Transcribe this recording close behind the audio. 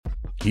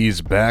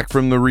He's back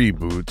from the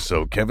reboot,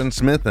 so Kevin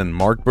Smith and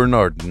Mark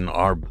Bernardin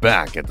are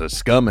back at the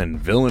Scum and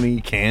Villainy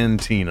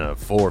Cantina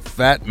for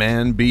Fat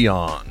Man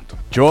Beyond.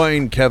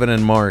 Join Kevin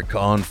and Mark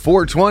on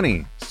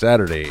 420,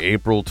 Saturday,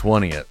 April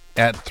 20th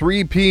at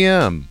 3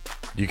 p.m.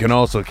 You can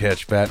also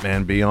catch Fat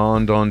Man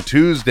Beyond on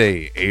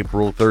Tuesday,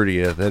 April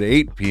 30th at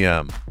 8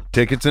 p.m.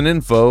 Tickets and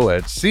info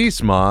at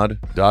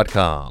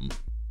csmod.com.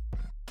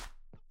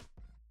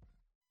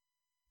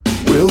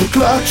 Well, the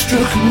clock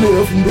struck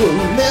 11, but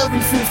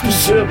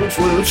 11:57's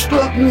when it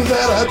struck me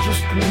that I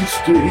just couldn't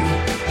stay.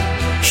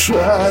 So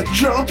I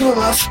jumped on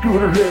my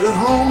scooter, headed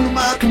home to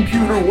my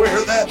computer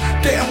where that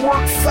damn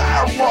work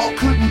firewall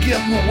couldn't get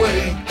in the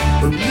way.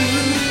 A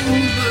loser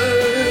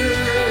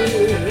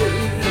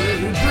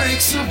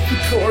breaks up the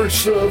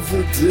course of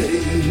the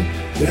day,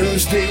 and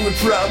this day would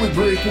probably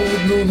break me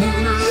with no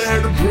nooner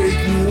there to break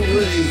me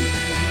away.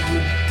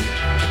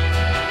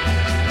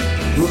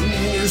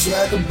 There's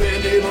like a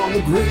band-aid on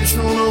the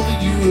gravestone of the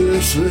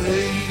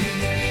USA.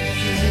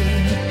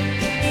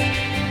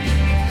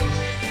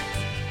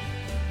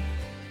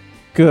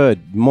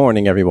 Good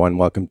morning, everyone.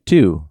 Welcome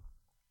to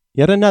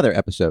yet another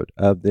episode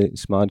of the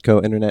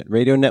Smodco Internet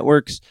Radio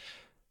Network's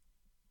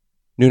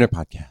Nooner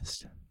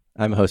Podcast.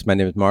 I'm a host. My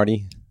name is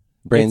Marty.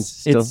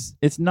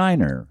 It's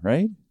Niner,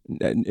 right?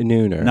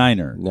 Nooner.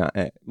 Niner. No,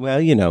 well,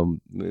 you know,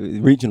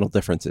 regional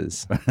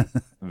differences.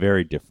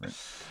 Very different.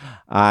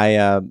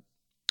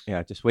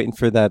 Just waiting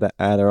for that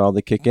Adderall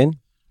to kick in.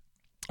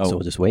 Oh, so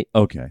we'll just wait.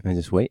 Okay. And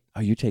just wait. Oh,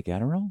 you take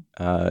Adderall?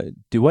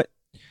 Do what?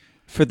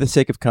 For the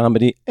sake of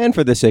comedy and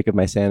for the sake of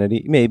my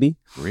sanity, maybe.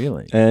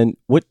 Really? And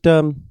what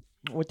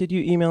did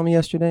you email me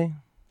yesterday?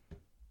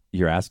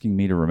 You're asking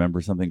me to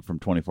remember something from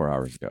 24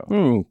 hours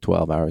ago.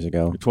 12 hours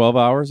ago. 12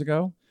 hours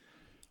ago?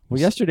 Well,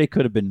 yesterday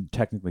could have been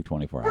technically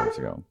 24 hours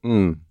ago.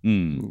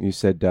 You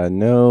said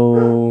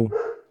no.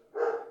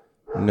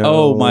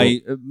 Oh,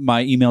 my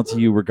email to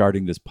you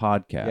regarding this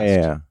podcast.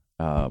 Yeah.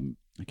 I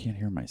can't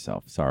hear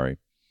myself. Sorry.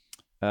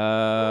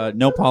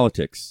 No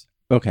politics.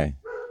 Okay.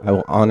 I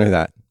will honor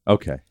that.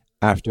 Okay.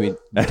 After we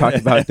talk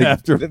about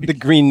the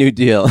Green New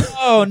Deal.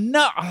 Oh,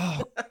 no.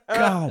 Oh,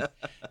 God.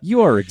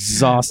 You are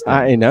exhausted.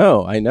 I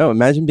know.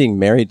 Imagine being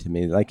married to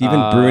me. Like, even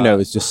Bruno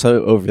is just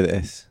so over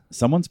this.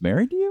 Someone's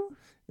married to you?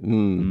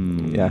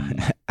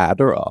 Yeah.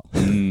 Adderall.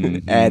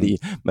 Mm-hmm. Addie.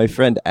 My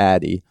friend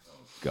Addie.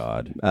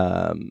 God.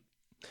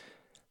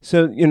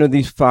 So, you know,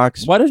 these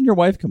Fox Why doesn't your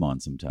wife come on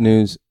sometime?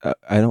 News, I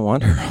don't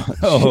want her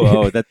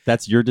on.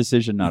 That's your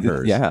decision, not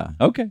hers. Yeah.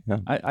 Okay. Yeah.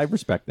 I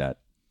respect that.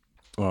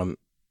 So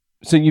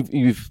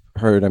you've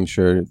heard, I'm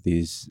sure,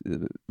 these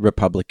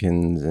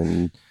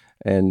Republicans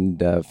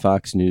and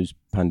Fox News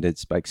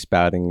pundits like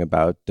spouting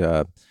about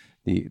the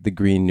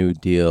Green New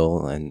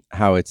Deal and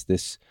how it's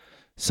this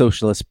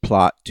socialist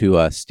plot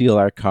to steal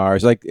our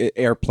cars, like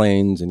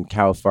airplanes and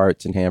cow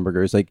farts and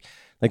hamburgers. Like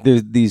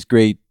there's these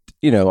great,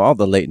 you know, all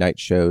the late night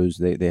shows,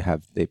 they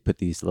put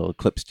these little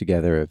clips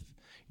together of,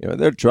 you know,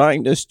 they're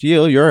trying to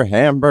steal your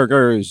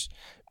hamburgers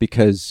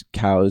because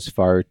cows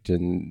fart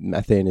and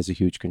methane is a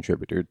huge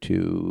contributor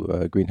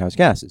to greenhouse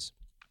gases.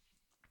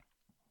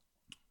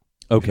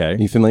 Okay. Are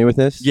you familiar with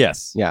this?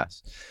 Yes.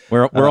 Yes.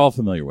 We're all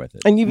familiar with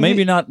it. And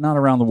maybe not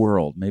around the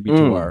world, maybe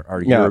to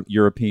our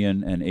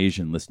European and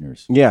Asian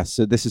listeners. Yes.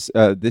 So this is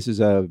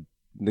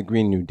the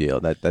Green New Deal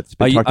that's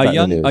been talked about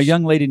in the news. A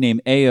young lady named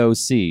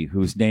AOC,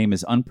 whose name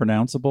is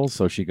unpronounceable,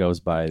 so she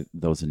goes by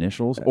those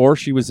initials, or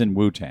she was in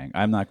Wu-Tang.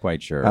 I'm not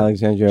quite sure.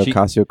 Alexandria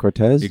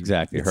Ocasio-Cortez?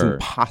 Exactly, it's her.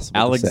 Impossible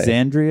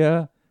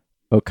Alexandria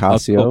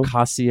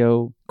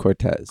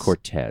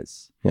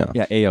Ocasio-Cortez. Yeah.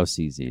 Yeah,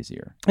 AOC is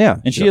easier. Yeah.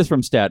 And she is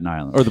from Staten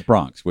Island, or the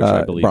Bronx, which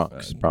I believe.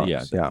 Bronx,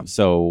 yeah.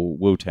 So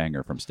Wu-Tang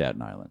are from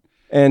Staten Island.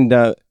 And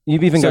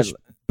you've even got...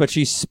 But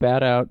she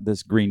spat out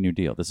this Green New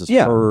Deal. This is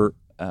her...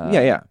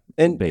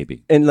 And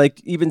baby. And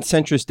like even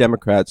centrist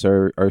Democrats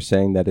are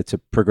saying that it's a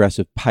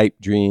progressive pipe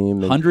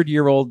dream.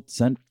 100-year-old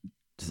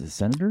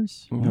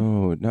senators?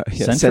 No, not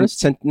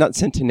centrist? not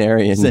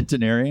centenarian.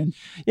 Centenarian?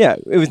 Yeah,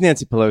 it was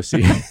Nancy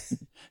Pelosi.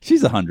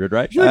 She's 100,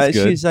 right? That's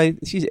good.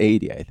 She's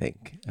 80, I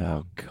think.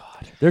 Oh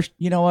God.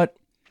 You know what?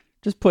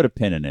 Just put a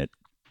pin in it.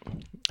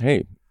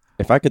 Hey,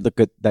 if I could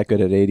look that good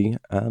at 80,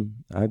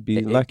 I'd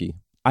be lucky.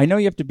 I know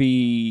you have to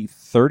be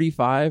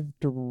 35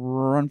 to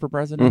run for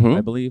president, I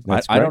believe.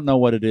 I don't know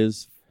what it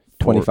is.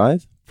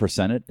 25? For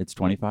Senate, it's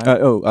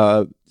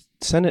 25?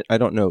 Senate, I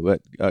don't know,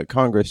 but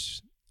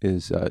Congress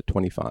is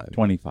 25.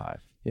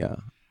 25. Yeah.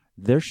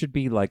 There should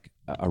be like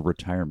a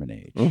retirement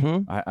age.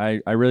 Mm-hmm.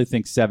 I really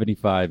think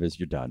 75 is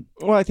you're done.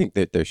 Well, I think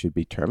that there should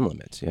be term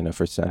limits, you know,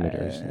 for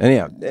senators. And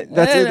yeah,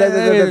 that's a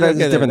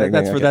different thing.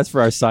 That's for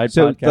our side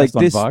podcast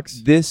on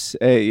Vox.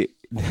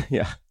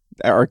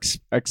 Our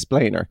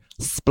explainer.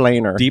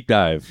 Deep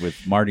dive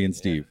with Marty and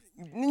Steve.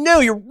 No,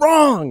 you're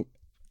wrong.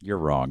 You're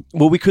wrong.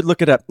 Well, we could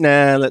look it up.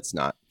 Nah, let's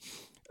not.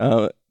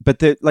 But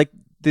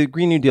the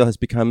Green New Deal has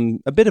become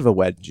a bit of a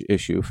wedge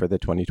issue for the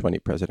 2020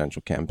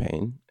 presidential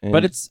campaign. And,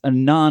 But it's a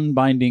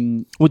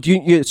non-binding. well, do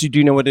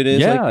you know what it is?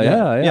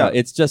 Yeah.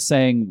 It's just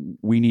saying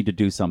we need to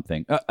do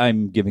something.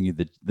 I'm giving you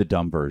the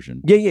dumb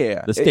version.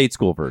 Yeah. The state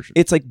school version.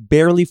 It's like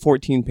barely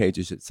 14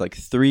 pages. It's like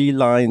 3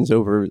 lines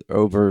over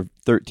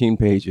 13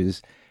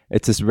 pages.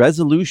 It's this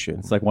resolution.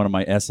 It's like one of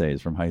my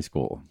essays from high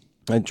school.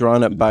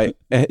 Drawn up by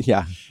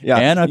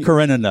Anna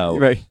Karenina.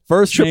 Right.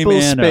 First Triple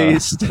name Anna.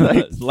 spaced,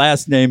 like-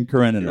 Last name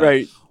Karenina.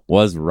 Right.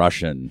 Was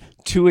Russian.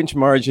 2-inch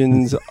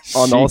margins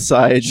on all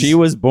sides. She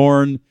was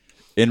born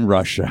in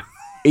Russia.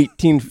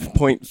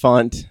 18-point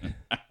font.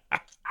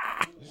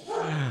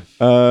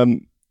 So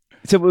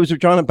it was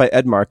drawn up by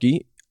Ed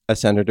Markey, a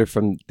senator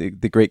from the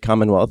great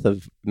Commonwealth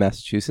of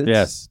Massachusetts.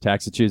 Yes,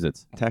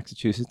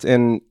 Massachusetts.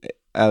 And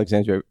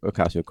Alexandria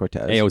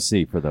Ocasio-Cortez.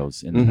 AOC for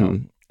those in the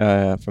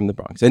know. From the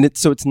Bronx. And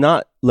it's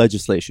not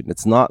legislation.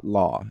 It's not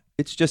law.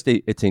 It's just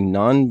it's a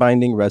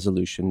non-binding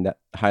resolution that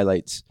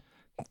highlights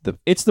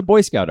It's the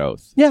Boy Scout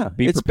oath. Yeah,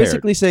 Be it's prepared.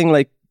 basically saying,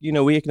 like,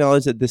 we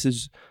acknowledge that this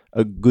is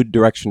a good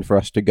direction for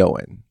us to go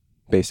in,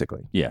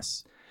 basically.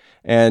 Yes.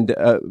 And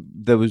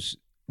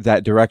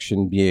that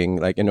direction being,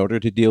 like, in order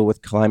to deal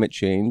with climate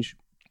change,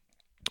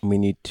 we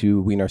need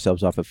to wean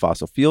ourselves off of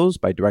fossil fuels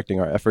by directing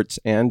our efforts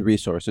and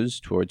resources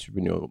towards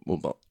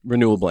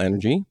renewable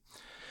energy.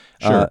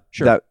 Sure.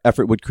 That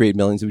effort would create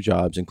millions of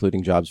jobs,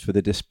 including jobs for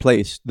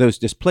those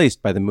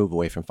displaced by the move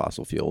away from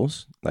fossil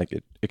fuels. Like,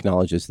 it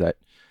acknowledges that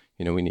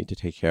we need to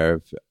take care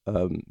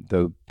of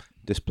the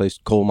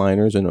displaced coal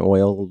miners and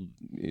oil,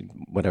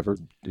 whatever,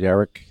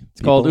 Derek. It's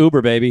called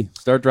Uber, baby.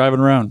 Start driving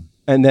around.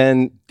 And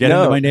then Get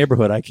into my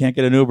neighborhood. I can't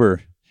get an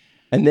Uber.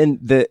 And then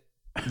the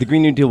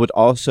Green New Deal would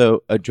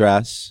also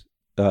address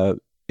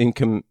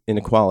income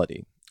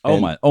inequality. Oh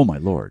my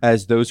Lord.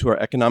 As those who are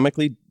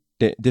economically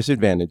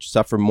disadvantaged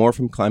suffer more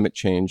from climate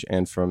change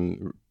and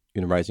from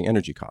rising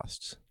energy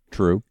costs.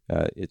 True.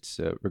 It's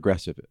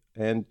regressive.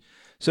 And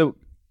so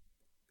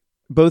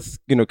both,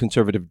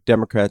 conservative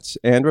Democrats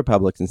and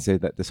Republicans say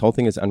that this whole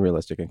thing is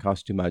unrealistic and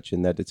costs too much,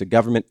 and that it's a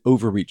government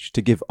overreach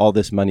to give all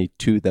this money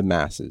to the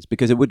masses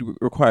because it would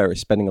require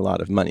spending a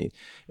lot of money.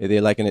 They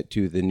liken it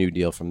to the New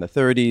Deal from the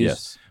 30s,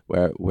 Yes.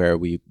 where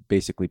we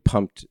basically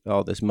pumped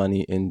all this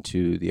money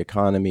into the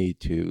economy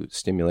to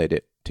stimulate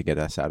it to get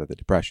us out of the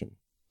Depression.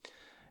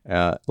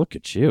 Look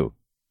at you.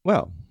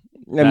 Well,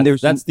 I mean,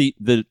 That's the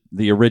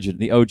original,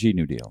 the OG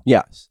New Deal.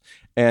 yes,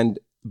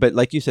 but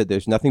like you said,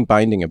 there's nothing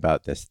binding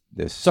about this.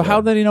 So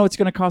how do they know it's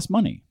going to cost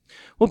money?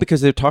 Well,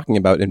 because they're talking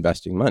about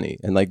investing money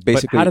and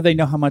basically. But how do they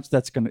know how much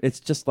that's going to?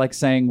 It's just like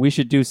saying we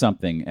should do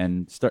something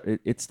and start.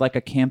 It's like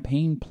a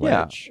campaign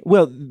pledge. Yeah.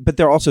 Well, but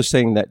they're also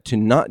saying that to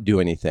not do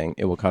anything,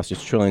 it will cost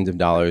us trillions of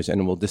dollars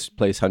and will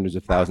displace hundreds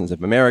of thousands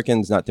of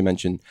Americans, not to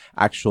mention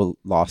actual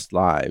lost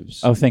lives.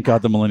 Oh, thank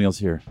God the millennials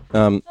here.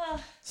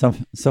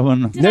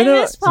 Someone. Did I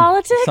miss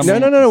politics?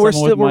 No. We're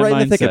Someone with right in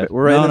my the thick of mindset. it.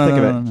 We're right in the thick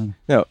of it. No.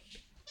 No.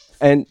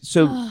 And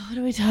so Oh, what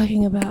are we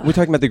talking about? we're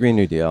talking about the Green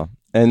New Deal,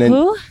 and then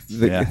Who?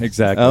 Yeah,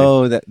 exactly.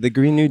 Oh, the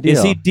Green New Deal.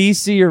 Is he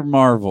DC or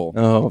Marvel?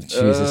 Oh,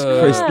 Jesus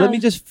Christ! Let me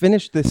just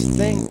finish this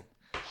thing.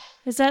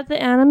 Is that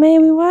the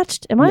anime we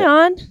watched? Am I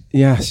on?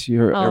 Yes,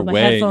 you're. Oh, my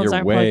You're headphones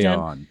aren't way plugged in.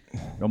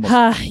 on.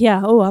 Almost,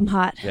 Yeah. Oh, I'm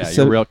hot. yeah,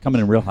 So- you're coming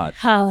in real hot.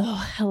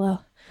 Hello.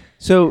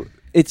 So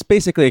it's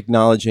basically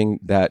acknowledging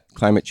that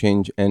climate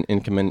change and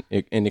income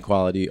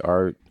inequality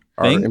are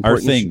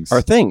important. things.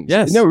 Are things.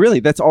 Yes. No, really.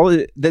 That's all.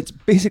 That's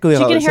basically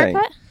Did all you it's get a saying.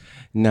 haircut?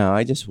 No,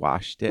 I just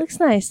washed it. Looks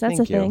nice. That's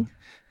Thank a you. thing.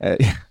 Uh,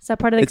 Is that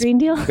part of the It's- Green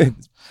Deal?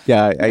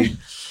 yeah,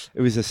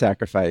 it was a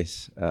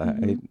sacrifice.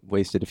 I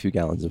wasted a few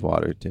gallons of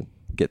water to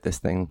get this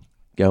thing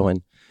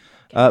going.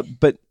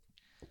 But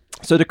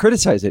so to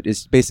criticize it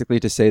is basically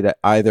to say that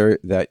either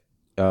that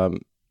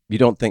you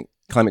don't think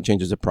climate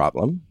change is a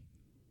problem,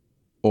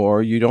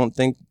 or you don't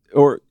think,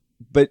 or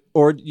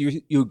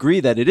you agree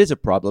that it is a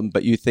problem,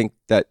 but you think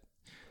that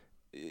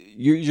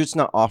you're just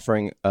not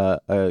offering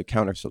a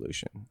counter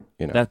solution.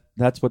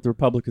 That's what the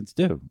Republicans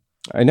do.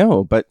 I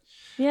know, but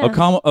Yeah.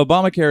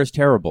 Obamacare is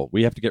terrible.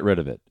 We have to get rid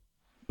of it,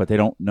 but they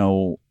don't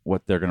know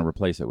what they're going to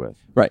replace it with.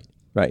 right.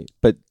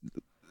 But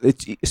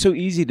it's so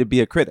easy to be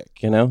a critic,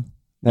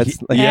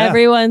 That's like, Yeah.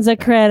 Everyone's a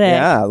critic.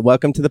 yeah.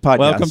 Welcome to the podcast.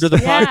 Welcome to the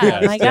Yeah,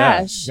 podcast. my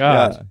gosh.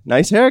 God. Yeah.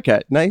 Nice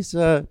haircut. Nice.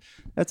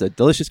 That's a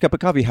delicious cup of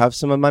coffee. Have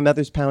some of my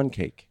mother's pound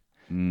cake.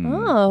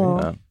 Oh,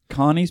 Yeah.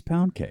 Connie's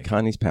pound cake.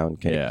 Connie's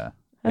pound cake. Yeah.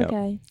 Yeah.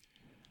 okay.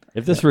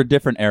 If this were a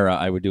different era,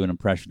 I would do an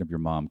impression of your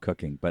mom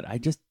cooking, but I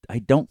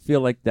don't feel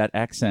like that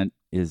accent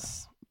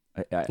is.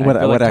 I feel What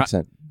like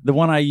accent? The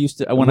one I used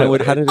to when I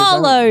would. How did it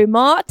sound? Hello,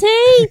 Marty.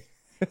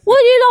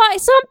 Would you like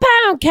some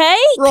pound cake?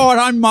 Right,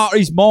 I'm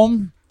Marty's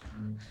mom.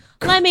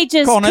 Let me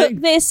just Connie. cook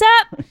this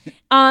up.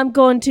 I'm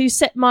going to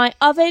set my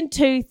oven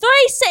to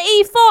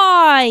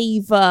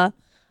 375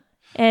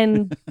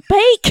 and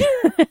bake.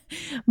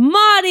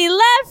 Marty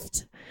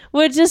left.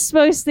 We're just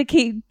supposed to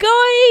keep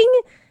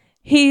going.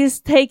 He's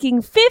taking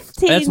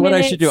 15 That's what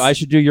I should do. I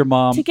should do your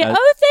mom. to get. as-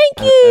 Oh,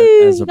 thank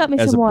you. As You got me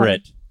as some a water.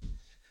 Brit.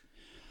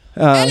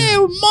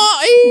 Hello,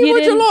 Marty. You Would you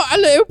didn't like a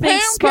little Think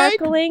pound cake?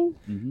 sparkling?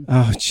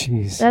 Oh,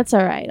 jeez. That's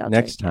all right. I'll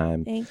Next drink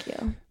time. it. Thank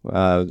you.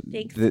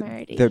 Thanks, the-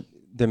 Marty.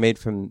 they're made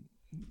from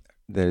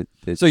the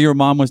So your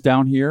mom was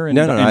down here in,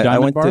 no. in I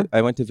Diamond went Bar? to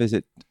I went to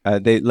visit.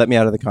 They let me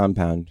out of the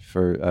compound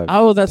for.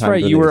 Oh, that's time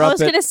right. You release. were I up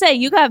was at... going to say,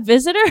 you got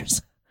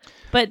visitors?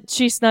 But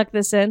she snuck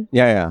this in.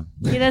 Yeah.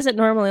 He doesn't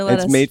normally let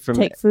It's us made from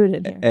take food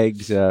in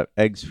here.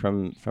 Eggs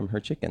from her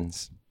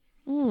chickens.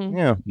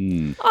 Mm.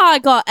 Yeah. I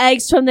got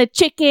eggs from the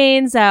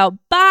chickens out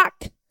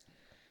back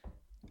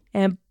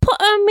and put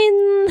them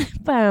in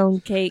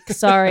pound cake.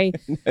 Sorry.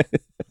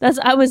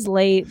 I was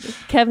late.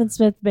 Kevin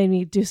Smith made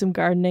me do some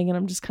gardening and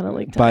I'm just kind of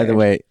like tired. By the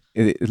way,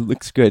 it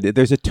looks good.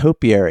 There's a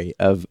topiary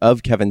of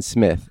Kevin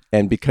Smith,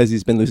 and because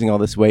he's been losing all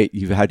this weight,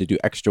 you've had to do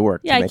extra work.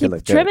 Yeah, to I make keep it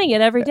look trimming good.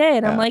 it every day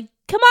and I'm like,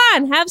 come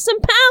on, have some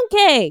pound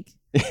cake.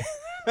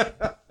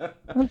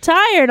 I'm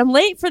tired. I'm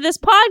late for this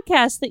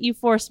podcast that you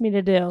forced me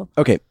to do.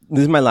 Okay,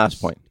 this is my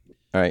last point.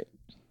 All right.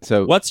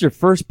 So What's your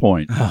first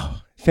point?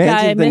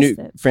 I missed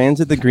it. fans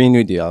of the Green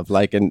New Deal have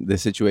likened the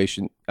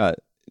situation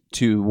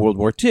to World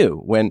War II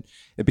when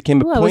it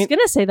became a Ooh, I was point. going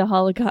to say the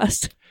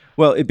Holocaust.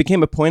 Well, it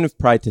became a point of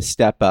pride to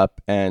step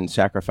up and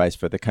sacrifice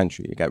for the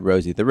country. You got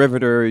Rosie the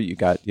Riveter. You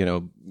got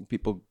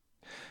people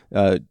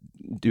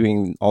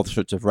doing all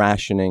sorts of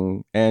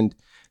rationing, and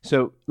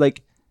so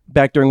like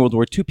back during World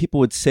War II, people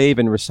would save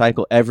and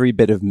recycle every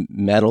bit of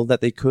metal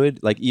that they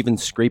could, like even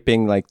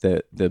scraping like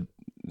the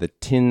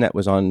tin that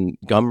was on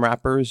gum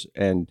wrappers,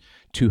 and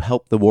to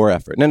help the war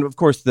effort. And then, of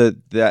course,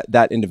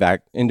 that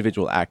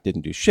individual act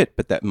didn't do shit,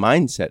 but that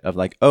mindset of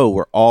like, oh,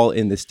 we're all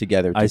in this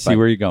together. I see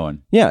where you're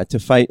going. Yeah, to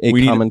fight a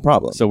We need common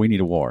problem. So we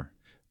need a war.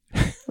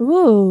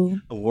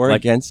 Ooh. a war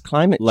like- against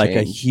climate Like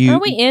a change. huge... Are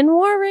we in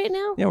war right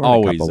now? Yeah, we're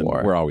always in a cup of in,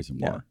 war. We're always in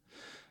war.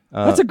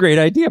 Yeah. That's a great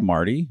idea,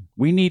 Marty.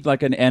 We need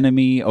like an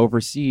enemy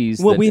overseas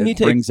Well, that we need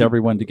to- brings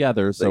everyone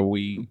together. So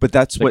we... But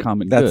that's the what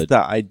common that's good.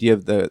 the idea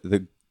of the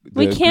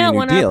We Green can't New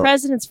when Deal. our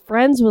president's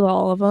friends with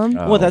all of them.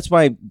 Oh. Well, that's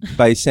why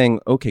by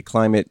saying okay,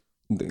 climate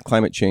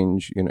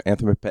change,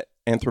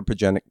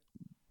 anthropogenic,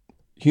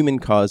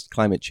 human-caused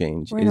climate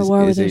change We're in a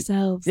war with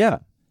ourselves. Yeah,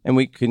 and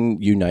we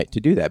can unite to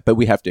do that, but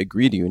we have to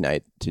agree to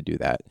unite to do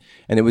that.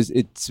 And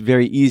it's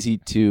very easy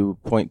to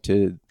point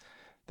to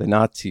the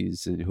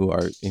Nazis who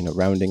are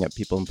rounding up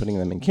people and putting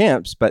them in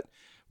camps, but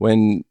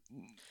when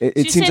it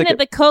You're seems saying like that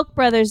the Koch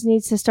brothers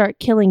needs to start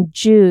killing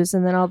Jews,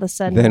 and then all of a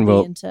sudden then we'll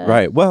we'll be into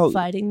right. Well,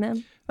 fighting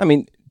them. I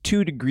mean,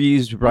 2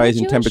 degrees rise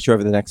in Jewish? temperature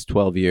over the next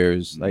 12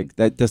 years. Like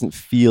that doesn't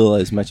feel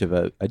as much of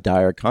a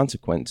dire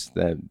consequence,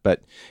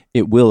 but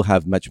it will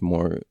have much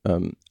more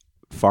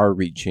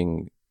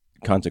far-reaching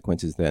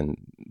consequences than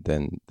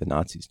the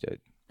Nazis did.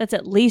 That's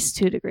at least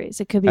 2 degrees.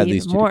 It could be At even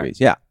least 2 more. degrees.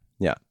 Yeah.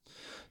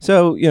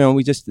 So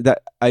we just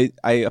I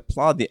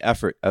applaud the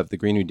effort of the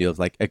Green New Deal of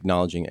like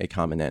acknowledging a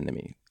common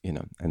enemy.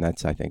 And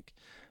that's I think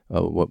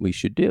what we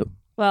should do.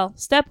 Well,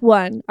 step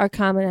 1, our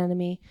common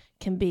enemy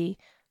can be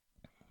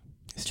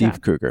Steve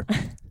Trump. Kruger.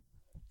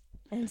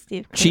 and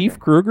Steve Kruger. Chief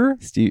Kruger?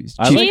 Chief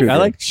I like, Kruger. I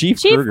like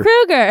Chief Kruger.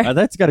 Kruger.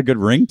 That's got a good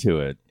ring to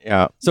it.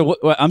 Yeah. So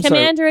I'm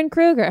Commander and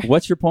Kruger. sorry.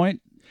 What's your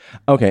point?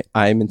 Okay.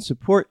 I'm in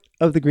support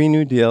of the Green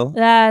New Deal.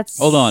 That's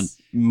Hold on.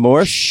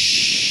 More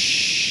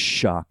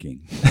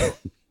Shocking.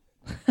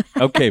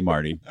 Okay,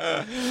 Marty.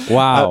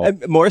 Wow.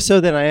 more so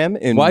than I am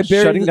in Why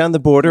bury shutting the- down the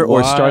border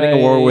or starting a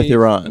war with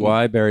Iran.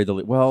 Why bury the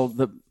lead? Well,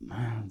 the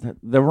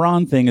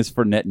Iran thing is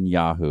for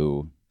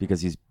Netanyahu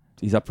because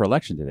he's up for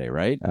election today,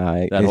 right? Is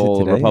That it whole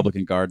today?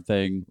 Republican Guard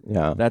thing.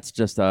 Yeah. That's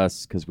just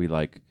us because we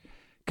like,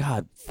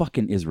 God,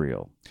 fucking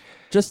Israel.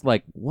 Just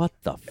like, what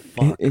the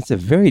fuck? It's a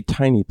very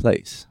tiny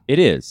place, It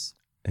is.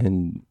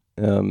 and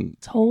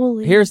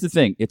totally. Here's the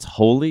thing. It's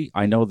holy.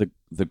 I know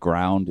the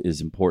ground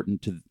is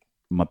important to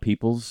my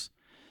peoples,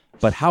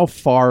 but how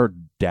far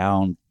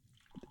down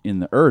in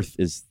the earth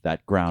is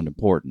that ground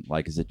important?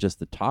 Like, is it just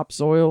the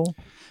topsoil?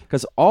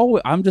 Because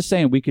I'm just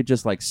saying we could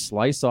just like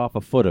slice off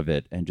a foot of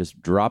it and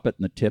just drop it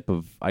in the tip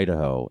of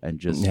Idaho and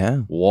just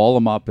wall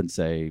them up and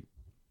say,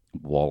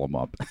 wall them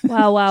up.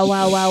 Wow.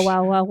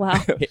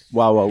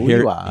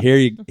 wow, Here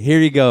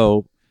you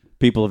go,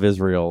 people of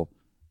Israel.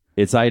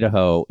 It's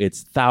Idaho.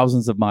 It's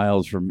thousands of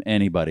miles from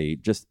anybody.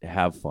 Just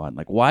have fun.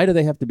 Like, why do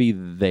they have to be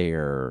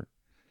there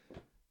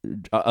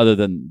other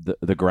than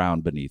the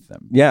ground beneath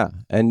them? Yeah,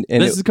 and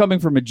This is coming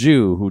from a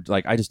Jew who,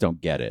 like, I just don't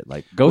get it.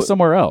 Like, go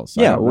somewhere else.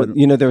 yeah.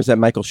 There was that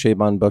Michael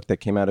Chabon book that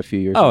came out a few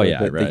years ago. Oh,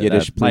 yeah. the Right.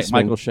 Yiddish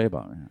policeman. Michael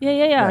Chabon. Yeah.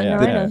 Yeah, No,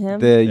 I know him.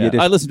 The Yeah.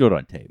 Yiddish, I listened to it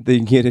on tape. the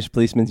Yiddish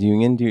Policemen's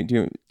Union. Do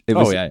you? It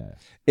was, Yeah.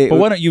 it But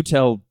was- why don't you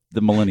tell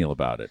the millennial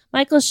about it?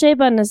 Michael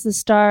Chabon is the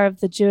star of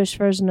the Jewish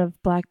version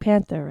of Black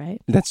Panther, right?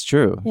 That's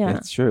true. Yeah.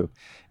 That's true.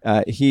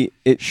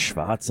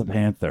 Schwarze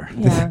Panther.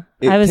 Yeah.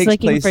 It I was takes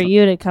looking place- for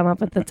you to come up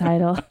with the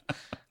title.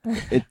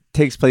 It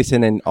takes place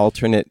in an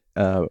alternate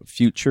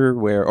future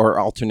or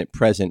alternate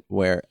present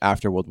where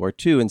after World War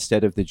II,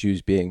 instead of the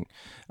Jews being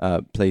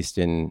placed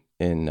in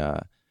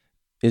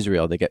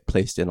Israel, they get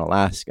placed in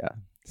Alaska.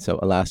 So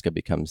Alaska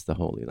becomes the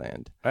Holy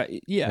Land.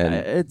 Yeah, And-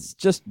 it's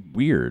just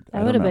weird. I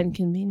That would don't have know. been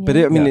convenient. But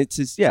I mean,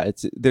 Yeah.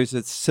 it's there's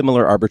a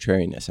similar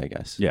arbitrariness, I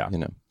guess. Yeah. You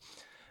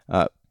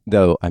know,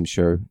 though I'm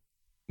sure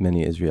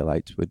many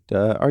Israelites would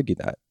argue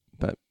that.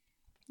 But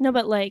no,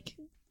 but like,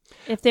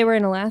 if they were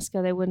in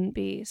Alaska, they wouldn't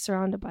be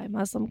surrounded by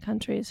Muslim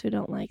countries who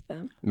don't like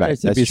them. right,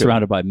 They'd that's be true.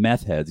 surrounded by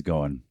meth heads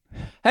going,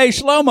 "Hey,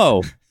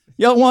 Shlomo,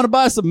 y'all want to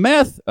buy some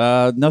meth?"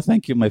 No,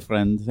 thank you, my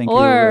friend. Thank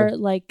Or you.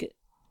 like,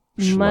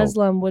 Shlo.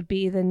 Muslim would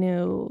be the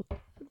new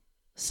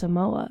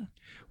Samoa.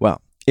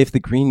 Well, if the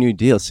Green New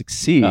Deal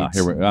succeeds,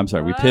 I'm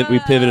sorry, we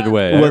pivoted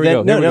away. well, Here we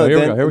go, here we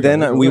go, here we go.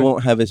 then we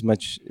won't have as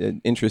much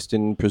interest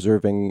in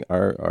preserving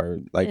our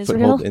like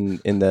Israel? foothold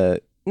in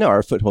the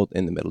our foothold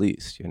in the Middle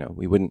East. You know,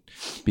 we wouldn't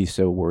be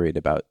so worried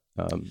about.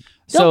 Don't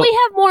we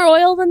have more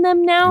oil than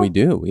them now? We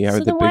do. We are So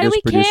the then why do biggest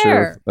we producer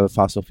care? of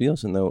fossil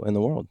fuels in the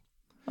world,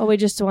 Oh, we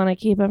just want to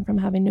keep them from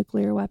having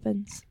nuclear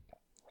weapons.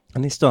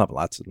 and they still have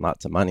lots and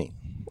lots of money.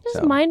 Just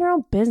So, mind our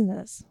own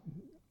business.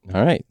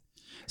 all right.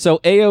 So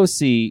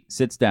AOC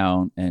sits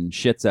down and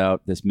shits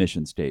out this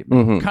mission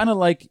statement, Mhm. kind of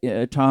like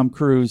Tom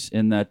Cruise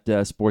in that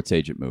sports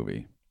agent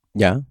movie.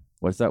 Yeah.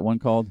 What's that one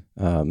called?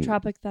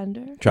 Tropic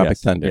Thunder. Tropic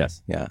Yes, Thunder.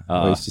 yes. Yeah.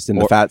 Uh, Where he's just in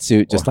the or- fat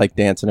suit, just like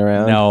dancing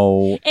around.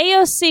 No,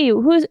 AOC,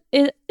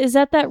 is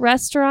that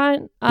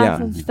restaurant off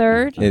Yeah. of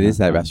Third? It is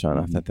that restaurant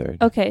off the Third.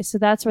 Okay, so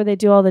that's where they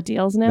do all the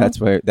deals now?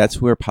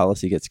 That's where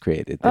policy gets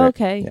created. There.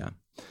 Okay. Yeah.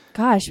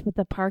 Gosh, with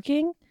the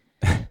parking?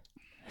 I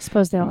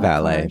suppose they all have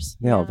Valet. cars.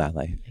 They all Yeah.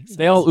 valet.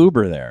 they all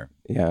Uber there.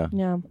 Yeah.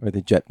 Yeah. Or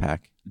the jetpack.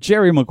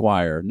 Jerry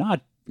Maguire,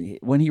 not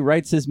when he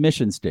writes his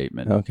mission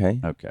statement.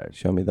 Okay. Okay.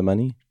 Show me the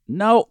money.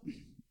 No.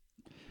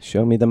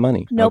 Show me the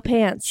money. No Okay.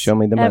 pants. Show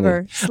me the ever.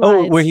 money.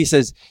 Oh, Slides. where he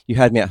says, "You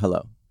had me at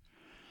hello."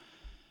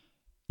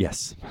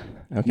 Yes.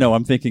 Okay. No,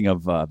 I'm thinking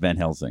of Van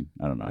Helsing.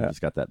 I don't know. I Yeah.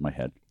 just got that in my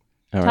head.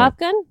 All right. Top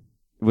Gun?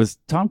 Was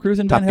Tom Cruise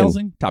in Top Van Gun.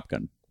 Helsing? Top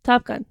Gun.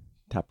 Top Gun.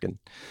 Top Gun.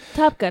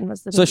 Top Gun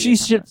was the So movie she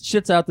you're talking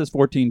about. shits out this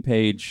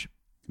 14-page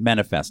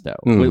manifesto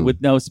Mhm.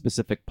 with no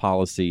specific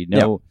policy.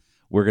 No,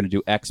 we're going to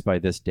do X by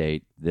this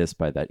date, this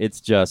by that. It's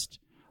just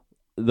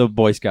the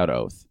Boy Scout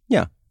oath.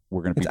 Yeah.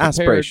 We're going to be It's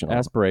prepared, aspirational.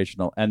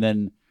 aspirational. And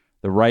then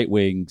the right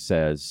wing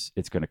says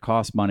it's going to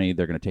cost money.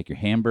 They're going to take your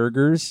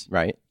hamburgers,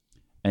 Right.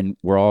 and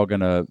we're all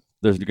going to.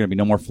 There's going to be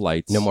no more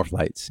flights. No more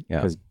flights.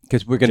 Yeah. 'Cause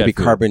Because we're going to jet be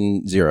fuel.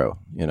 carbon zero.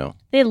 You know.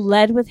 They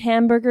led with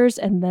hamburgers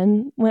and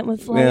then went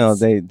with flights. Well,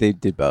 they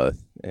did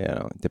both. You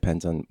know, it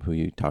depends on who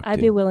you talk I'd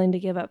to. be willing to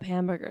give up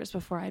hamburgers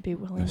before I'd be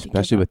willing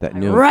Especially to with give that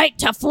up new- my right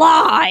to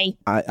fly.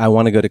 I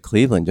want to go to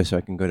Cleveland just so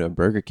I can go to a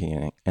Burger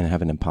King and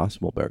have an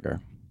Impossible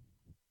Burger.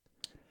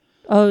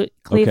 Oh,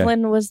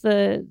 Cleveland was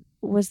the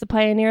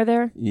pioneer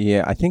there.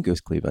 Yeah, I think it was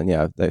Cleveland.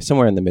 Yeah,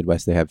 somewhere in the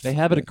Midwest they have. They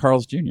have it at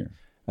Carl's Jr.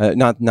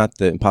 Not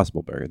the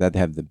Impossible Burger. They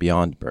have the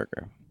Beyond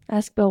Burger.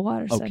 Ask Bill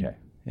Watterson. Okay.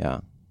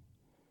 Yeah.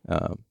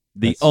 The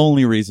That's-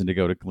 only reason to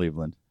go to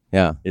Cleveland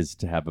Yeah. is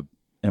to have an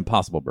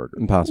Impossible Burger.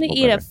 I'm Impossible gonna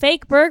eat a Burger.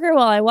 fake burger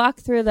while I walk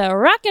through the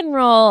Rock and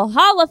Roll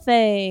Hall of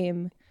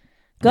Fame.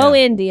 Go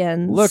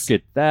Indians! Look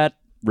at that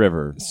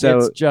river. So-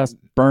 It's just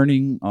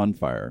burning on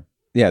fire.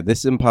 Yeah,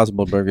 this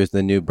Impossible Burger is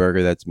the new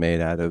burger that's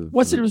made out of.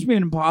 What's the difference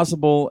between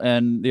Impossible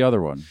and the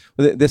other one?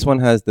 This one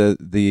has the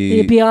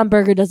the Beyond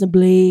Burger doesn't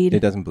bleed. It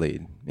doesn't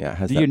bleed. Yeah, it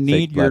has Do that you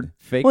need fake your blood.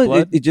 fake Well,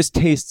 blood? it just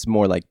tastes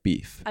more like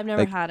beef. I've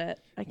never Like, had it.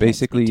 I can't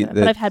Basically, speak to it,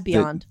 but I've had the-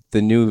 Beyond.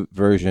 The new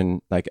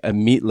version, like a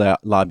meat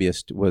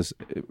lobbyist was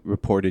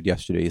reported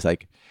yesterday. He's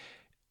like,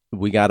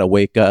 "We gotta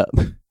wake up,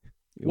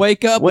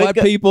 Wake up, white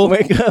people.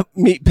 wake up,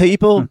 meat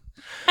people."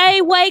 Hey,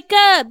 wake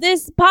up!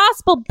 This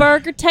Impossible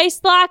Burger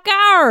tastes like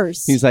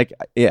ours. He's like,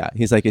 "Yeah."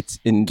 He's like, "It's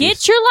in."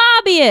 Get your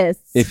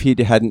lobbyists. If he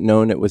hadn't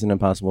known it was an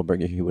Impossible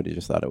Burger, he would have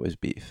just thought it was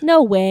beef.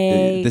 No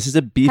way. This is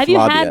a beef Have you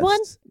lobbyist. had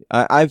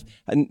one?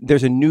 And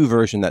there's a new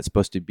version that's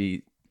supposed to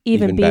be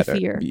Even better,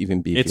 beefier.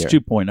 even beefier. It's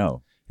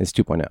 2.0. It's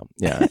 2.0.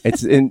 Yeah,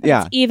 it's in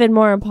yeah, Even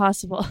more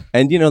impossible.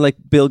 and like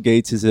Bill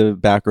Gates is a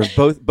backer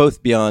of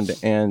both Beyond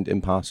and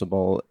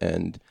Impossible,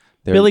 and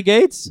they're- Billy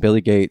Gates?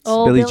 Billy Gates,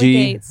 Oh, Billy Billy G,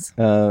 Gates.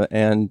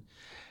 and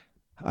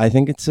I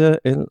think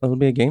it'll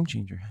be a game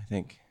changer. I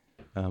think.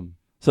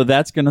 So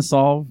that's going to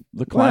solve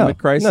the climate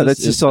crisis? No,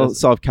 that's just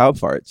solve cow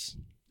farts.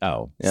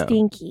 Oh. Yeah.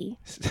 Stinky.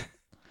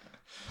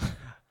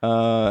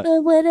 Uh,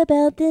 But what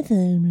about the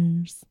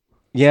farmers?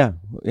 yeah.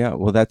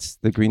 Well, that's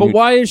the Green But New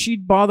why is she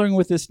bothering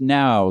with this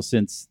now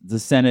since the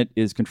Senate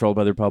is controlled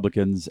by the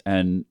Republicans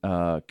and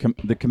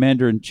the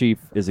commander-in-chief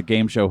is a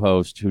game show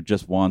host who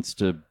just wants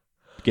to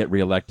get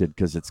reelected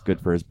because it's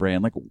good for his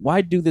brand? Like,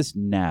 why do this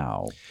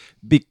now?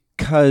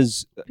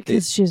 because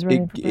She's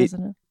running for it-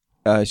 president.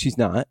 she's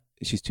not.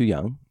 She's too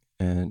young,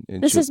 and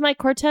This is my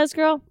Cortez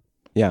girl?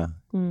 yeah.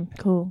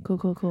 Cool.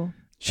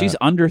 She's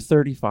under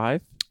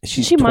 35?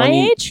 She's she my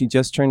 20 age? She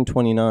just turned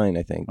 29,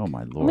 I think. Oh,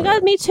 my Oh Lord. my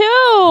God, me too.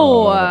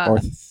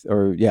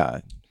 or yeah,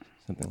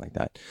 something like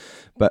that.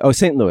 But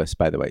St. Louis,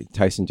 by the way,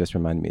 Tyson just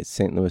reminded me. It's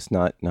St. Louis,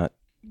 not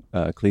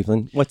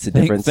Cleveland. What's the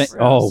difference?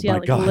 Oh, Yeah, my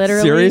like, God.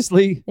 literally.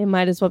 Seriously? They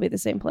might as well be the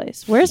same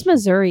place. Where's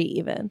Missouri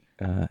even?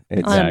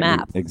 It's On a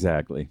map.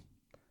 Exactly.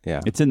 yeah.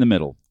 It's in the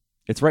middle.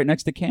 It's right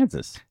next to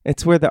Kansas.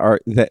 It's where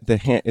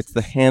it's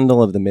the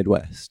handle of the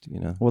Midwest, you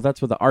know. Well,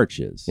 that's where the arch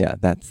is. Yeah,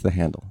 that's the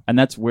handle. And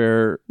that's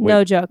where...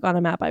 No joke. On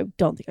a map, I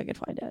don't think I could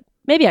find it.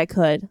 Maybe I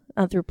could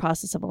through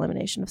process of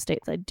elimination of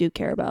states I do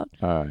care about.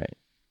 All right.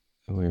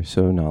 We're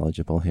so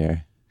knowledgeable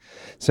here.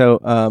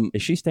 So,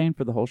 Is she staying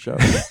for the whole show?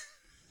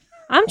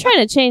 I'm trying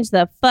to change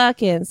the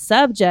fucking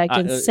subject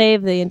and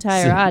save the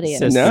entire audience.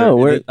 Sister,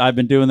 No, I've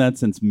been doing that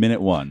since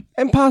minute one.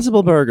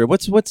 Impossible Burger.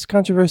 What's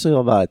controversial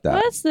about that?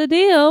 What's the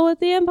deal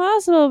with the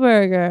Impossible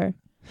Burger?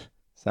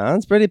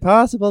 Sounds pretty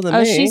possible to me.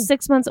 Oh, she's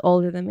 6 months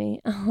older than me.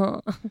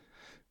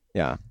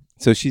 Yeah.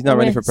 So she's not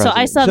running for So president.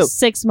 I still have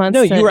 6 months.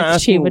 No, to you were achieve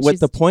asking what she's-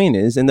 the point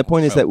is, and the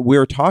point is that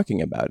we're talking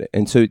about it,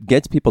 and so it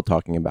gets people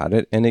talking about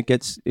it, and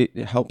it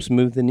helps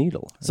move the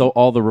needle. So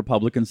all the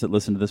Republicans that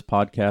listen to this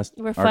podcast...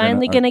 We're are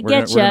finally gonna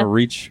get We're ya. gonna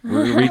reach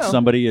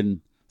somebody in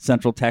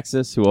Central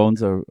Texas who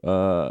owns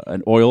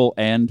an oil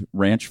and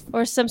ranch.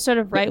 Or some sort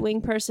of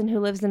right-wing person who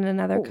lives in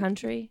another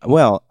country.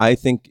 Well, I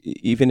think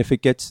even if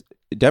it gets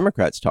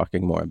Democrats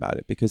talking more about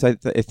it, because I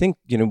think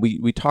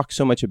we talk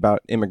so much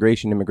about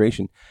immigration,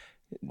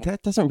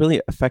 that doesn't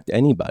really affect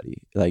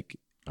anybody. Like,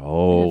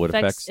 Oh, It it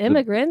affects affects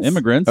immigrants.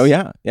 Immigrants. oh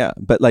yeah,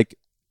 but like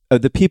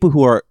the people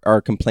who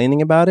are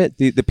complaining about it,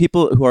 the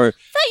people who are, I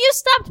thought you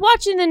stopped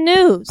watching the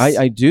news.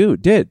 I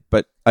did,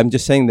 but I'm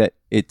just saying that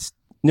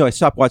I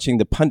stopped watching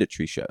the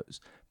punditry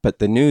shows, but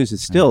the news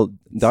is still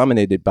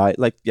dominated by,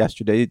 like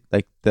yesterday,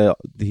 like the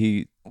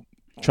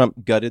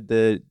Trump gutted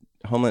the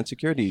Homeland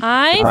Security.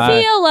 I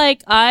feel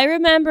like I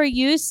remember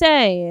you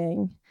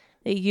saying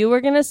that you were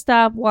going to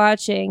stop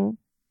watching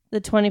the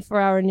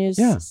 24-hour news.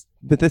 Yeah.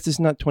 But this is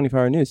not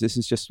 24-hour news. This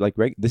is just like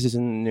this is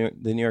in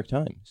the New York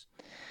Times.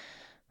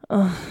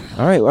 All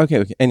right.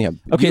 Okay. Anyhow.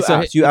 Okay,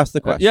 You asked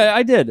the question. Yeah,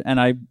 I did, and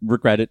I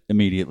regret it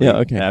immediately Yeah,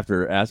 okay.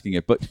 after asking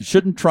it. But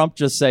shouldn't Trump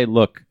just say,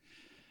 look,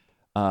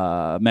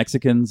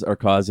 Mexicans are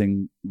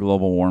causing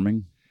global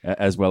warming,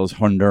 as well as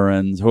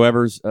Hondurans,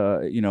 whoever's,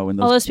 in those...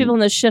 All those people in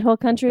those shithole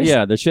countries?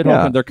 Yeah, the shithole.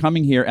 Yeah. They're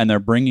coming here, and they're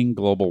bringing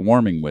global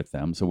warming with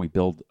them. So we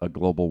build a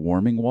global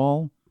warming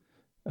wall.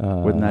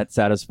 Wouldn't that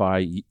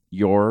satisfy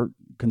your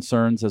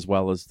concerns as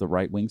well as the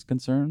right wing's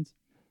concerns?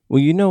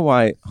 Well, you know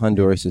why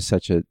Honduras is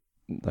such a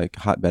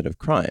hotbed of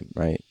crime,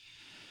 right?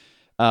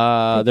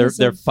 They're Because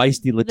of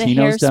feisty The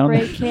Latinos down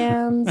there. hairspray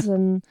cans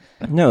and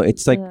No,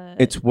 it's like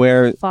it's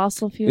where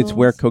fossil fuels. it's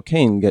where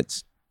cocaine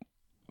gets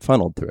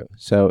funneled through.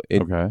 So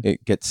it Okay.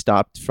 gets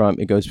stopped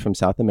it goes from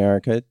South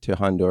America to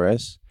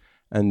Honduras,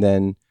 and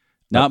then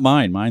Not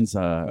mine. Mine's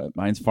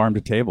farm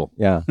to table.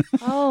 yeah,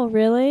 Oh,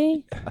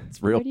 really?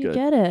 It's real Where do you good.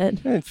 get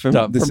it?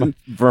 from this from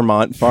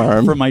Vermont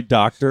farm. From my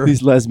doctor.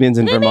 These lesbians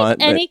in Do they Vermont.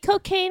 make any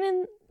cocaine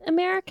in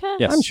America?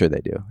 Yes. I'm sure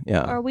they do.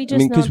 Yeah. Or are we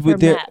just known for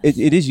they're- meth?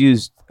 it is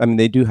used. I mean,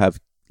 they do have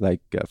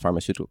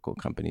pharmaceutical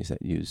companies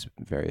that use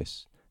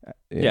various.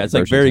 Yeah, it's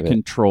like versions very of it.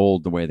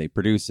 controlled the way they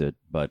produce it,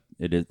 but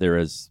there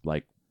is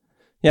like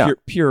Yeah.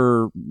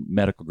 pure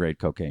medical grade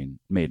cocaine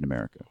made in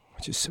America.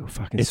 which is so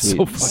fucking It's sweet.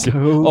 so fucking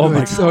oh my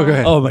my so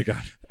good. Oh my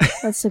god.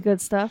 That's the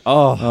good stuff.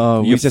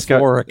 Oh, we just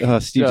got.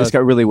 euphoric. Steve just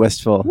got really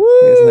wistful. Woo!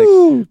 He's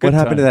like, Good what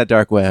happened to time. that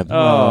dark web?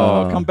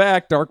 Oh, come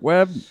back, dark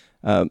web.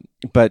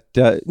 But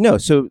no,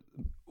 so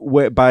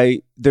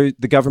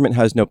the government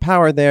has no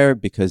power there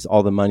because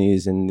all the money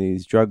is in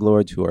these drug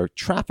lords who are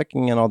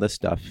trafficking and all this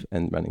stuff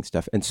and running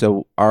stuff. And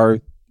so our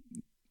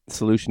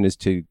solution is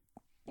to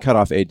cut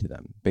off aid to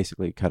them,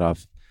 basically cut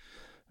off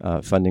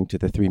funding to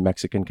the 3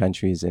 Mexican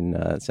countries in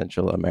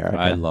Central America.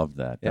 I love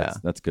that. Yeah.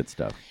 That's good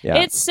stuff. Yeah.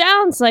 It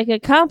sounds like a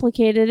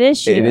complicated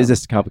issue. It is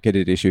a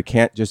complicated issue. It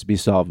can't just be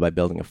solved by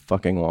building a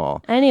fucking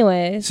wall.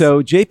 Anyways.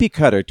 So JP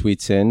Cutter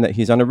tweets in that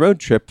he's on a road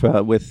trip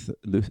with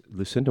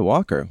Lucinda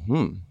Walker.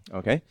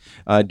 Okay.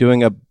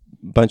 Doing a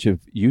bunch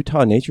of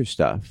Utah nature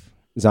stuff.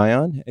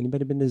 Zion?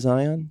 Anybody been to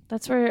Zion?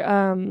 That's where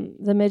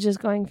the Midge is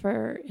going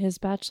for his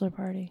bachelor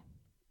party.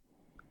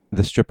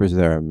 The strippers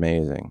there are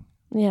amazing.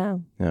 Yeah.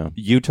 Yeah.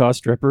 Utah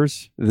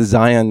strippers. The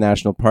Zion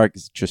National Park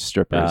is just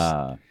strippers.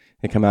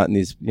 They come out in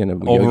these, they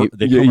come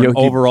in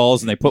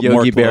overalls and they put more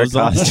Yogi Bear clothes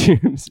on.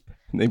 costumes.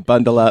 And they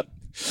bundle up.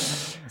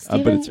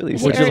 But it's really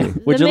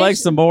Steven, Would the you like Midge-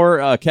 some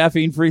more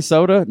caffeine-free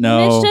soda?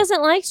 No. Mitch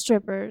doesn't like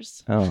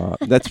strippers. Oh,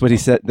 that's what he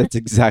said. That's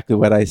exactly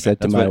what I said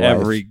That's to my what wife.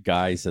 every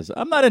guy says.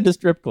 I'm not into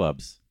strip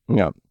clubs.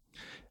 Yeah.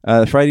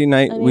 Friday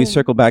night, I we mean,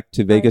 circle back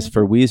to Vegas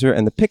Friday. for Weezer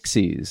and the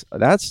Pixies.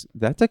 That's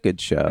a good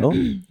show.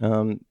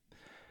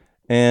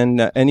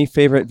 And any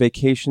favorite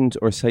vacations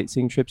or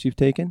sightseeing trips you've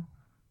taken?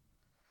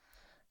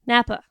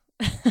 Napa.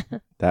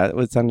 That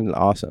would sound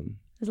awesome.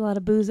 There's a lot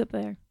of booze up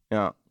there.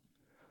 Yeah.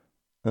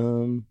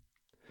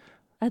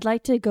 I'd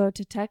like to go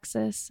to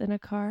Texas in a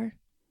car.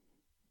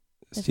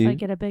 If I Steve,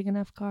 get a big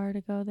enough car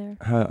to go there.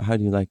 how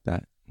do you like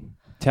that?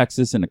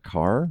 Texas in a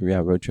car? Yeah,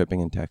 road tripping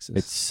in Texas.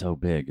 It's so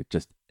big. It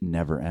just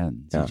never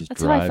ends. Yeah. You just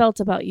That's drive. how I felt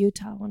about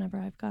Utah whenever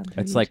I've gone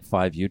through. It's Utah. like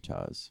 5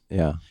 Utahs.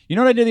 yeah. You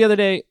know what I did the other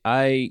day?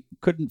 I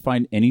couldn't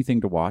find anything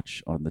to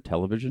watch on the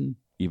television,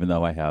 even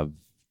though I have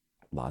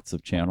lots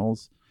of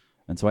channels.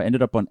 And so I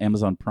ended up on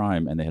Amazon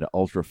Prime, and they had an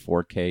Ultra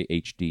 4K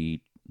HD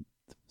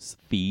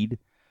feed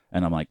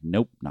And I'm like,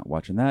 nope, not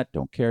watching that.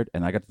 Don't care.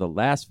 And I got to the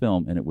last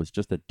film, and it was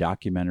just a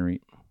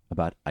documentary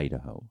about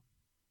Idaho,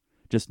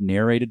 just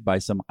narrated by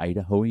some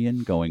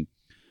Idahoan going,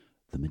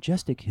 the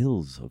majestic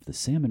hills of the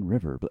Salmon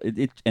River,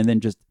 and then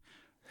just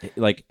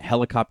like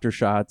helicopter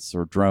shots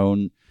or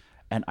drone.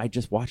 And I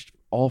just watched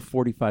all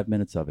 45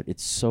 minutes of it.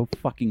 It's so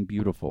fucking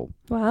beautiful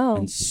Wow.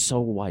 and so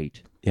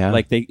white. Yeah.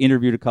 Like they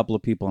interviewed a couple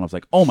of people, and I was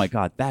like, oh my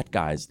God, that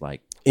guy's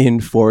like, in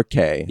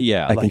 4K.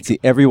 Yeah, I can like- see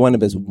every one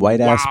of his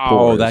white ass wow,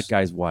 pores. that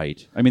guy's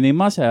white. I mean, they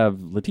must have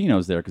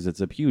Latinos there because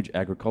it's a huge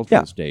agricultural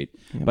Yeah. state.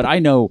 But I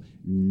know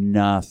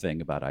nothing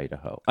about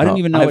Idaho. I didn't Oh,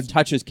 even know I've- it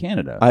touches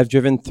Canada. I've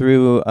driven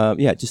through,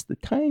 just the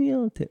tiny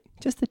little tip,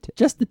 just the tip,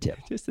 just the tip.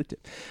 just the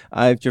tip.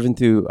 I've driven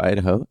through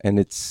Idaho, and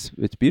it's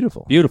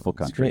beautiful. Beautiful It's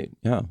country. great.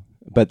 Yeah,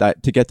 but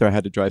to get there, I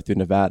had to drive through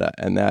Nevada,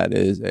 and that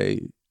is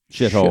a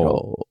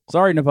Shithole.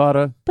 Sorry,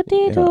 Nevada.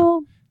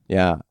 Potato.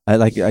 Yeah,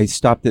 I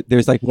stopped it.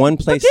 There's like one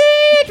place.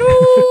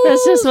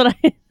 That's just what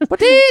I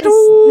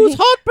Potatoes,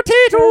 hot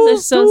potatoes.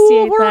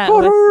 associate that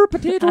with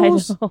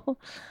potatoes. Idaho.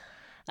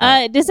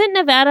 Isn't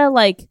Nevada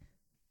like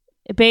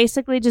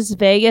basically just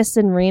Vegas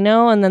and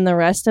Reno, and then the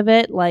rest of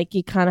it, like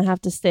you kind of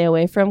have to stay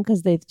away from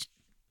because they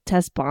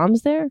test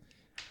bombs there?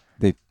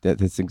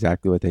 That's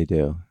exactly what they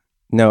do.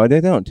 No,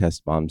 they don't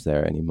test bombs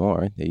there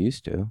anymore. They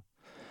used to.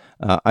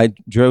 I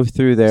drove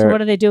through there. So what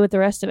do they do with the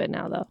rest of it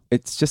now, though?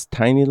 It's just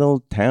tiny little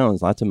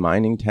towns, lots of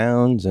mining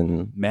towns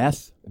and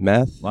Meth.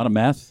 meth. A lot of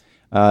meth.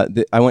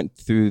 I went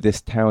through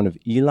this town of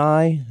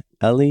Eli,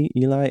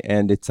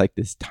 and it's like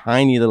this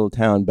tiny little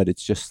town, but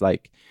it's just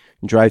like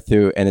you drive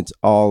through, and it's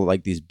all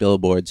like these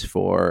billboards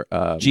for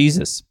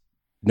Jesus.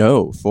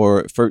 no,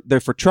 they're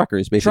for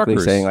truckers, basically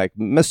Truckers. saying like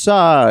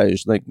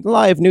massage, like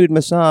live nude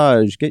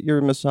massage, get your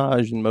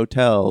massage in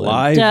motel, and-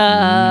 Live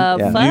yeah.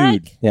 Fuck?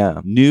 nude.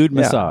 yeah, Nude Yeah.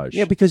 massage.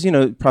 yeah, because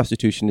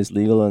prostitution is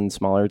legal in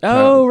smaller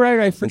Oh, towns, right.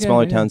 in Forget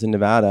smaller it, yeah. towns in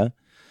Nevada,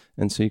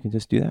 and so you can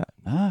just do that.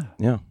 Ah,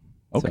 Yeah.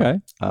 okay.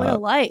 What a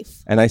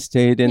life. And I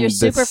stayed in You're the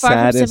super far from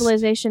saddest.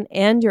 civilization,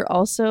 and you're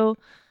also,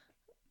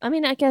 I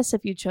mean, I guess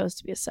if you chose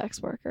to be a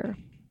sex worker,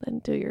 then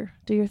do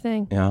your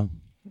thing. Yeah,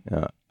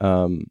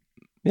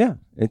 yeah.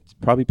 It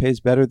probably pays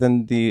better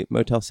than the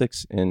Motel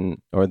 6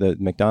 or the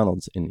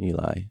McDonald's in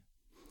Eli.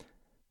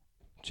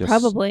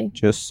 Probably.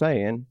 Just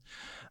saying.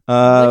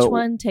 Which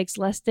one takes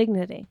less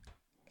dignity?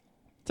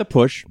 It's a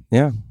push.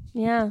 Yeah.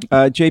 Yeah.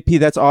 JP,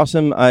 that's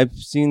awesome. I've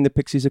seen the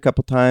Pixies a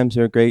couple times.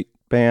 They're a great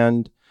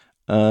band.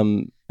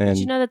 And Did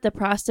you know that the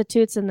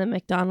prostitutes and the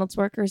McDonald's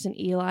workers in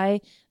Eli,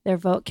 their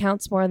vote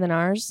counts more than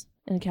ours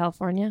in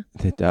California?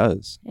 it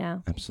does. Yeah,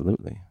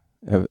 Absolutely.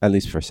 At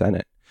least for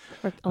Senate.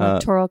 for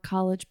electoral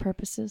college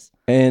purposes.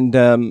 And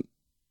are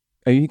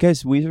you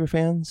guys Weezer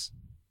fans?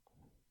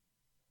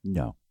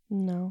 No.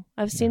 No,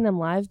 I've seen them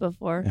live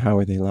before. How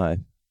are they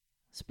live?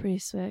 It's pretty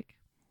sick.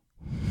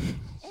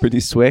 Pretty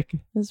swick.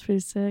 It's pretty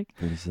sick.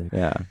 Pretty sick.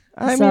 Yeah.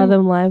 I saw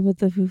them live with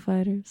the Foo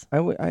Fighters.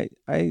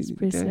 It's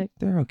pretty sick.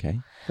 They're okay.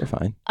 They're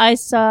fine. I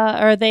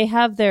saw, or they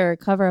have their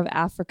cover of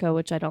Africa,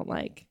 which I don't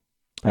like.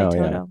 By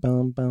Toto.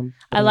 Bum, bum,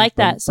 I bum, like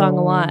bum, that song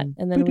a lot, bum.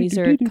 and then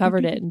Weezer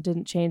covered it and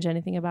didn't change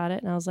anything about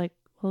it, and I was like,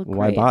 "Well, great.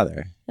 Why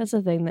bother? That's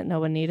a thing that no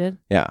one needed."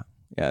 Yeah,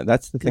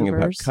 that's the thing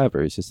about Covers.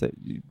 covers is that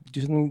you do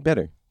something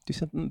better. Do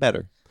something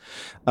better.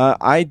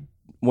 I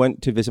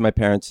went to visit my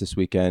parents this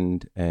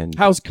weekend, and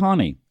How's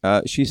Connie?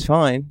 she's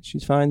fine.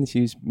 She's fine.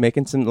 She's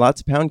making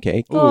lots of pound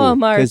cake. Oh,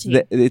 Because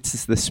Marty.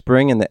 it's the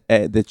spring, and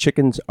the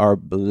chickens are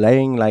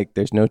laying like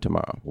there's no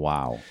tomorrow.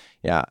 Wow.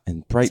 Yeah,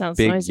 and bright Sounds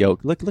big noisy.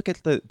 yolk. Look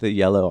at the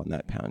yellow on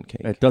that pound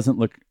cake. It doesn't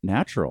look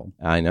natural.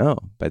 I know,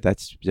 but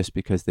that's just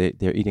because they're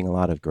eating a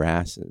lot of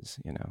grasses.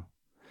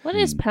 What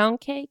is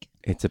pound cake?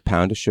 It's a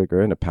pound of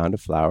sugar and a pound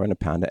of flour and a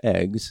pound of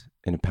eggs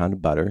and a pound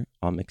of butter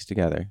all mixed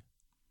together.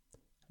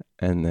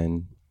 And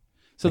then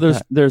So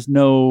Like there's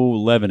no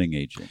leavening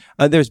agent.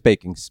 there's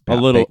baking A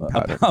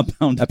powder.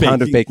 pound A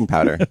pound of baking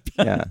powder.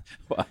 Yeah.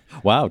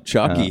 Wow,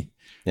 Chucky.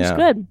 Yeah. It's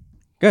good.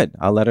 Good.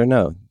 I'll let her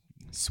know.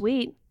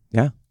 Sweet.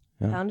 Yeah.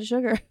 Yeah. Pound of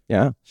sugar.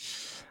 Yeah.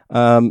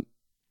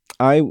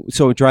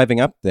 So driving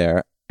up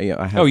there, I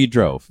have, Oh, you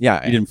drove.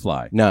 Yeah. You didn't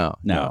fly. No.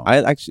 No.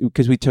 I actually,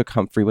 because we took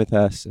Humphrey with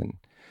us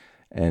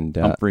and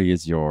Humphrey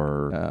is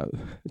your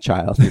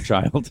child.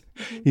 child.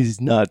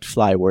 He's not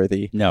fly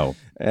worthy. No.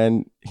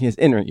 And he has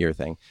inner ear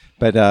thing.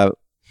 But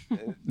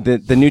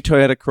the new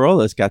Toyota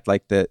Corolla's got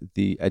like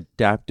the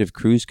adaptive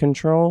cruise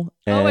control.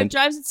 And It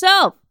drives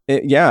itself.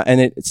 and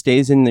it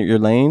stays in your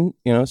lane,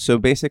 so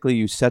basically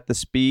you set the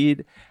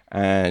speed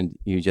and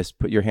you just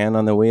put your hand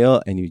on the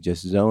wheel and you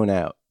just zone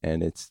out,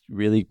 and it's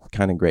really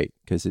kind of great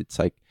because it's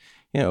like,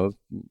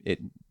 it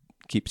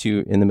keeps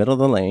you in the middle of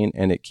the lane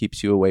and it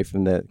keeps you away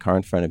from the car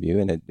in front of you,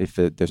 and if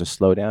there's a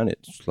slowdown, it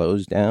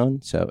slows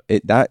down. So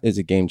that is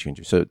a game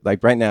changer. So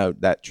like right now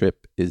that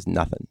trip is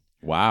nothing.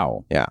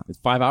 Wow. Yeah. It's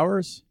 5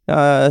 hours?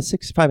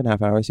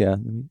 5.5 hours. Yeah.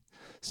 We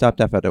stopped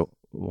off at a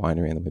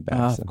winery on the way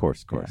back. Of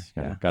course.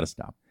 Yeah. Got to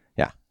stop.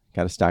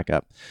 Got to stock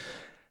up.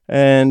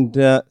 And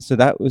so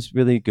that was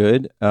really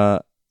good.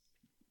 But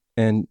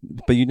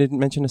you didn't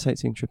mention a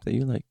sightseeing trip that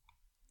you like.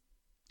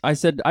 I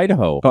said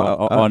Idaho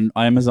on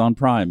Amazon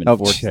Prime in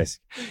 4K. jeez.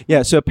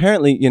 Yeah. So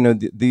apparently,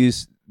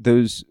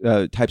 those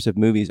types of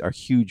movies are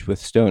huge with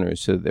stoners.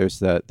 So there's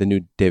the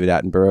new David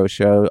Attenborough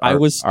show. I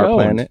was Our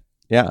stoned. Planet.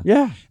 Yeah.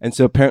 Yeah. And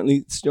so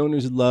apparently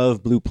stoners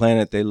love Blue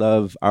Planet. They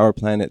love Our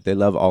Planet. They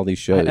love all these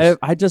shows.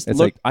 I just It's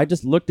looked. I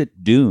just looked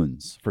at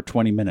Dunes for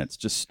 20 minutes,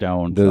 just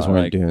stoned. Those I'm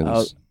weren't like, Dunes.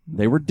 oh,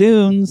 they were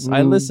Dunes.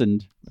 I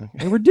listened.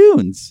 They were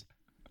Dunes.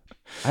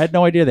 I had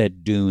no idea they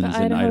had dunes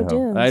The in Idaho Idaho.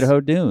 dunes. Idaho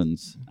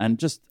dunes, and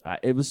just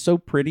it was so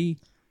pretty.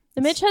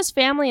 The Mitch has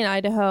family in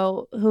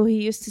Idaho who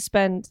he used to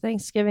spend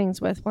Thanksgivings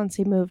with once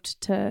he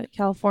moved to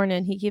California,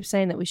 and he keeps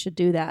saying that we should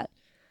do that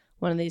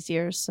one of these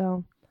years.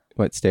 So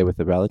What, stay with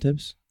the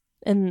relatives?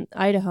 in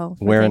Idaho,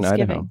 for Where in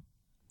Thanksgiving.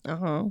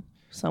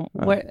 So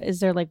where is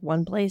there like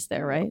one place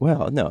there, right?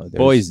 Well, no. there's-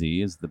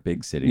 Boise is the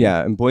big city.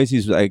 Yeah, and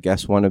Boise's, I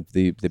guess, one of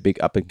the big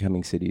up and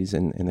coming cities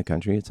in the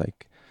country. It's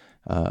like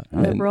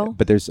Liberal.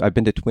 but I've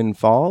been to Twin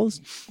Falls.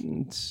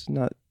 It's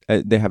not.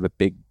 They have a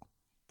big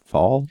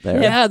fall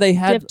there. yeah. They Do you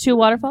had have two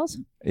waterfalls?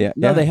 Yeah,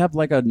 no. yeah. They have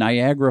like a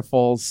Niagara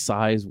Falls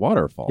size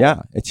waterfall.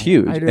 Yeah, it's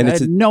huge, I and it's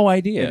had a, no and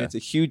idea. it's a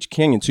huge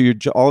canyon. So you're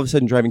all of a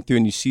sudden driving through,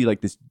 and you see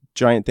like this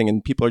giant thing,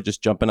 and people are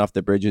just jumping off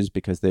the bridges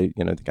because they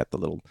got the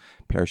little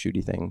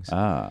parachutey things,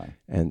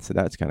 and so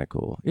that's kind of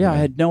cool. Yeah, I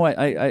had no.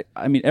 I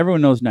mean,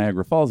 everyone knows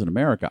Niagara Falls in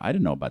America. I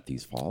didn't know about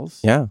these falls.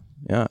 Yeah.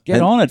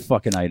 Get on it,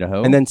 fucking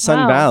Idaho. And then Sun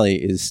Wow. Valley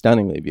is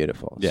stunningly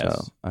beautiful. Yes.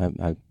 So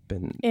I've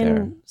been In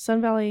there.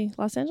 Sun Valley,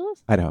 Los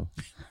Angeles? Idaho.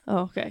 Oh,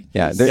 okay.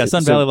 Yeah. yeah,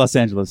 Sun Valley, Los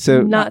Angeles.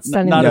 So Not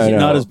stunning. Not as, No,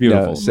 not as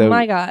beautiful. no. So-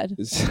 My God.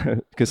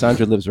 So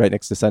Cassandra lives right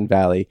next to Sun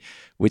Valley,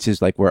 which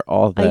is like where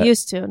all the. I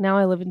used to. Now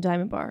I live in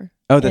Diamond Bar.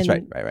 Oh, that's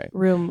in right.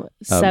 Room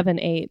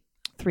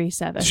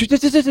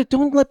 7837.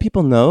 Don't let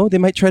people know. They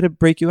might try to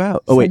break you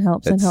out. Oh, wait.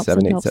 Send That's help,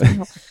 send help,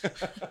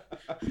 787.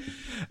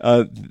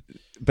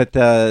 But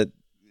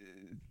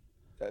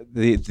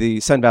the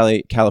Sun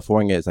Valley,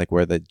 California is like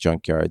where the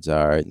junkyards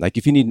are. Like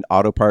if you need an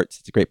auto parts,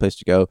 it's a great place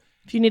to go.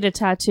 If you need a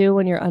tattoo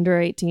when you're under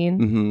 18,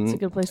 Mhm. it's a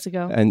good place to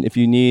go. And if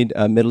you need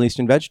Middle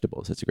Eastern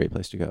vegetables, it's a great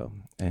place to go.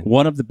 And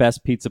One of the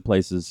best pizza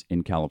places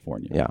in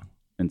California. yeah.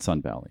 In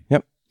Sun Valley.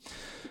 Yep.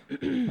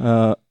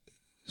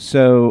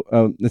 So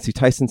let's see.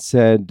 Tyson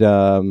said,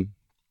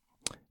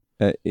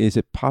 "Is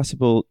it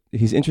possible?"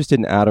 He's interested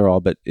in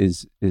Adderall, but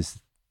is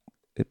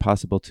it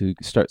possible to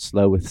start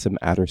slow with some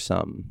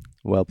Addersum?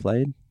 Well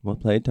played,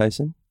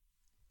 Tyson.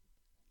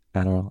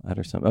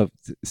 Addersum. Oh,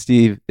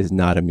 Steve is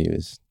not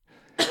amused.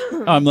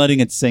 I'm letting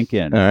it sink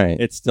in. All right.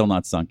 It's still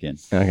not sunk in.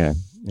 Okay.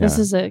 This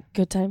Yeah. is a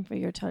good time for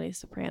your Tony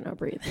Soprano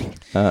breathing.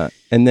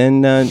 And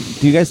then,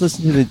 do you guys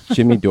listen to the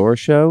Jimmy Dore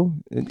show?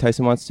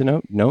 Tyson wants to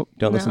know. Nope,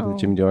 don't listen to the No.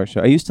 Jimmy Dore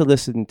show. I used to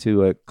listen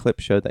to a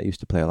clip show that used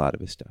to play a lot of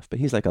his stuff, but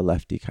he's like a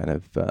lefty kind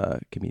of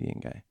comedian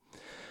guy.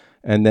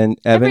 And then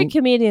Every Evan.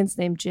 comedian's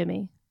named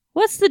Jimmy.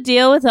 What's the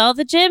deal with all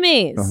the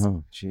Jimmys?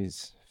 Oh,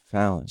 jeez,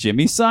 Fallon.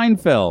 Jimmy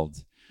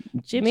Seinfeld.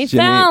 Jimmy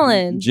Jimmy-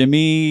 Fallon.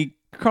 Jimmy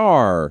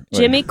Carr.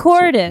 Jimmy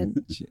Corden.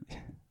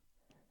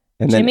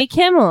 And then Jimmy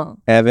Kimmel.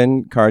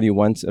 Evan Cardi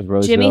once of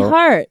Roseville Jimmy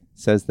Hart.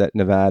 says that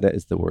Nevada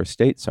is the worst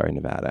state. Sorry,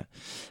 Nevada.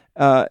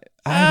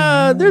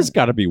 There's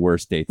got to be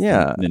worse states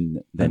Yeah. than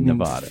I mean,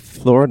 Nevada.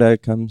 Florida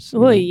comes.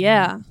 Oh,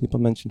 yeah. People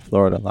mention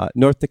Florida a lot.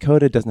 North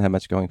Dakota doesn't have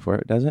much going for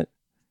it, does it?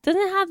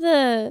 Doesn't it have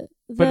the.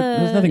 But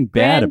there's nothing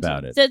bad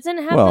about it. Doesn't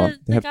it have Well, the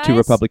they have guys? two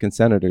Republican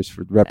senators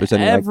for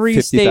representing Every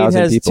like state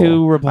 50,000 has people.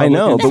 two Republican I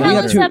know, What but the we hell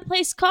have is two. that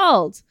place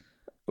called?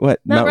 What?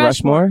 Mount Mount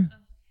Rushmore?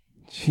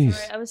 Jeez.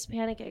 Sorry, I was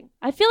panicking.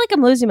 I feel like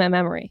I'm losing my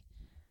memory.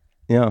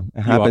 Yeah,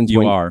 it happens. you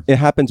when, are. It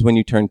happens when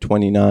you turn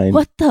 29.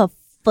 What the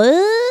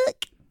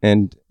fuck?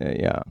 And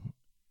yeah,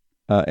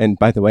 and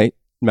by the way,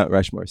 Mount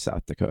Rushmore,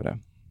 South Dakota.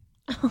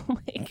 Oh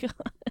my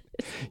God.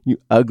 You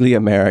ugly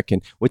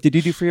American. What did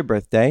you do for your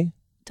birthday?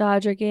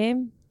 Dodger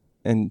game?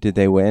 And did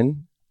they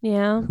win?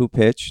 Yeah. Who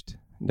pitched?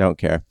 Don't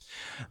care.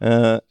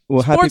 Well,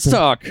 Sports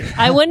talk.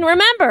 I wouldn't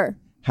remember.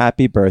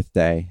 happy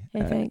birthday.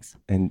 Hey, thanks.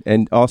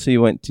 And also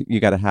you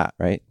got a hat,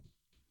 right?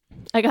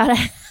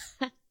 I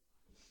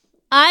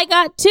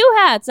got two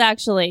hats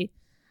actually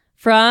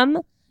from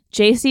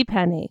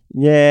JCPenney.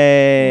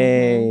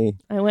 Yay!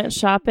 I went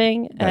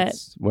shopping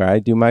That's where I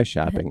do my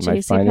shopping. My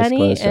JCPenney finest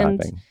clothes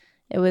and shopping.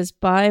 it was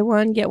buy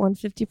one, get one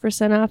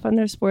 50% off on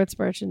their sports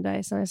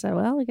merchandise. And I said,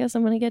 well, I guess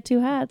I'm going to get two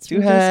hats. Two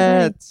from JCPenney.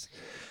 hats.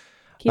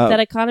 Keep that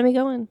economy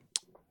going.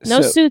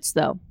 No So- suits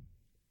though.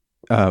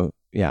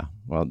 Yeah.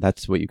 Well,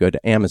 that's what you go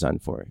to Amazon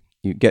for.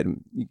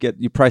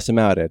 You price them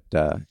out at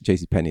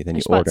JCPenney, then I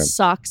you just bought order them.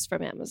 socks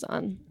from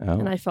Amazon Oh.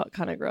 and I felt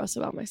kind of gross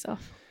about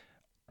myself.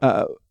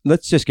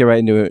 Let's just get right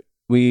into it.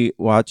 We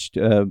watched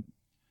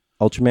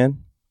Ultraman.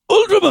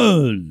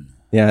 Ultraman.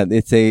 Yeah,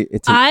 it's a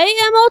I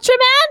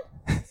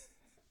am Ultraman?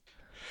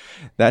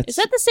 that's Is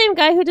that the same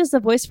guy who does the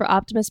voice for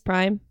Optimus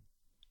Prime?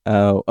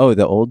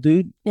 the old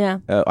dude. Yeah.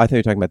 I thought you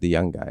were talking about the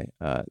young guy.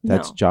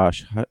 That's No.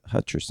 Josh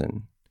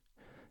Hutcherson,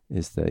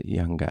 is the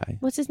young guy.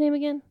 What's his name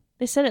again?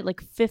 They said it like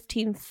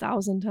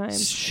 15,000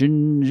 times.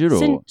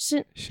 Shinjiro.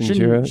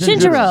 Shinjiro. Shinjiro.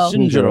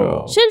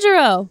 Shinjiro.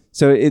 Shinjiro.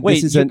 So Wait,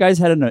 this is you an guys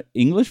had an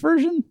English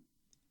version?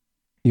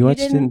 You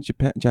watched it in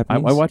didn't-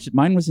 Japanese? I watched it.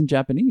 Mine was in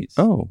Japanese.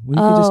 Oh, well, you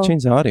can just Oh.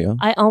 change the audio.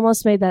 I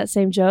almost made that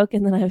same joke,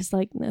 and then I was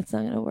like, "That's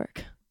not gonna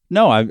work."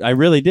 No, I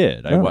really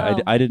did. Oh.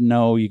 I didn't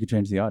know you could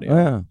change the audio. Oh,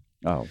 yeah.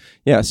 Oh.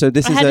 Yeah, so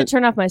this I is had a... to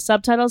turn off my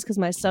subtitles because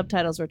my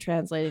subtitles were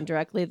translating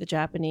directly the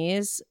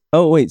Japanese.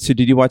 Oh, wait, so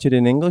did you watch it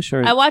in English?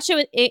 Or... I watch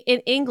it in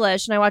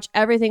English, and I watch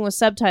everything with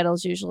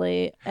subtitles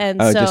usually. And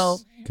Oh, so,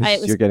 just I because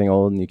was- you're getting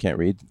old and you can't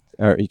read,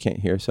 or you can't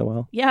hear so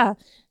well? yeah.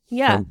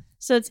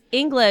 So it's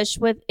English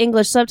with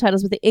English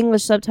subtitles, but the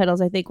English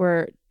subtitles I think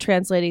were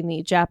translating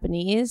the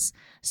Japanese,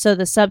 so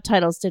the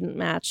subtitles didn't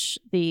match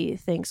the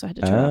thing, so I had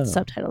to turn off Oh. the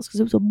subtitles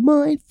because it was a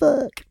mind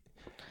fuck.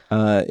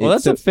 Well,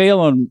 that's a fail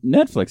on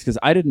Netflix because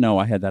I didn't know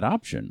I had that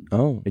option.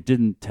 Oh. It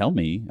didn't tell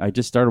me. I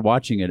just started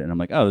watching it and I'm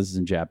like, oh, this is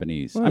in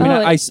Japanese. I Well, mean,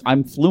 Oh,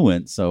 I'm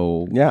fluent,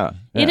 so Yeah.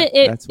 It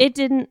that's-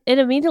 didn't. It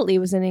immediately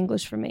was in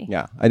English for me.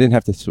 Yeah, I didn't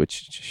have to switch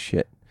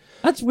shit.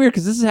 that's weird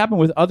because this has happened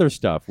with other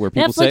stuff where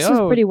people Netflix say, was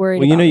oh, pretty worried.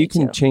 Well, you about know, me you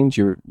can too. change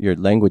your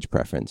language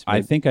preference.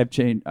 I think I've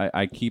changed.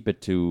 I keep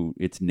it to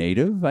its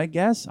native, I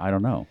guess. I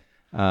don't know.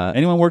 but,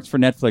 Anyone works for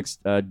Netflix,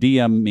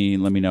 DM me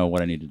and let me know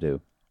what I need to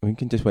do. we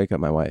can just wake up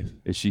my wife.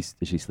 Is she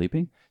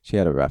sleeping? She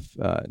had a rough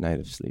night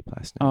of sleep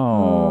last night.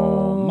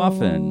 Oh,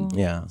 Muffin.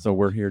 Yeah. So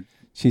we're here.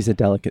 She's a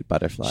delicate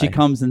butterfly. She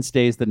comes and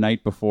stays the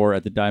night before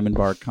at the Diamond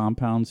Bar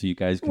compound, so you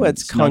guys can Well,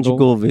 it's snuggle.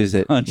 conjugal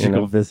visit.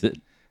 Conjugal visit.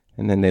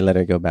 And then they let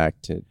her go back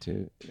to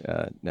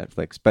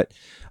Netflix. But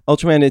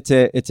Ultraman,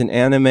 it's an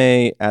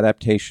anime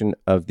adaptation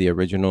of the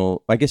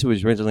original. I guess it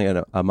was originally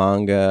a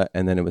manga,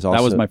 and then it was also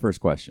That was my first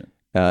question.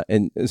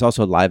 and it was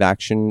also a live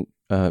action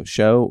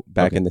show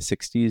back Okay. in the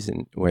 '60s,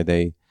 and where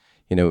they,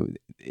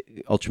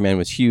 Ultraman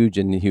was huge,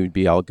 and he would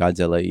be all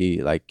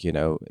Godzilla-y, like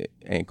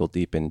ankle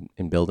deep in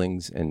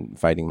buildings and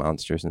fighting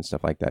monsters and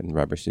stuff like that in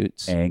rubber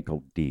suits.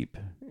 Ankle deep.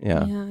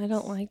 Yeah. Yeah, I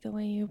don't like the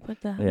way you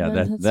put that. Yeah,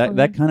 but that's that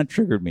fine. kind of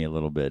triggered me a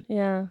little bit.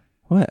 Yeah.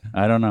 What?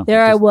 I don't know.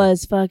 There I Just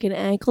was, fucking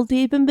ankle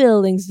deep in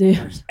buildings,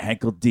 dude.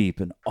 ankle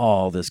deep in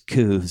all this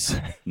coos.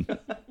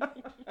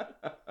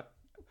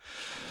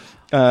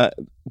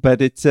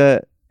 But it's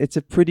a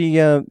pretty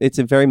it's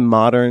a very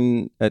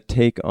modern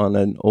take on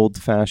an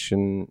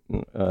old-fashioned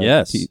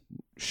Yes.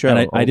 show.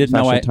 And I didn't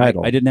know old-fashioned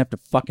title. I didn't have to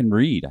fucking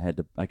read.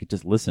 I could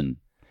just listen.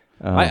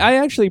 Uh, I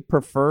actually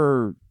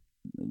prefer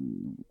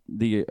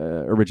the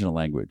original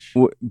language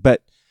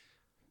but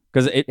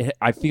because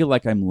I feel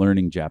like I'm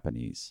learning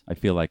Japanese. I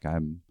feel like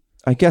I'm.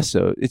 I guess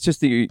so. It's just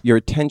that your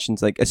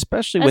attention's like,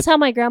 especially That's with, how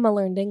my grandma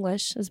learned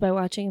English, is by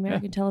watching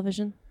American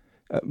television.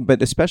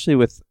 but especially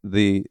with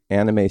the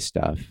anime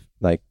stuff.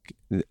 Like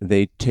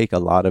they take a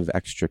lot of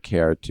extra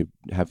care to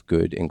have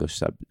good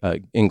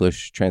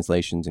English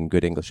translations and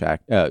good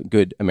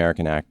good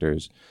American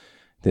actors.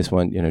 This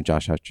one,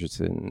 Josh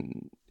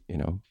Hutcherson,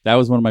 That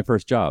was one of my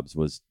first jobs.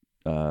 Was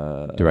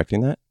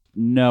directing that.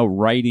 no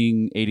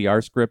writing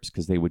ADR scripts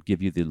because they would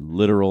give you the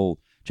literal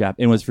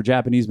It was for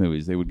Japanese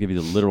movies. They would give you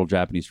the literal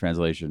Japanese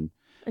translation.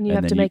 And you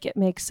And have to then make it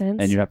make sense.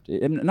 And you have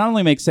to not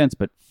only make sense,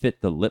 but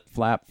fit the lip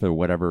flap for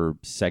whatever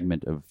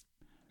segment of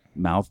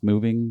mouth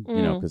moving,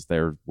 because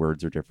their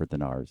words are different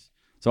than ours.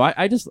 So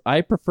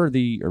I prefer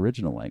the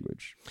original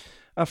language.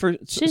 For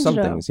some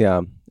Shinjiro. things,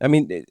 yeah. I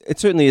mean, it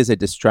certainly is a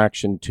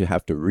distraction to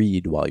have to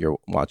read while you're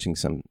watching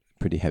some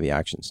pretty heavy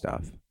action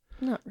stuff.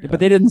 Not really. But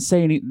they didn't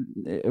say any.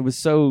 It was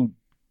so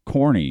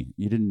corny.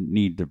 You didn't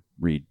need to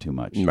read too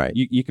much. Right.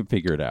 You could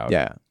figure it out.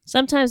 Yeah.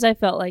 Sometimes I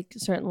felt like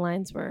certain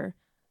lines were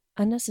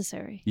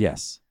unnecessary.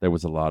 Yes. There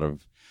was a lot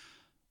of,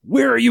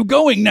 where are you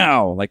going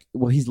now? Like,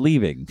 well, he's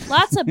leaving.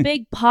 Lots of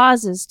big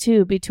pauses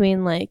too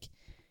between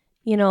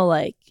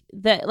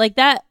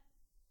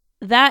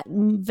that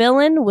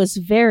villain was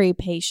very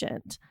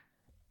patient.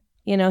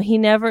 He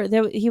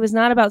was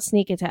not about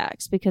sneak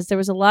attacks, because there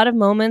was a lot of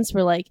moments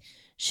where like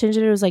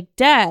Shinjiro was like,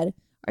 "Dad,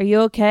 are you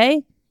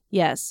okay?"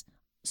 "Yes."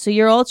 "So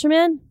you're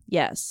Ultraman?"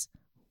 "Yes."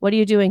 "What are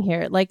you doing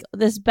here?" Like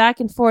this back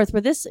and forth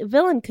where this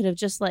villain could have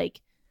just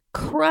like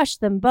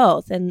crushed them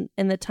both in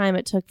the time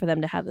it took for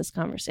them to have this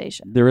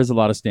conversation. There is a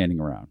lot of standing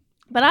around.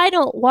 But I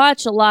don't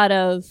watch a lot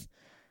of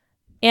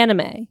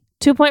anime,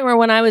 to a point where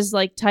when I was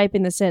like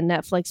typing this in,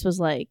 Netflix was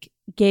like,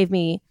 gave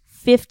me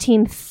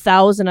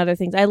 15,000 other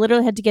things. I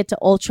literally had to get to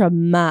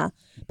Ultrama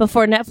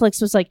before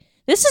Netflix was like,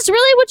 this is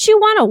really what you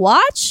want to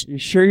watch? You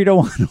sure you don't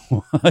want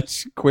to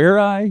watch Queer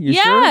Eye? You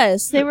sure?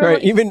 Yes. They were Right.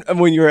 like, Even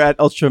when you were at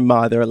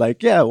Ultrama, they were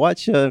like, "Yeah,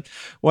 watch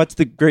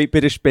the Great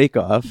British Bake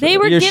Off." they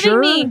were You giving sure?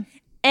 me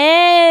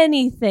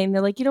anything.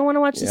 They're like, you don't want to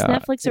watch this Yeah.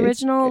 Netflix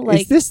original? Is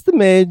Like, this the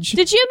Midge?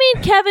 did you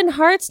mean Kevin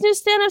Hart's new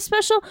stand-up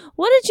special?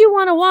 What did you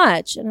want to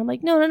watch? And I'm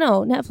like, no,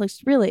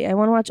 Netflix, really. I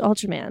want to watch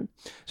Ultraman.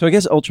 So I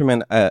guess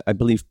Ultraman, I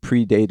believe,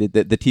 predated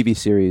the TV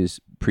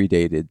series.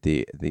 Predated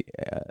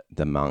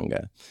the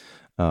manga.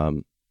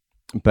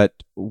 But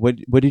what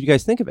did you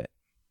guys think of it?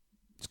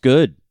 It's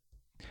good.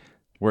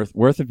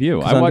 Worth a view.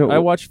 'Cause I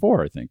watched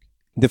 4, I think.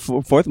 The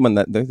fourth one,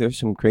 there's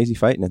some crazy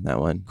fighting in that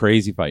one.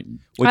 Crazy fighting.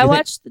 What'd I you think?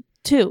 watched the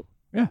 2,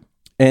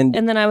 and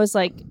and then I was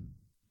like,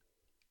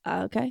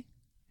 okay.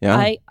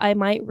 yeah, I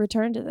might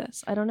return to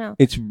this. I don't know.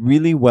 it's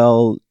really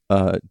well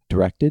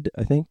directed.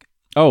 I think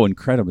Oh,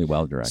 incredibly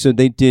well directed. So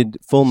they did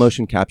full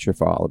motion capture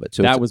for all of it.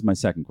 So that it's- was my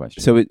second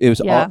question. So it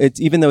was Yeah. all. It's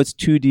even though it's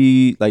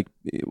 2D, like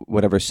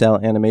whatever cell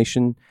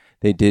animation,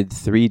 they did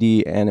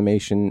 3D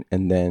animation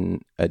and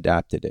then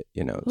adapted it.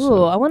 You know. Ooh,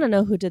 So, I want to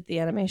know who did the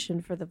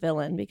animation for the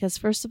villain because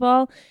first of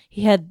all,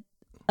 he had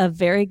a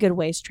very good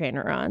waist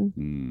trainer on,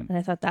 Mm. and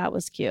I thought that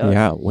was cute.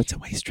 yeah. What's a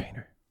waist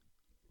trainer?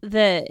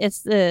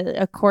 It's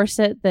a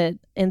corset that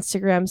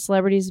Instagram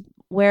celebrities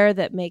wear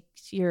that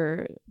makes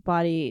your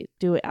body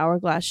do an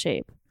hourglass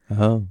shape,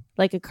 Oh.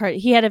 like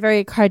he had a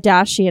very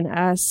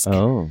Kardashian-esque.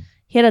 Oh.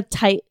 He had a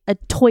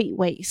tight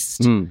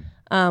waist,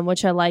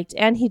 which I liked,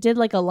 and he did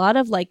like a lot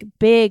of like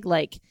big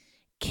like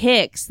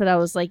kicks that I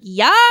was like,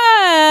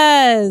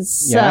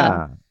 yes,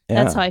 Yeah.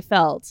 That's how I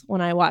felt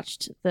when I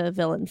watched the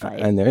villain fight.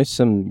 And there's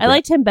some. I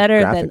liked him better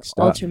than graphic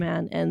stuff.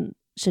 Ultraman and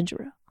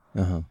Shinjiro.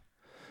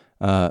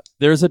 Uh-huh.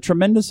 There's a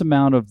tremendous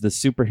amount of the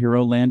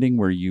superhero landing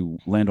where you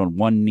land on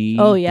one knee.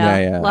 Oh yeah,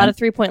 Yeah, yeah. a lot of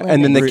 3-point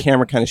And then landings. the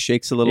camera kind of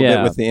shakes a little bit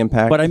Yeah. with the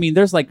impact. But I mean,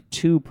 there's like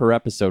 2 per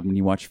episode. When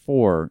you watch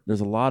 4,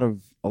 there's a lot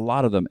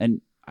of them. And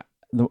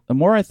the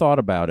more I thought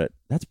about it,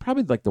 that's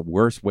probably like the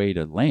worst way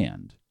to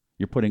land.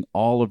 You're putting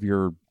all of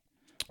your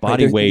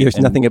body there's, weight. There's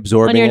and nothing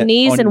absorbing on your it.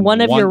 knees on and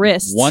one of your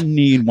wrists. One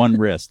knee and one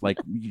wrist. Like,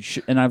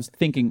 and I was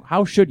thinking,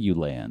 how should you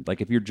land?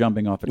 Like, if you're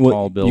jumping off a Well,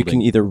 tall building, you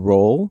can either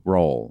roll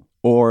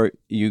or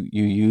you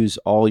use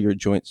all your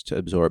joints to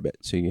absorb it.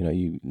 So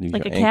you use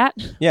like a your cat.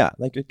 Yeah,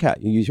 like a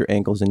cat. You use your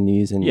ankles and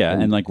knees and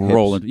and like hips.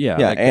 roll it. Yeah,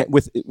 Yeah, like and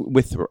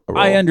with a roll.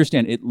 I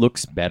understand it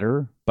looks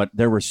better, but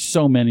there were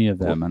so many of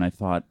them, and I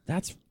thought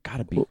that's got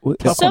to be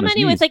tough So on his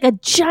many with knees. like a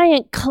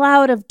giant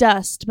cloud of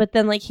dust, but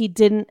then like he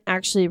didn't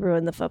actually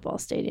ruin the football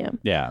stadium.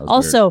 Yeah. it was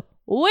Also,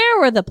 where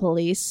were the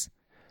police?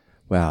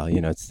 Well,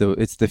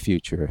 it's the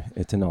future.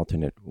 It's an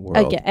alternate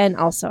world. Again, and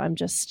also I'm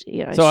just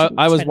weird. So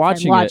I was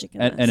watching it logic in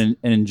this. and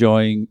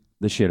enjoying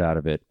the shit out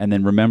of it, and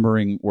then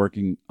remembering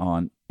working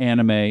on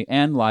anime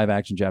and live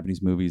action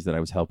Japanese movies that I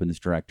was helping this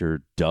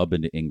director dub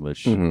into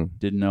English. Mhm.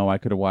 Didn't know I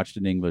could have watched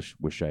in English.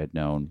 Wish I had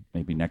known.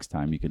 Maybe next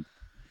time you could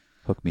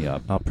hook me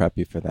up. I'll prep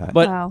you for that.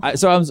 But Wow. I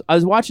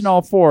was watching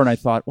all 4, and I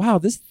thought, wow,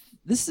 this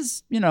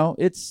is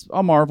it's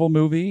a Marvel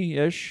movie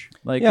ish.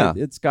 Like Yeah.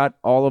 it's got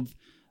all of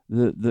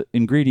the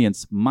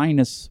ingredients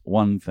minus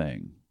one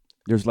thing.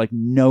 There's like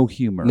no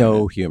humor. in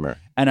no it. humor.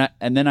 And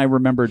then I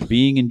remembered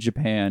being in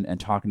Japan and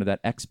talking to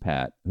that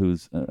expat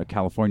who's a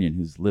Californian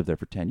who's lived there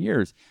for 10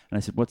 years, and I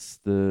said, "What's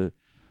the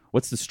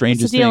What's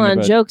strangest the deal thing on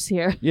about jokes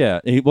here? Yeah,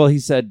 he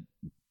said,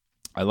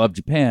 "I love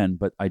Japan,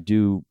 but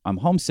I'm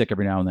homesick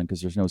every now and then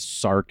because there's no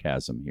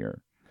sarcasm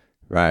here."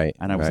 Right.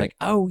 And I was right. like,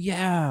 "Oh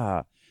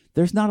yeah,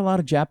 there's not a lot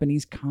of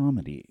Japanese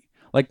comedy.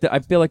 Like I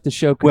feel like the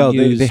show could well,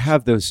 use they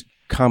have those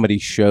comedy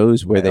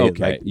shows where they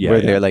Okay, yeah, where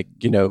yeah. they're like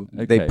they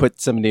Okay. put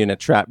somebody in a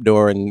trap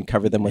door and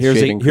cover them with here's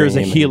shaving a cream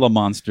and- Gila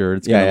monster.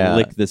 It's Yeah, gonna yeah.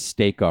 lick this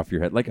steak off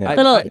your head. Like Yeah.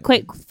 Little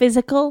quite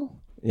physical.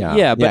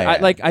 Yeah,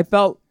 but I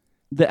felt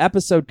the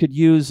episode could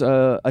use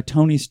a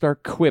Tony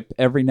Stark quip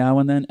every now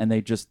and then, and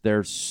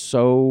they're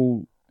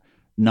so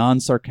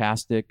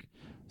non-sarcastic,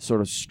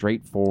 sort of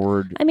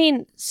straightforward. I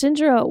mean,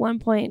 Shinjiro at one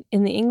point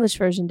in the English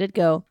version did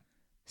go,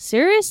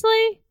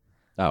 seriously?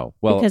 Oh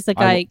well, Because the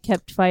guy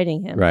kept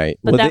fighting him. right.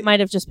 But well, that they, might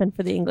have just been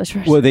for the English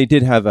version. well, they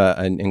did have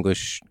an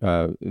English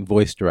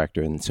voice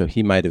director, and so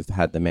he might have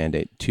had the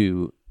mandate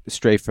to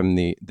stray from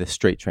the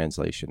straight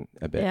translation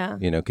a bit. Yeah.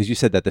 Because you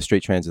said that the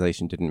straight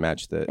translation didn't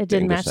match the It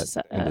didn't English match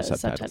the English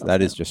subtitles,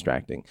 That is no.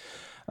 distracting.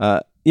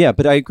 Yeah,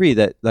 but I agree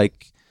that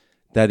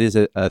that is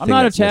a I'm thing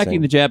not that's attacking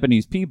missing. the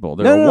Japanese people.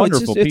 They're No,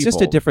 wonderful it's just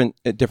a people.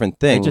 different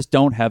They thing. just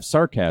don't have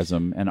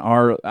sarcasm. And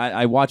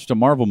I watched a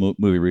Marvel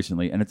movie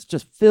recently, and it's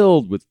just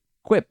filled with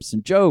quips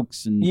and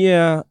jokes and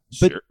yeah,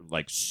 but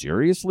like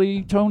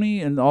seriously,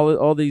 Tony, and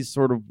all these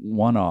sort of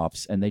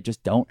one-offs, and they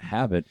just don't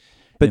have it.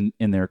 But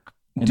in their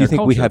in do you their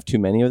think we culture. have too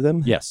many of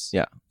them? Yes.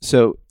 Yeah.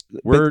 So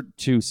We're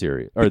too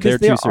serious, or because they're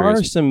there too serious.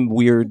 are some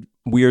weird,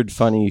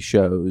 funny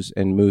shows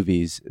and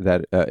movies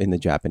that in the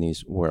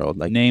Japanese world.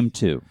 Like, Name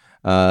 2.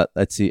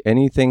 let's see,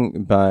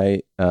 anything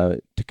by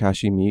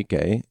Takashi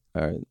Miike.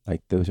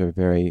 Like those are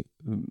very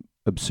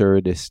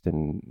absurdist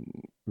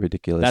and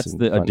ridiculous. That's and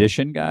the funny.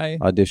 audition guy.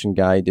 Audition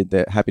guy did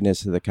the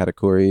Happiness of the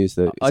Kategories.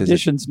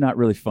 Audition's not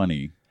really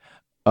funny.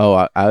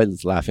 Oh, I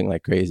was laughing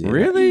like crazy.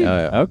 Really?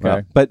 Okay.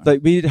 Well, but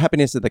like we did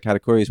Happiness of the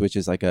Categories, which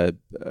is like a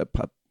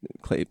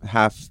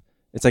half.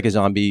 It's like a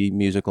zombie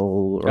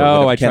musical. Or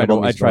Oh, whatever, I cannibal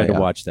tried musical, to yeah.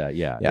 watch that.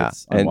 Yeah, Yeah,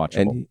 it's unwatchable.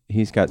 and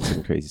he's got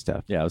some crazy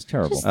stuff. Yeah, it was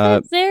terrible. Just Uh,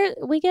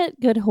 we get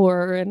good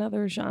horror and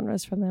other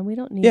genres from them. We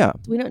don't need. Yeah.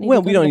 We don't need.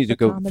 Well, to we go don't there need to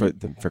go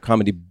comedy. for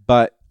comedy,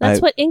 but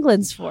That's what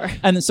England's for.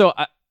 And so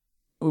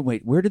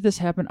wait, where did this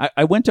happen?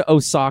 I went to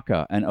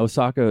Osaka, and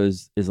Osaka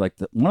is like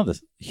one of the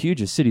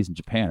hugest cities in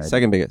Japan.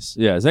 second biggest.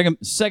 Yeah,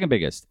 second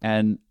biggest.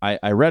 And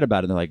I read about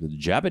it, and they're like, the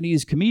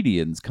Japanese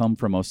comedians come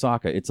from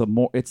Osaka.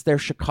 It's their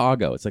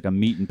Chicago. It's like a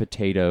meat and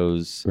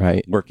potatoes,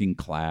 Right. working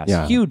class,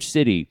 Yeah. huge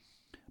city.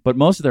 But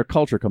most of their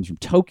culture comes from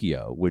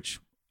Tokyo, which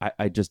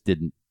I just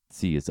didn't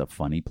see as a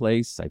funny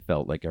place. I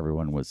felt like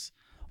everyone was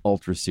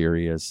ultra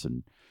serious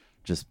and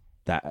just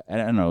that I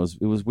don't know.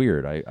 It was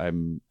weird.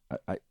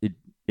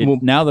 Well-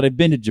 Now that I've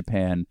been to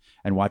Japan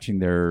and watching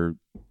their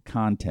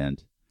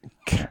content,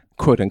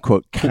 quote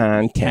unquote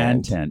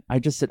content. I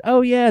just said,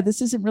 "Oh yeah,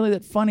 this isn't really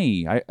that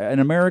funny." An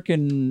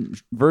American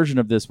version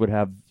of this would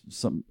have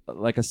some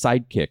like a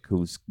sidekick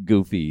who's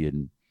goofy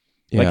and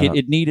like Yeah.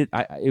 it needed.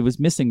 It was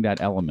missing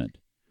that element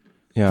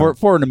Yeah.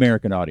 for an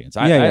American audience.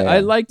 Yeah. I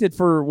liked it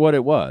for what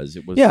it was.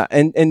 It was Yeah,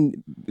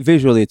 and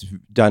visually it's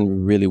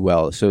done really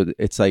well. So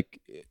it's like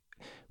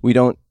we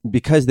don't,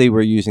 because they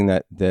were using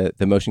that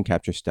the motion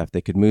capture stuff,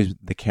 they could move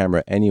the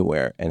camera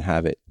anywhere and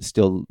have it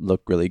still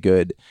look really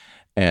good.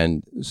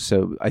 And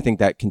so I think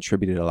that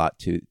contributed a lot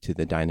to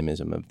the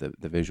dynamism of the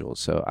visuals.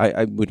 So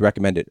I would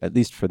recommend it at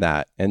least for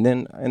that. And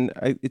then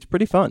it's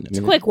pretty fun. It's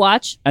a quick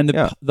watch. and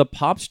Yeah. the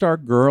pop star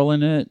girl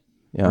in it,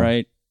 Yeah.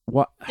 right?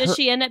 What Does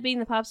she end up being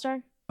the pop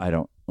star? I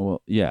don't.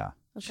 Well, yeah.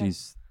 Okay.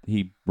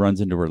 He runs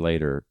into her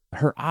later.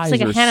 Her eyes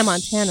like a are Hannah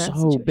Montana so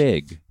situation.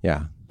 big.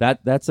 Yeah.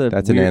 That's an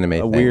an anime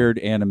thing. weird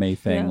anime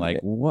thing. Yeah. Like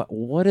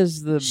what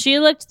is the She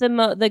looked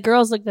the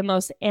girls looked the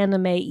most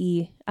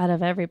anime-y out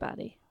of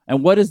everybody.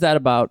 and what is that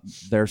about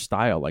their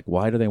style? Like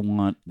why do they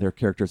want their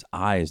characters'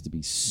 eyes to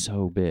be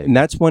so big? And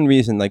that's one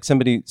reason, like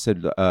somebody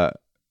said, I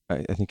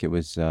think it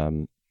was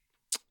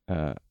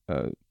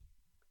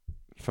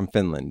from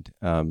Finland.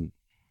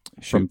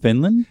 From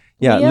Finland?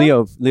 Yeah,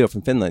 Leo? Leo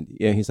from Finland.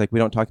 Yeah, he's like, we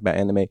don't talk about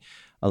anime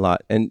a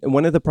lot. And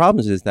one of the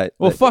problems is that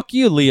Well, fuck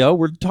you, Leo.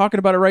 We're talking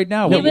about it right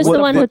now. He No, was what-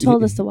 the one who what-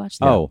 told us to watch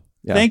that. Oh,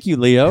 Yeah. thank you,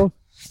 Leo.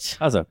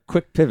 That was a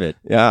quick pivot.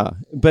 yeah,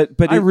 but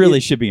I really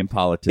should be in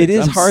politics. it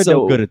is I'm hard so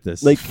though, good at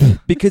this. like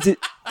because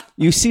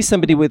you see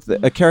somebody with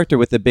a character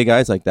with the big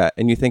eyes like that,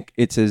 and you think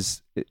it's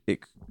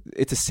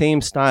the same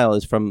style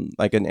as from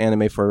like an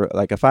anime for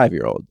like a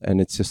 5-year-old,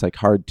 and it's just like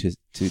hard to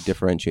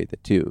differentiate the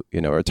two,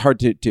 or it's hard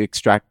to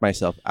extract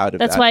myself out of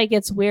That's that, why it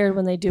gets weird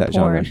when they do that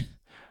porn. genre.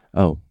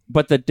 Oh,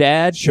 But the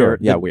dad, Sure,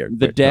 yeah, the, weird,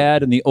 The weird,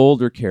 dad and the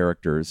older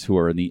characters who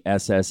are in the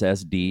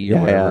SSSD, or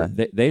Yeah, whatever,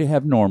 yeah. They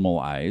have normal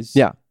eyes.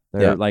 Yeah,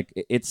 they're yeah. like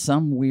it's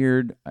some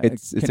weird.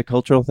 it's a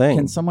cultural thing.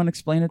 Can someone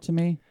explain it to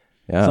me?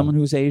 Yeah. Someone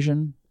who's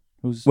Asian,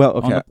 who's Well,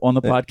 okay. on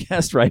the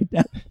podcast right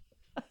now.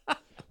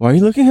 Why are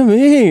you looking at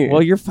me?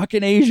 Well, you're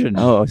fucking Asian.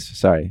 oh,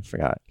 sorry,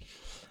 forgot.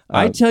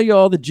 I tell you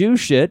all the Jew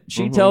shit.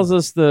 She Mm-hmm. tells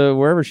us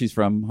wherever she's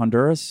from,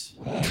 Honduras,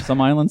 some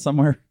island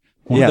somewhere.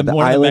 One of Yeah, the the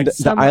one of island, Mex-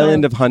 the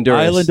island of Honduras,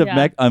 island of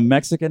Yeah. a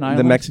Mexican island.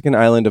 the Mexican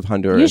island of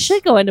Honduras. You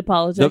should go into the,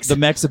 politics.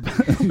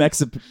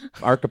 the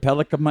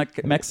archipelago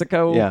of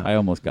Mexico. Yeah. I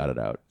almost got it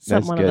out.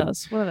 That's One good. of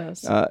those. One of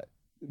those.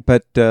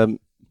 But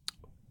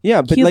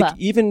yeah, but Cuba. like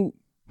even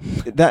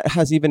that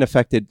has even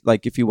affected,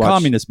 like if you watch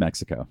Communist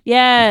Mexico.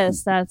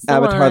 yes, that's the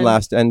Avatar: one.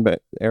 Last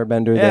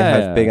Airbender, they Yeah.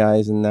 have big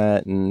eyes in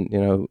that, and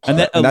And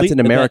that that's elite- an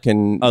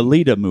American.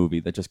 Alita movie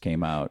that just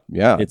came out.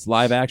 Yeah. It's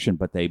live action,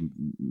 but they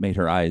made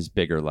her eyes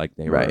bigger like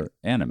they Right. were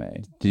anime.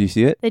 Did you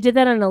see it? They did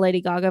that in a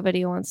Lady Gaga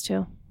video once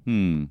too.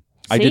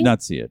 I See? did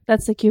not see it.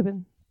 That's the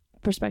Cuban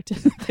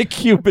perspective. The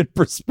Cuban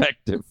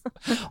perspective.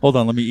 Hold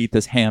on, let me eat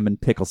this ham and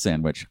pickle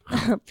sandwich.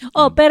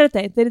 Oh, espérate.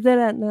 They did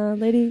that in a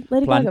Lady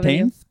Gaga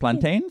video.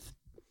 Plantains?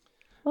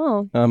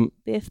 Oh, Um,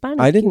 the Hispanic.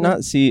 I did Cuban.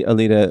 not see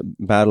Alita: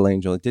 Battle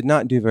Angel. It did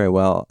not do very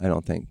well, I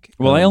don't think.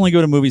 Well, I only go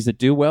to movies that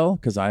do well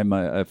because I'm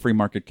a free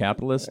market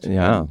capitalist.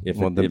 Yeah. If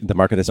Well, it- if the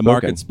market has the spoken.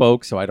 market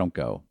spoke, so I don't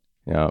go.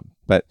 Yeah,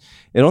 but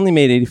it only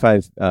made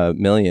 85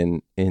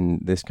 million in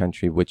this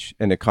country,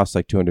 and it cost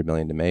like 200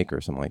 million to make or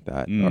something like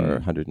that, or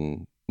 100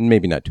 and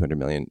maybe not 200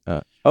 million.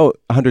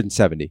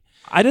 170.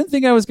 I didn't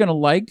think I was going to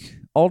like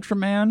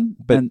Ultraman,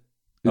 But and,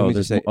 let me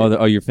there's- just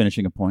say- you're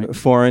finishing a point.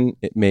 Foreign,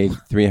 it made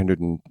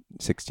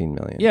 316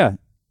 million. Yeah,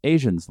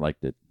 Asians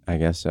liked it. I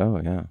guess so.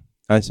 Yeah.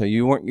 So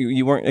you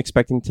weren't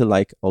expecting to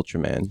like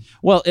Ultraman.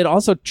 Well, it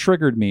also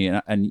triggered me,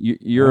 and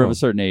you're of Oh. a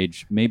certain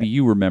age. Maybe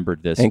you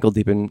remembered this. Ankle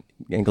deep in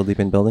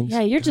buildings. Yeah,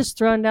 you're just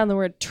throwing down the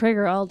word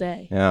trigger all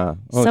day. Yeah.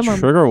 Oh, Someone-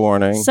 trigger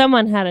warning.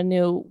 Someone had a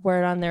new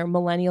word on their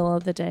millennial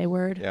of the day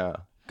word. Yeah.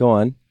 Go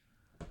on.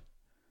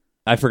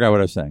 I forgot what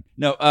I was saying.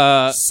 No,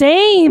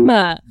 Same.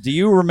 do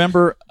you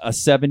remember a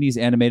 70s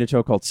animated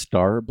show called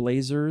Star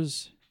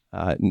Blazers?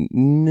 Yeah.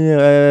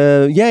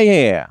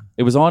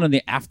 It was on in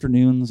the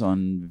afternoons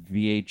on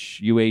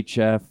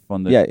UHF,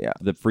 on the Yeah.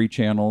 the free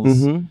channels.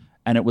 Mhm.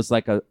 And it was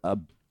like a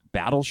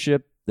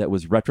battleship that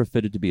was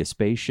retrofitted to be a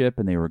spaceship,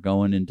 and they were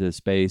going into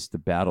space to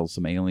battle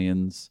some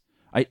aliens.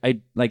 I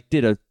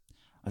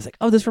was like,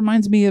 oh, this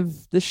reminds me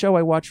of this show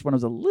I watched when I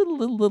was a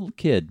little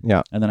kid.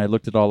 Yeah. And then I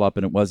looked it all up,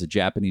 and it was a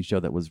Japanese show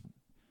that was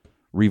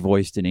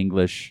revoiced in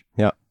English.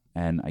 Yeah.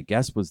 And I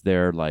guess was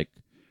there like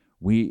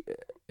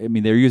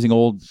they're using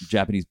old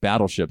Japanese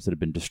battleships that had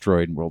been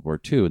destroyed in World War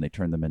II, and they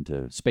turned them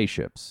into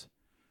spaceships.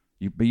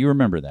 But you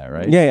remember that,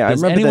 right? Yeah, I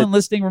Does remember anyone that.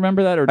 listening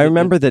remember that? Or I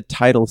remember the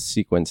title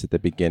sequence at the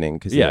beginning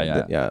because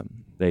Yeah.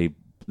 They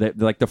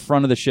like the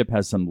front of the ship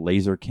has some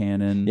laser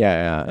cannon.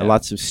 Yeah.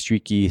 Lots of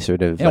streaky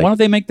sort of. Yeah, why don't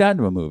they make that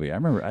into a movie? I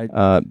remember.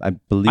 I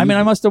believe. I mean,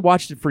 I must have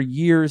watched it for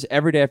years,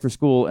 every day after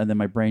school, and then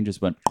my brain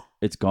just went,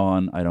 "It's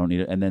gone. I don't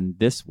need it." And then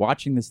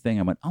watching this thing,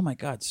 I went, "Oh my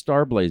god,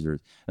 Star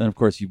Blazers!" And then of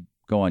course you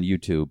go on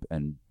YouTube,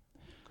 and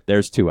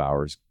There's 2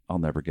 hours. I'll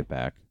never get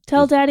back.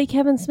 Tell Daddy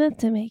Kevin Smith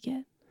to make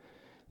it.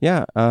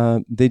 Yeah,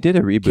 they did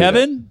a reboot.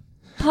 Kevin?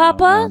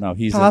 Papa? No,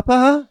 he's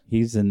Papa?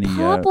 he's in the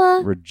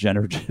Papa?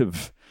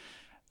 regenerative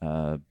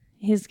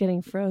He's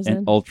getting frozen.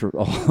 and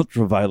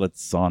ultraviolet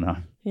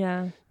sauna.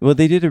 Yeah. Well,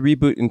 they did a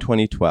reboot in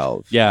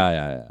 2012.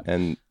 Yeah.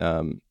 And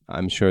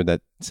I'm sure that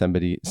some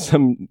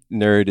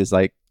nerd is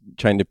like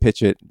trying to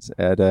pitch it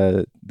at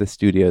the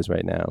studios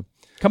right now.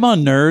 Come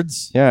on,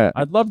 nerds. Yeah.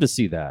 I'd love to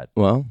see that.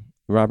 Well,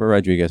 Robert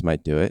Rodriguez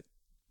might do it.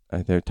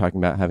 They're talking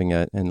about having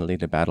an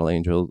Alita Battle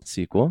Angel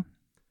sequel.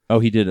 Oh,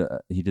 he did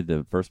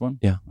the first one?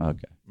 Yeah.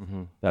 Okay.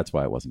 That's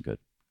why it wasn't good.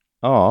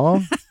 Aw.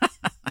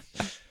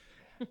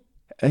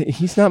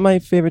 He's not my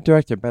favorite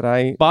director, but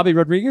Bobby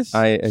Rodriguez?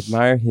 I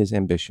admire his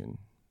ambition.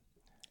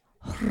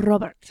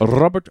 Robert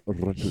Robert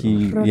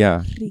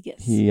Rodriguez.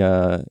 He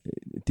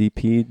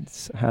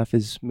DP'd half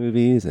his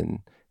movies and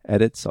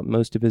edits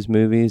most of his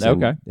movies.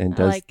 Okay. And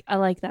does I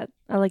like that.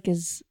 I like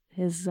his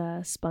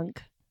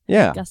spunk.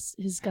 yeah.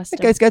 His gusto.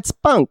 That guy's got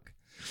spunk.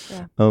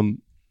 Yeah.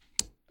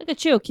 Look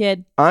at you,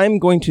 kid. I'm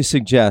going to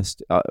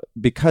suggest,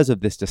 because of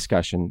this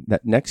discussion,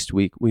 that next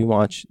week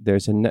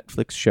there's a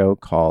Netflix show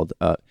called,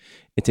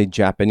 it's a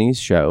Japanese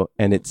show,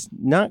 and it's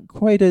not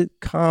quite a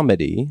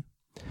comedy,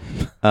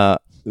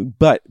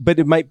 but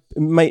it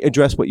might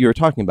address what you were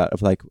talking about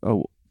of like,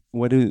 oh,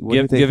 what do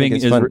they think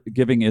is fun?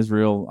 Giving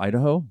Israel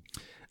Idaho?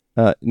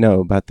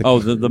 No, about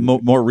the the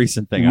more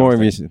recent thing. more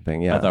recent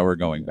thing. Yeah, I thought we were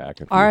going back.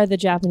 Are the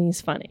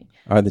Japanese funny?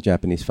 Are the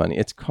Japanese funny?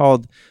 It's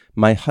called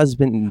My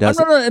Husband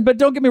Doesn't. No, but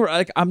don't get me wrong.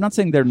 Like, I'm not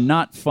saying they're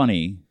not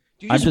funny.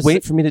 I'm just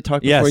wait for me to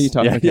talk yes, before you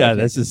talk. Yeah, Okay, yeah.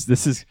 okay. This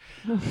is.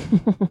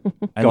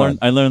 Go on.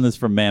 I learned this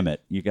from Mamet.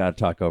 You got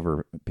to talk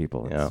over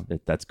people.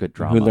 That's good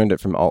drama. Who learned it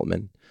from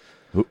Altman?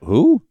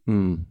 Who?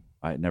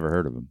 I I never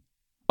heard of him.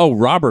 Oh,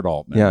 Robert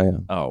Altman. Yeah.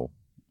 Oh.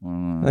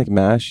 Like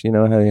MASH, you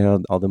know how you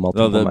had all the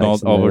multiple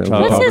mics.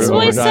 What's his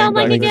voice sound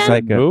like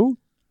again? Who?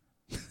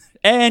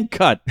 And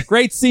cut.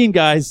 Great scene,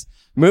 guys.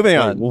 Moving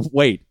on.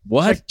 Wait,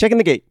 what? Checking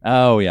the gate.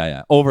 Oh,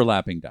 yeah.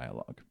 Overlapping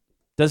dialogue.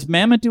 Does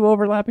Mamet do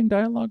overlapping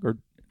dialogue? Or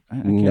I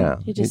can't No.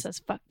 remember. He just says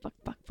fuck.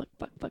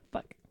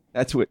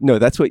 That's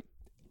what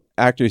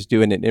actors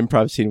do in an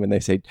improv scene when they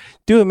say,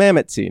 do a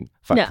Mamet scene.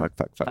 Fuck. I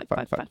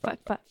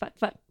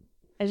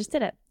just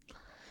did it.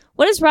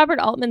 What does Robert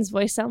Altman's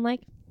voice sound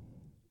like?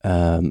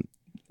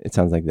 It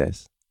sounds like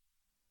this.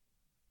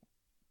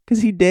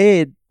 Because he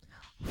did.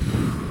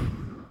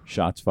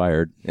 Shots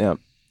fired. Yeah.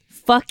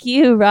 Fuck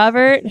you,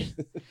 Robert.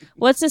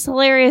 What's this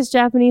hilarious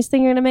Japanese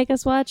thing you're going to make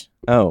us watch?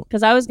 Oh.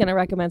 Because I was going to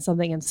recommend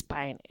something in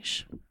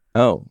Spanish.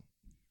 Oh.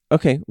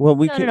 Okay. Well,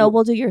 No,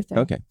 we'll do your thing.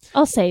 Okay.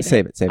 I'll save it.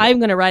 Save it. I'm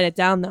going to write it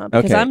down, though,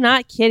 because Okay. I'm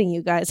not kidding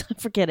you guys. I'm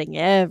forgetting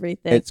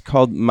everything. It's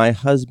called My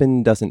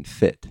Husband Doesn't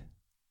Fit.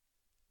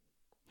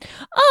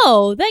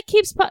 Oh, that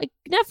keeps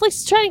Netflix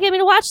is trying to get me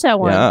to watch that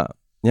one. Yeah.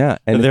 Yeah.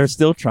 And they're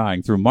still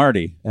trying through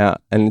Marty. Yeah.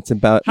 And it's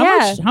about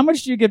How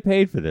much do you get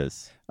paid for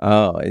this?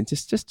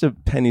 it's just a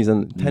pennies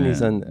on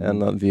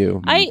the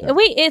view. Wait,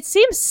 it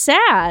seems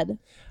sad.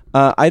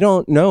 I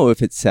don't know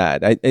if it's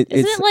sad.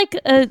 Isn't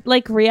it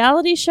like a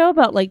reality show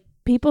about like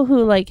people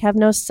who like have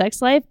no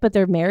sex life but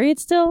they're married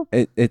still?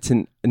 It's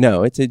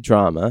a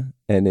drama,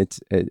 and it's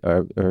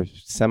or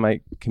semi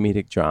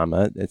comedic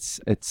drama. It's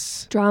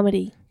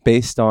Dramedy.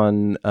 based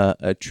on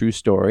a true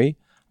story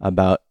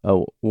about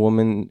a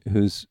woman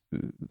whose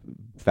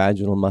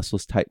vaginal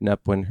muscles tighten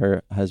up when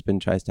her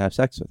husband tries to have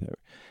sex with her.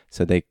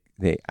 So they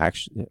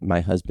actually,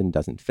 my husband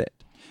doesn't fit.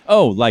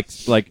 Oh, like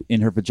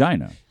in her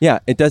vagina. Yeah,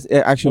 it does. It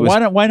actually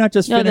was. Why not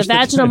just No, the finish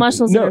vaginal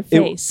muscles in her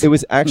face. It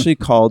was actually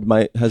called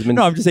my husband.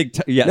 No, I'm just saying.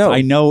 Yes, No.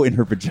 I know in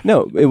her vagina.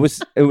 No, it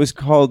was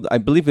called. I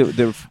believe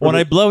When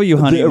I blow you,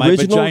 honey, the my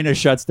original- vagina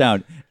shuts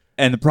down.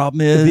 And the problem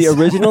is the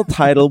original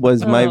title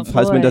was "My Oh,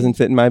 Husband boy. Doesn't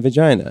Fit in My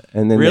Vagina,"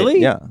 and then Really?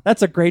 yeah.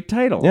 That's a great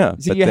title. Yeah,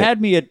 See, but you they- had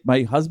me at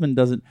my husband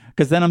doesn't,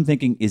 because then I'm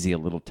thinking, is he a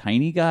little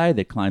tiny guy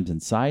that climbs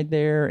inside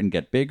there and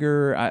get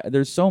bigger?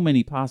 There's so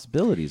many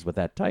possibilities with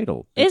that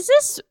title. Is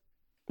this?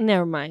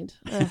 Never mind.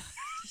 Ugh,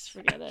 just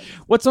forget it.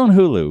 What's on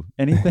Hulu?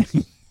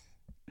 Anything?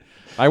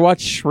 I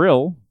watched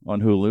Shrill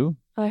on Hulu.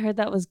 Oh, I heard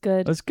that was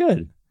good. That's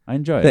good. I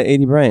enjoy The it.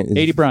 80 Bryant.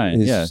 Aidy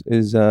Bryant,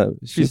 is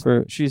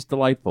super. She's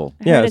delightful.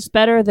 I yeah, heard it's- it's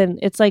better than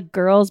it's like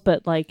Girls,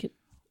 but like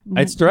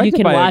It's directed you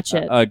can by watch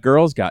a, it. a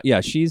girl's guy.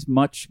 Yeah, she's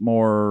much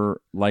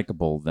more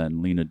likable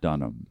than Lena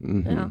Dunham.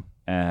 Mhm.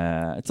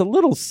 Yeah. It's a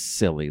little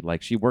silly.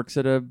 Like she works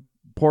at a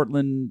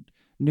Portland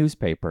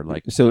newspaper.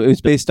 Like So it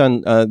was based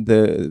on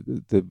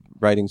the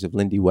writings of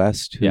Lindy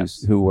West,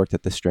 Yes. who worked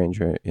at The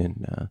Stranger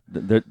in.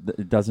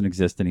 it doesn't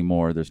exist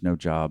anymore. There's no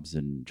jobs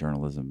in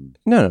journalism.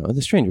 No,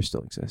 The Stranger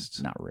still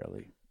exists. Not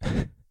really.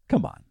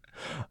 Come on.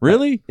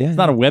 Really? yeah, It's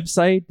not a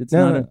website. It's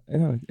No, not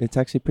no, it's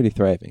actually pretty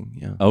thriving.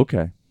 Yeah, a.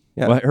 Okay.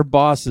 Yeah. Well, her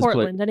boss is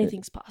Portland.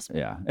 Anything's possible.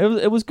 Yeah.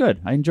 It was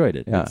good. I enjoyed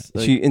it. yeah. It's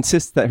like- She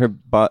insists that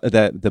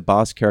that the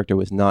boss character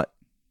was not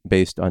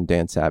based on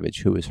Dan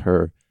Savage, who was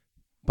her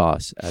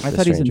boss at I The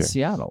thought he's Stranger. in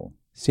Seattle.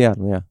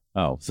 Seattle. Yeah,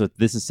 Oh, so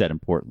this is set in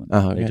Portland.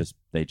 Oh, okay.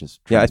 They just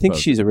yeah. I think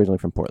transposed she's originally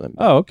from Portland.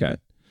 Oh, okay.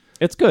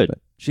 It's good.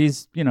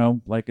 She's,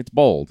 like it's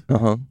bold,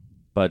 Uh-huh.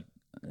 but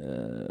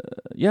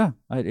yeah,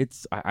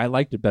 I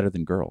liked it better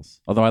than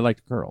Girls. Although I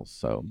liked Girls,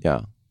 so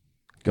Yeah.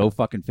 go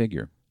fucking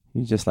figure.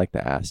 You just like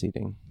the ass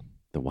eating.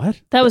 The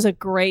what? That was a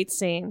great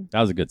scene. That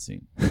was a good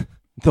scene.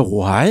 The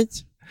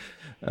what?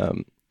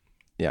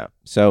 Yeah.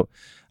 So,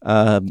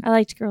 I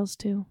liked Girls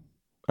too.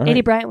 all Adie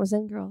right. Bryant was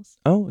in Girls.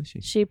 Oh, is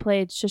she? She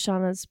played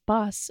Shoshana's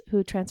boss,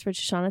 who transferred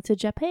Shoshana to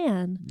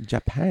Japan.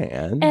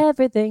 Japan.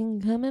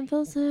 Everything coming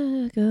full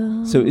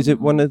circle. So is it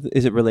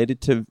is it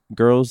related to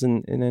Girls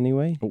in any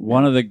way?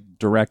 One of the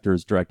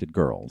directors directed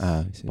Girls,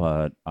 I see.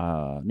 but It's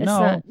no,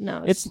 not,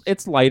 no,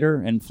 it's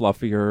lighter and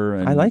fluffier.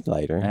 And, I like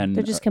lighter. And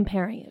they're just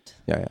comparing it.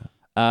 yeah,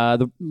 yeah.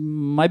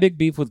 my big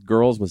beef with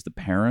Girls was the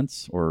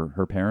parents or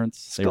her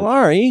parents. They were-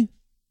 Scolari.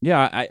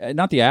 yeah, I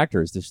not the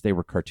actors. They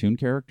were cartoon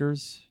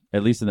characters,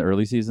 at least in the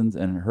early seasons.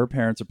 And her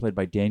parents are played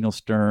by Daniel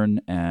Stern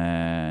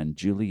and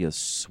Julia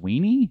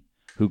Sweeney,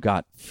 who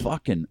got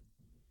fucking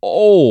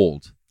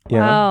old. Yeah.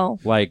 Wow.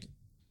 Like,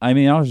 I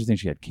mean, I also think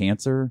she had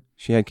cancer.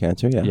 She had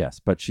cancer. Yeah. Yes,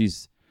 but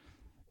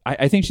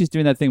I think she's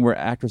doing that thing where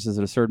actresses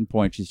at a certain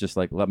point, she's just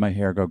like, let my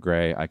hair go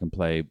gray. I can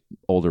play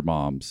older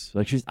moms.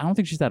 Like I don't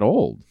think she's that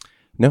old.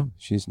 No,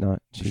 she's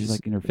not. She's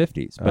like in her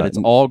 50s, but it's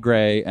n- all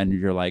gray, and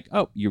you're like,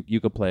 oh,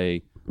 you could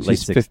play late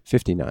she's 60s.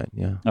 59.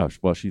 Yeah. Oh,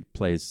 well, she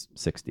plays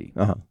 60.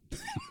 Uh huh.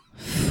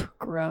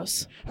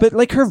 Gross. But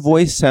like her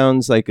voice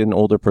sounds like an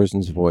older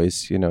person's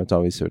voice. It's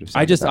always sort of.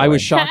 I sounded that was way.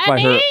 shocked by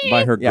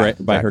her Yeah, gray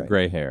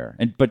exactly. hair,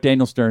 but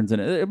Daniel Stern's in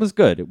it. It was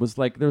good. It was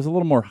like there was a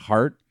little more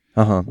heart.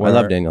 I where-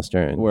 love Daniel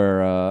Stern.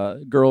 Where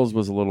Girls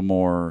was a little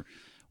more.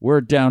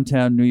 We're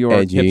downtown New York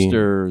Edgy,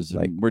 hipsters.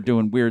 like- And we're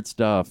doing weird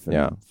stuff. And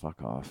Yeah.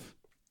 fuck off.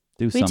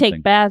 Do We something.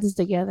 take baths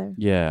together.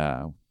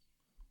 Yeah,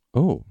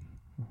 Oh,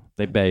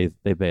 they bathe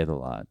a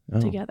lot.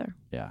 Together.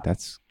 Yeah,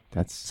 That's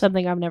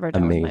Something I've never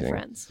done with my Amazing.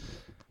 friends.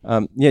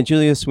 Yeah.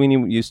 Julia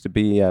Sweeney used to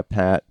be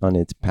Pat on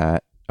It's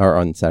Pat or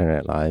on Saturday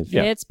Night Live.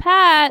 Yeah. It's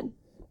Pat.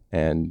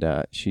 And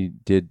she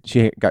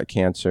got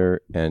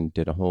cancer and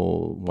did a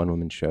whole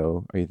one-woman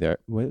show. Are You There?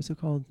 What was it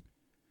called?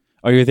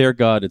 Are You There,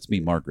 God? It's Me,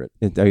 Margaret.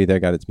 Are You There,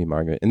 God? It's Me,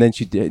 Margaret. And then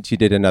she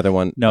did another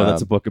one. No,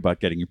 that's a book about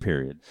getting your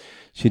period.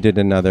 She did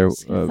another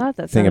See, I thought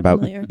that thing sounded about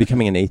familiar.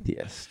 becoming an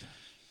atheist.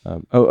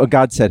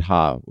 God Said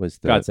Ha was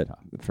God Said Ha.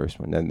 the first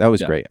one. And that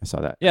was Yeah. great. I saw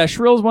that. Yeah,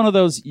 Shrill's one of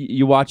those.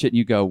 You watch it and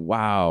you go,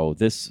 "Wow,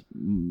 this."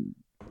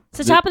 It's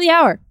the top of the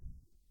hour.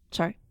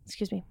 Sorry.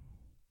 Excuse me.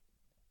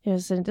 You're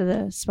listening to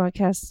the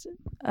Smodcast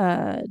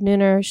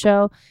Nooner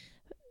show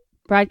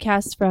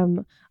broadcast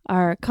from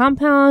our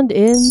compound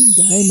in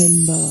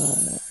Diamond Bar.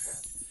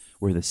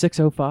 Where the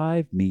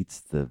 605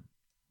 meets the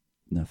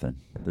nothing.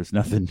 There's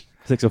nothing.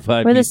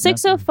 605. Where the meets nothing.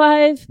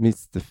 605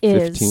 Meets the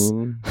Is.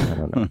 15. I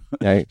don't know.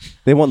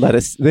 They won't let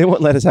us. They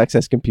won't let us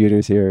access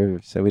computers here,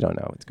 so we don't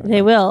know what's going They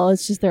on. will.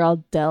 It's just they're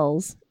all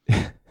Dells.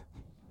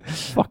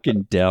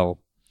 Fucking Dell.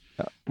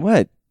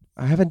 What?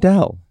 I have a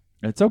Dell.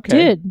 It's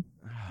okay. Dude,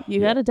 you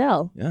got a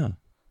Dell. Yeah.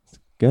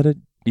 Got it.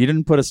 You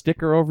didn't put a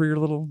sticker over your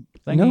little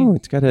thing. No,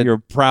 it's got a. You're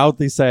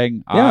proudly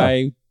saying, Yeah.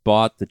 "I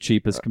bought the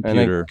cheapest and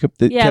computer." I kept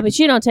the, Yeah, kept, but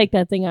you don't take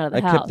that thing out of the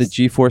I house. kept the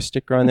G4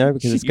 sticker on there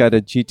because it's got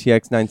a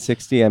GTX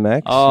 960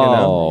 MX. Oh, What the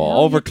hell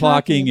are you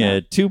talking overclocking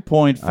at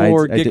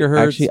 2.4 I did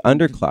gigahertz. actually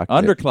underclocked it.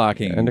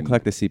 Underclocking.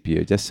 Underclocked the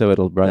CPU just so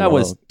it'll run. That a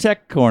was little-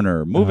 Tech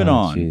Corner. Moving Oh,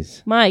 on.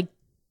 Jeez. My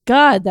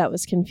God, that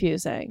was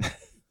confusing.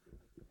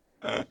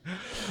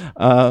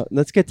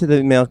 Let's get to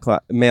the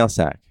mail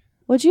sack.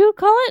 What'd you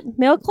call it?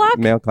 Mail clock?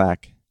 Mail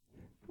clack.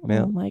 Oh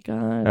Mail. my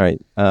God. All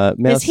right.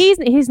 Mail. Is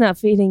he's not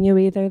feeding you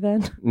either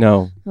then?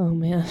 No. Oh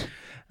man.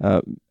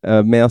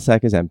 Mail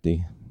sack is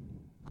empty.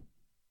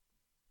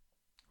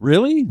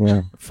 Really?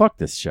 Yeah. Fuck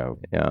this show.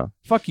 Yeah.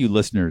 Fuck you,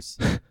 listeners.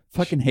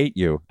 Fucking hate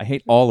you. I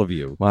hate all of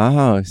you.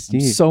 Wow, I'm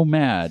Steve. so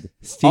mad.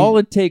 Steve. All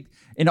it takes,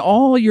 and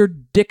all your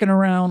dicking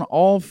around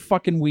all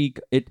fucking week,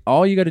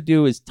 all you got to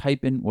do is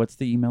type in, what's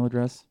the email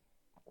address?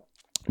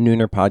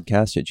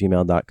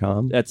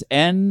 noonerpodcast@gmail.com. That's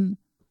NOONE.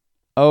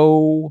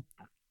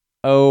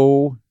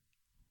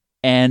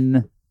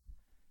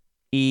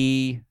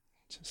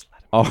 Just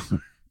let him. Oh,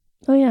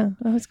 Oh yeah,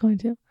 I was going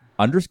to.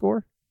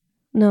 underscore?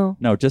 No.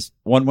 No, just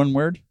one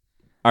word.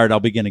 All right, I'll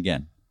begin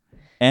again.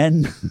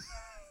 N.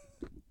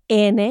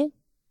 N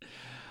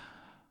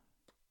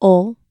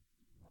O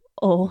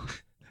O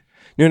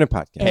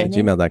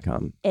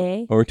noonerpodcast@gmail.com.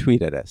 A Or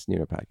tweet at us,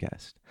 Nooner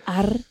Podcast.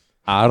 R.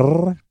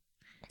 R.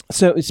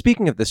 So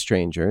speaking of The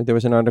Stranger, there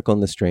was an article in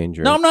The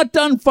Stranger. No, I'm not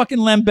done fucking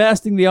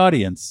lambasting the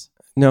audience.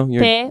 No,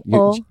 you're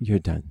P-O. you're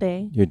done.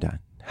 B. You're done.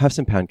 Have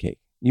some pound cake.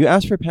 You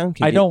asked for pound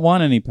cake. I don't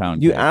want any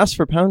pound You cake. asked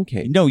for pound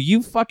cake. No,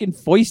 you fucking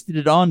foisted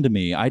it onto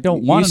me. I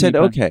don't want You said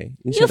any pound- okay.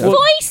 You said,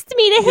 forced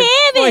me to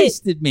have it.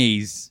 Foisted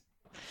me.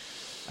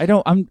 I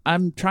don't.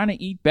 I'm trying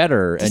to eat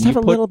better. Just and have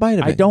you a little bite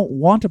of I it. don't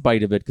want a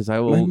bite of it because I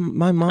will.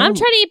 my mom. I'm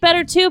trying to eat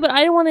better too, but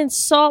I don't want to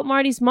insult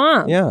Marty's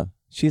mom. Yeah,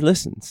 she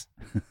listens.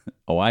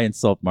 Oh, I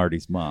insult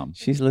Marty's mom.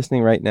 She's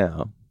listening right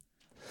now.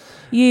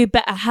 You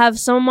better have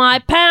some of my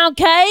pound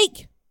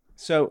cake.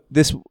 So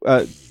this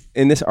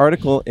in this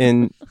article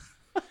in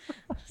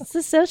It's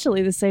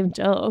essentially the same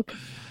joke.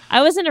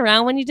 I wasn't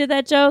around when you did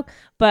that joke,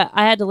 but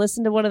I had to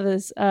listen to one of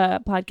those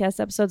podcast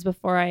episodes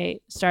before I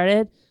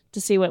started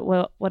to see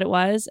what it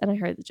was, and I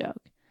heard the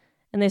joke.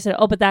 And they said,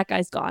 "Oh, but that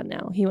guy's gone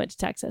now. He went to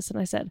Texas." And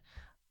I said,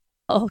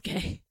 oh,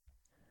 "Okay,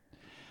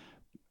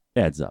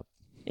 Adds up.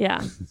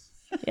 yeah,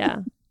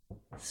 yeah."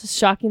 It's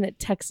shocking that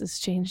Texas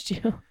changed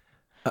you.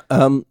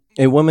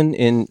 A woman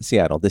in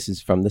Seattle. This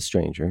is from The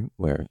Stranger,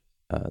 where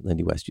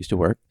Lindy West used to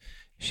work.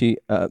 She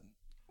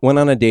went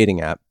on a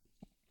dating app,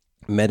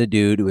 met a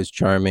dude who was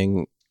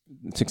charming,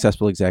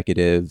 successful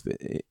executive,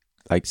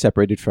 like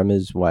separated from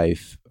his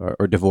wife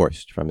or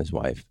divorced from his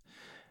wife.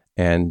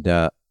 And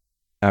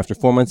after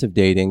 4 months of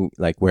dating,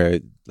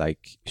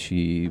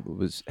 she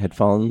had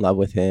fallen in love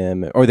with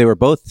him, or they were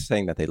both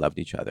saying that they loved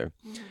each other.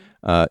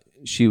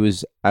 She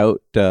was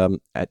out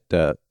at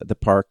the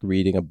park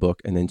reading a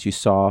book, and then she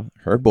saw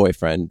her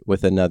boyfriend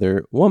with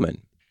another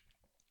woman.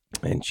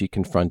 And she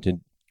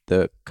confronted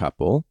the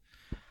couple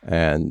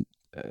and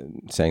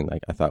saying,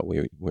 like, I thought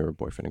we were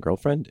boyfriend and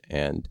girlfriend.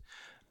 And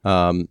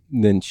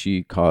then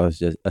she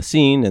caused a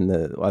scene, and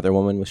the other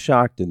woman was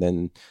shocked. And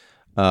then,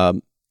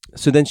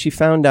 so then she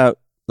found out,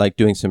 like,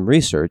 doing some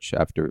research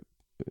after,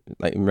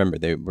 like, remember,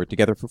 they were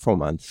together for 4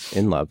 months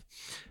in love.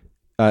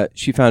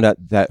 She found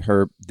out that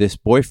this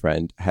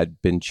boyfriend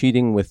had been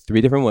cheating with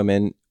 3 different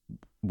women,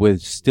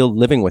 was still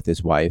living with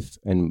his wife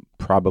and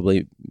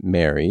probably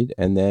married.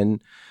 And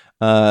then,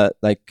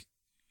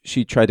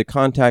 she tried to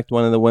contact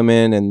one of the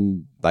women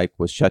and, like,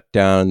 was shut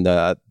down.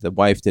 The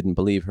wife didn't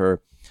believe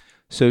her.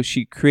 So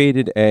she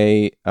created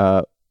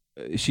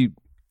she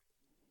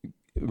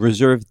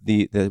reserved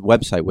the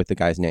website with the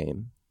guy's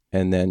name,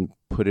 and then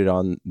put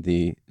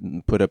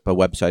up a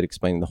website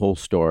explaining the whole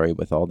story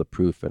with all the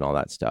proof and all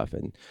that stuff.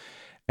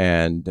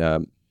 And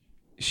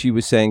she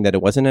was saying that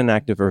it wasn't an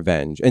act of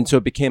revenge. And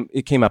so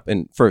it came up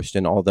first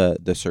in all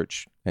the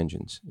search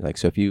engines. Like,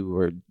 so if you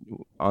were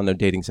on a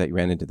dating site, you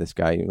ran into this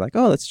guy, you're like,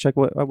 oh, let's check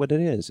what it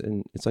is.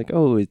 And it's like,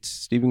 oh,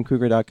 it's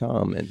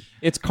StephenKruger.com. And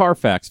It's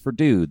Carfax for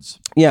dudes.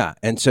 yeah.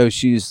 And so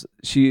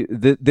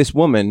this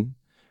woman,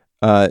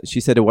 she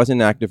said it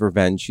wasn't an act of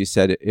revenge. She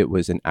said it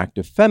was an act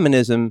of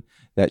feminism,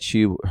 that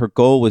her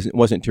goal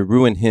wasn't to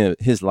ruin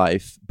his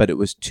life, but it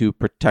was to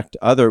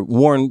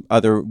warn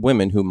other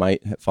women who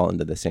might fall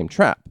into the same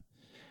trap.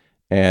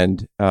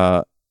 And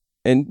but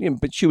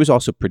she was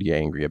also pretty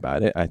angry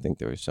about it. I think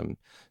there was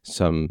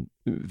some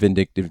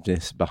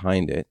vindictiveness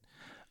behind it.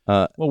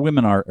 Well,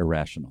 women are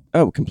irrational.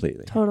 Oh,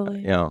 completely.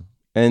 Totally. Yeah.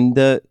 And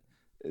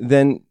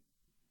then,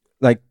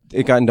 like,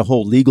 it got into a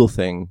whole legal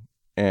thing,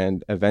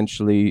 and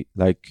eventually,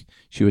 like,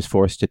 she was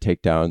forced to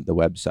take down the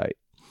website.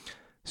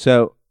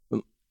 So,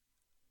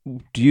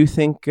 do you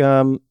think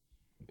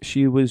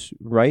she was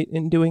right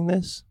in doing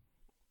this?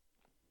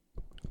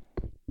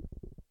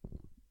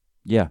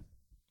 Yeah.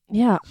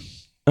 Yeah.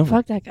 Oh.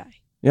 Fuck that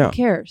guy. Yeah. Who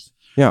cares?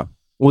 Yeah.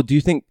 Well, do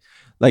you think,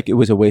 like, it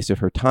was a waste of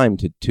her time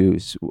to No,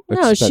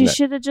 she expend that?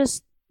 should have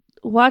just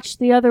watched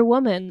The Other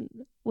Woman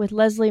with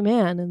Leslie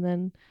Mann and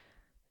then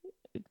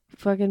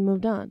fucking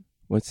moved on.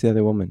 What's the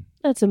other woman?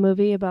 That's a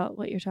movie about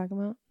what you're talking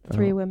about.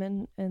 3 Oh.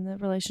 women in the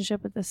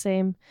relationship with the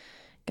same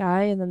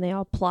guy, and then they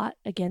all plot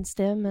against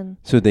him. And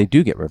So they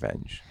do get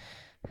revenge.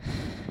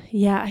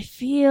 yeah, I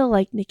feel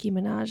like Nicki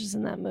Minaj is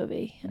in that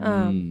movie.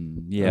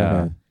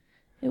 Yeah. Okay.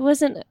 It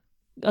wasn't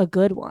a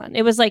good one.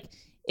 It was like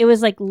Oh,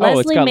 it's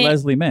Leslie got Mann.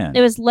 Leslie Mann.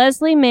 It was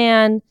Leslie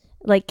Mann,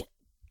 like,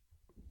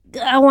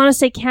 I want to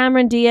say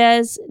Cameron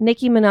Diaz,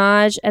 Nicki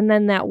Minaj, and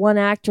then that one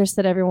actress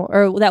that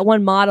that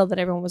one model that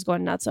everyone was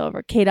going nuts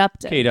over, Kate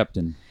Upton. Kate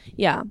Upton.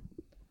 Yeah.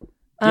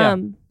 Yeah.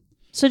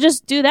 So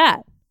just do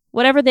that.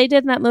 Whatever they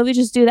did in that movie,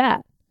 just do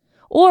that.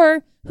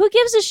 Or who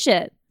gives a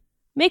shit?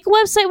 Make a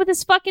website with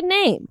his fucking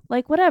name.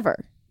 Like,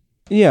 whatever.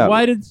 Yeah.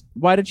 Why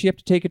did she have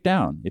to take it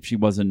down if she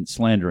wasn't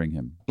slandering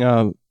him?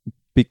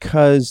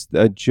 Because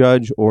a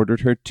judge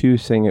ordered her to,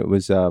 saying it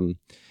was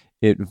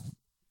it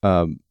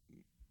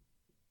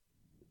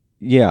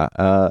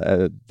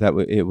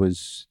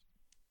was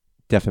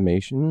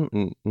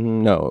defamation.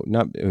 No,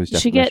 not it was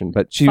Did she get defamation,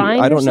 but she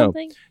fined I or don't know.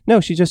 something? No,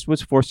 she just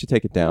was forced to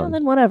take it Well, down.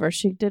 then whatever.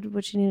 She did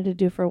what she needed to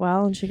do for a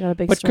while, and she got a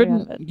big But story out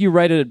of it. couldn't you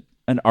write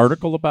an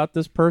article about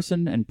this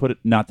person and put it?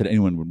 Not that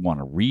anyone would want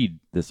to read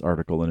this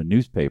article in a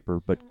newspaper,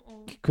 but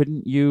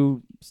couldn't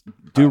you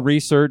do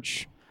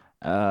research,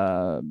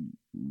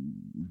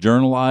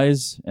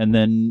 journalize, and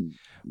then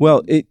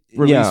Well,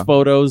 release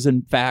photos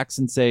and facts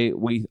and say,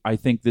 I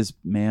think this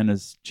man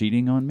is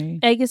cheating on me,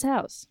 Egg his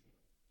house.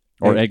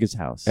 or egg his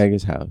house. Egg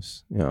his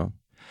house. Yeah.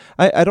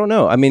 I don't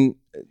know. I mean,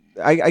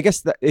 I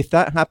guess that if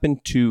that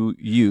happened to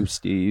you,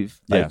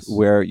 Steve, like, Yes.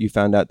 where you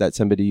found out that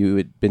somebody you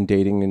had been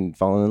dating and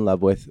fallen in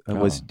love with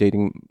was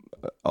dating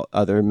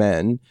other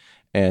men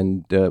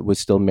and was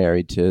still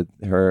married to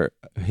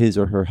his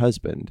or her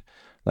husband,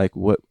 like,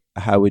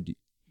 how would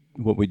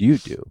what would you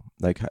do?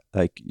 Like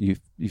you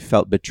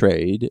felt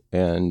betrayed,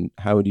 and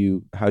how do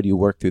you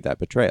work through that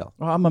betrayal?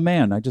 Well, I'm a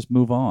man. I just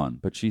move on.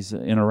 But she's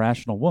an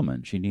irrational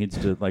woman. She needs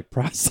to like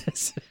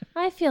process it.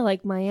 I feel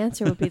like my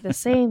answer would be the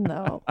same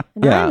though.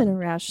 And Yeah. I'm an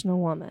irrational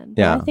woman.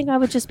 Yeah. I think I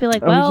would just be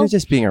like, Oh, well, you're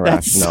just being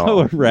That's irrational.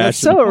 so That's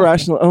irrational. so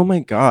irrational. Oh my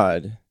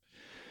God.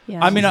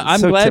 yeah. I mean, I'm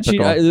So glad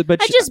typical. she.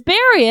 But I she, just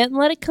bury it and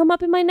let it come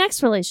up in my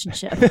next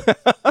relationship.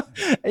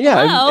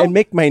 Yeah, Hello? and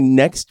make my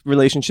next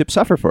relationship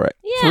suffer for it.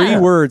 Yeah.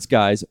 3 words,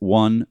 guys.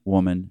 One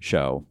woman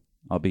show.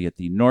 I'll be at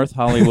the North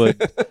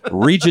Hollywood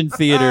Regent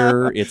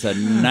Theater. It's a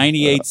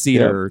 98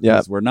 seater Yeah, yeah.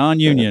 because we're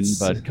non-union. It's-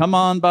 But come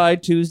on by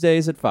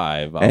Tuesdays at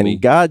 5. I'll And be.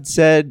 God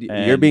said you're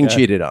And being God-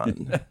 cheated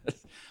on.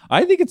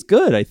 I think it's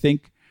good. I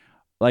think,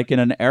 like in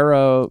an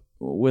era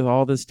with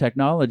all this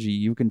technology,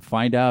 you can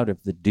find out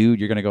if the dude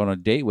you're going to go on a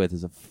date with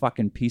is a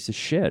fucking piece of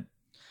shit.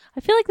 I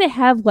feel like they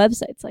have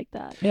websites like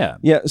that. Yeah.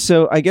 Yeah,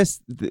 so I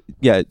guess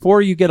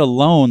Before you get a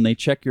loan, they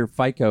check your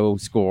FICO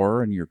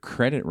score and your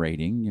credit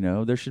rating. You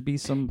know, there should be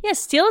some. Yeah,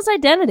 steal his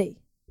identity.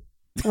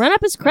 Run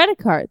up his credit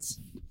cards.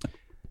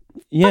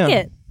 yeah. Fuck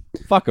it.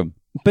 Fuck them.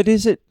 But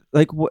is it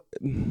like what?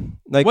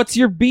 Like What's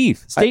your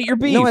beef? State your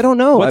beef. No, I don't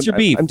know. What's your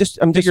beef? I'm just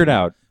Figure it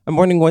out. I'm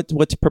wondering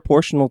what's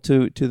proportional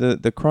to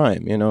the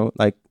crime. You know,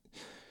 like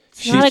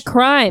It's not a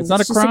crime. It's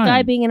not a just a guy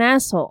crime. being an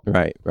asshole.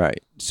 right.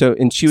 So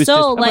and she was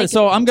So, just like,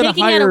 so I'm gonna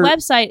taking hire- out a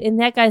website in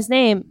that guy's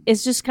name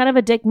is just kind of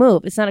a dick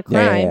move. It's not a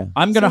Yeah, crime. yeah.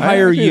 I'm going to So I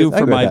hire agree you with-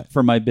 I agree with that.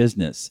 for my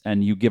business,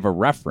 and you give a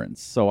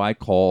reference. So I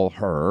call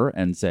her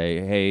and say,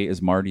 "Hey,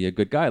 is Marty a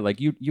good guy?" Like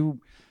you're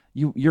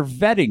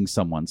vetting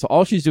someone. So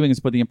all she's doing is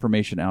put the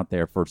information out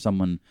there for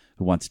someone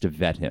who wants to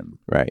vet him.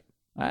 right.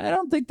 I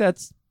don't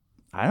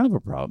have a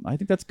problem. I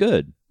think that's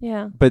good,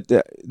 Yeah. But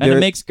and there, it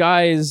makes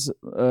guys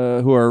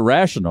who are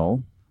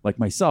irrational, like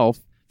myself,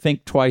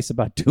 think twice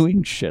about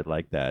doing shit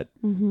like that.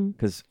 Mm-hmm.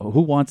 Because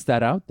who wants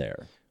that out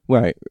there?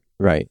 right.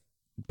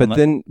 But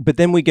Unless-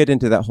 then we get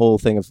into that whole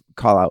thing of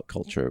call out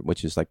culture,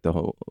 which is like the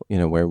whole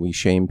where we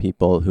shame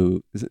people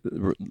who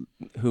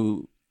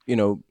Who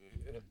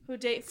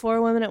date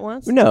 4 women at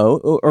once? no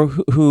or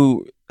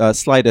who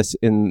slight us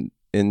in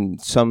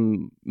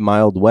some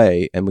mild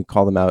way, and we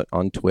call them out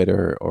on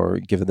Twitter or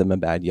give them a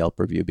bad Yelp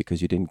review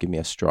because you didn't give me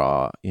a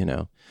straw,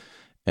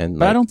 And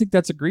But I don't think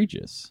that's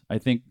egregious. I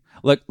think,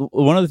 like,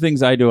 one of the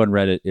things I do on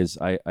Reddit is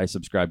I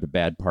subscribe to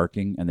Bad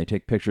Parking, and they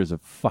take pictures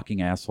of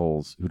fucking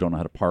assholes who don't know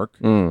how to park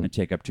and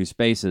take up 2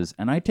 spaces.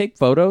 And I take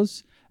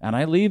photos, and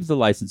I leave the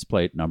license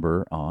plate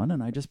number on,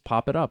 and I just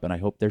pop it up, and I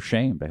hope they're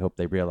shamed. I hope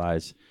they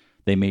realize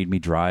they made me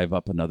drive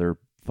up another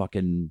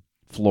fucking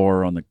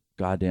floor on the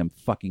goddamn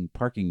fucking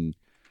parking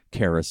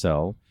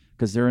carousel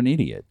because they're an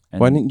idiot. And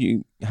Why didn't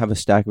you have a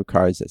stack of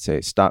cards that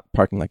say "Stop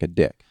parking like a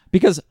dick"?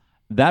 because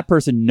that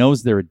person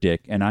knows they're a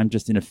dick, and I'm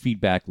just in a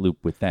feedback loop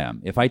with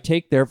them. If I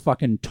take their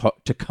fucking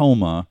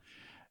Tacoma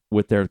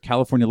with their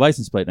California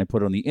license plate and I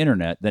put it on the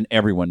internet, then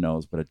everyone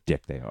knows what a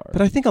dick they are.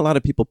 But I think a lot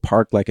of people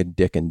park like a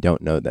dick and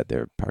don't know that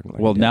they're parking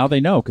like well, a dick. now they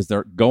know because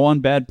they're go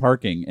on Bad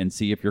Parking and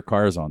see if your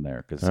car is on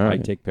there because All I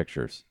right. take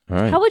pictures. All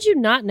right. How would you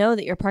not know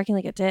that you're parking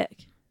like a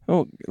dick?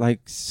 Oh,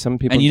 like some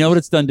people. And you know what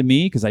it's done to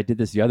me? Because I did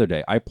this the other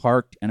day. I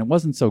parked and it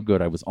wasn't so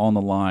good. I was on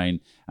the line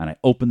and I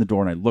opened the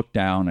door and I looked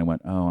down and I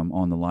went, oh, I'm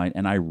on the line.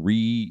 And I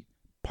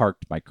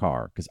parked my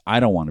car because I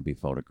don't want to be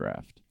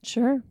photographed.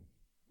 Sure.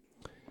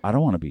 I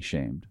don't want to be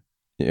shamed.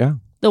 Yeah.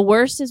 The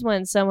worst is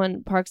when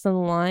someone parks on the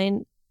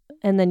line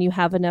and then you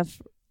have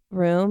enough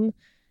room,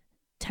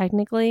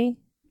 technically,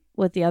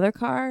 with the other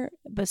car.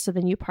 But so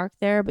then you park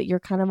there, but you're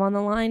kind of on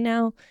the line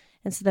now.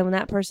 And so then when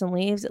that person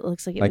leaves, it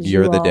looks like it Like was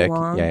you're you the all dick.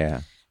 along.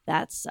 Yeah.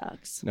 That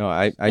sucks. No,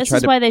 I This tried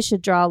is to. why they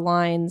should draw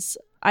lines.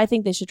 I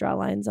think they should draw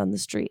lines on the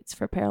streets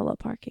for parallel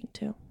parking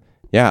too.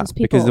 Yeah, those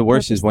because people the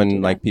worst is purposely do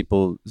when that. like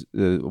people,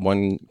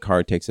 one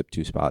car takes up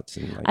 2 spots.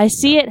 And like, I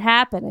see it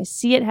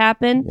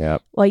happen. Yeah.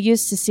 Well, I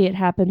used to see it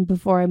happen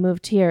before I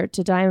moved here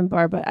to Diamond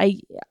Bar, but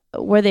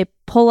where they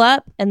pull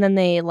up and then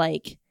they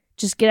like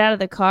just get out of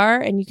the car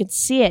and you can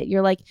see it.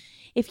 You're like,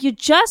 if you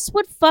just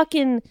would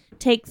fucking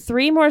take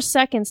 3 more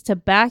seconds to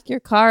back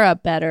your car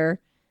up better,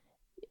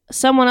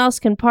 someone else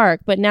can park.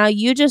 But now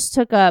you just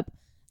took up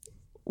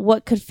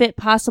what could fit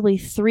possibly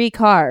 3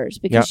 cars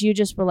because you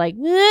just were like,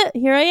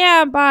 here I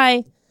am,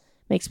 bye.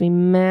 Makes me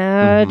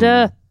mad.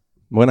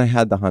 Mm-hmm. When I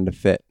had the Honda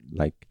Fit,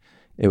 like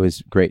it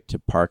was great to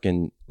park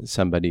in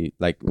somebody,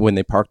 like when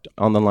they parked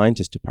on the line,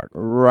 just to park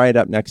right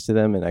up next to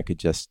them. And I could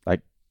just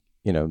like,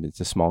 it's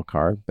a small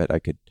car, but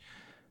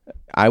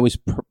I was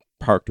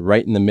parked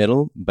right in the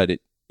middle, but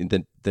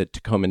the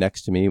Tacoma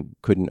next to me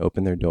couldn't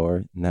open their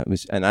door.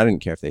 And I didn't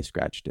care if they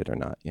scratched it or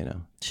not,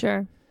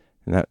 Sure.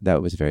 And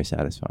that was very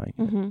satisfying.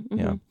 Mm-hmm,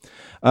 Yeah.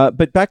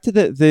 But back to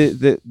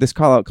this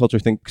call out culture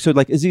thing. So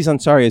like Aziz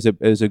Ansari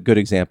is a good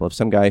example of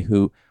some guy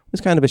who was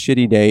kind of a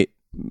shitty date,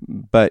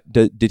 but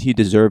did he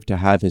deserve to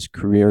have his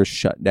career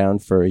shut down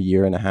for a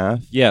year and a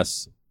half?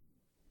 Yes.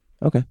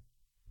 Okay.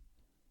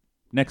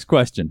 Next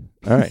question.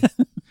 All right.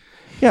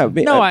 Yeah.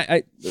 No,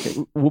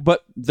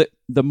 but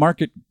the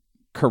market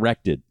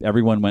corrected.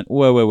 Everyone went,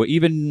 whoa.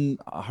 Even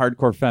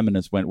hardcore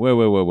feminists went,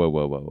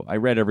 whoa. I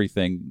read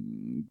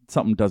everything.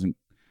 Something doesn't.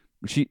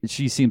 She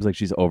seems like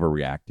she's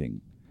overreacting,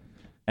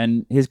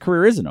 and his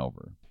career isn't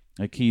over.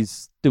 Like,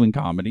 he's doing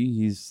comedy.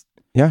 He's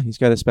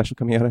got a special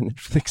coming out on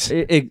Netflix.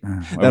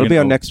 That'll be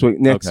on next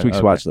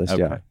week's watch list.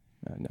 Okay.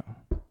 Yeah.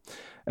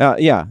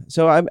 No.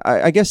 So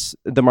I guess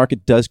the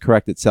market does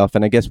correct itself,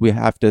 and I guess we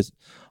have to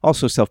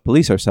also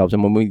self-police ourselves.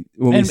 And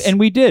when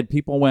we did,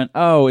 people went,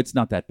 "Oh, it's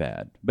not that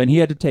bad," but he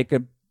had to take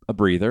a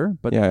breather.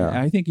 But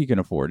I think he can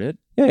afford it.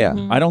 Yeah.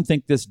 Mhm. I don't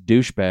think this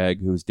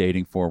douchebag who's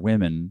dating 4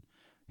 women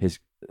has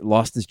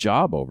lost his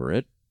job over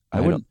it. I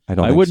wouldn't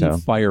think so.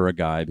 fire a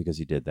guy because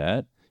he did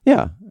that.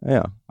 Yeah.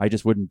 I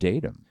just wouldn't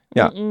date him.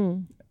 Yeah.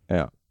 Mm-mm.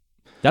 Yeah.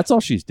 That's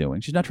all she's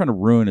doing. She's not trying to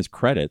ruin his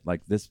credit.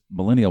 Like, this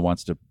millennial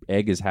wants to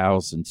egg his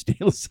house and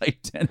steal his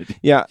identity.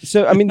 Yeah.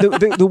 So, I mean,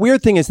 the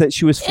weird thing is that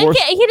she was forced.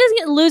 He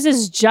doesn't lose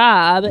his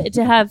job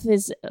to have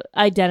his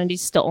identity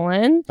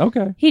stolen.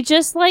 Okay. He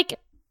just like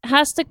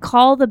has to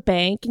call the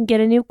bank and get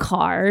a new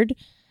card,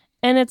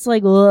 and it's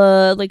like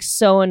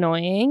so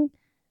annoying.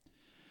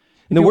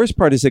 And the worst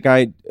part is the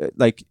guy,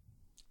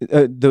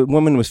 the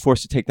woman was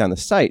forced to take down the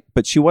site,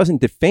 but she wasn't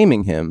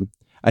defaming him.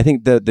 I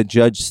think the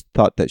judge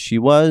thought that she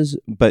was,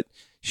 but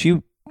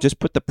she just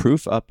put the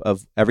proof up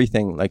of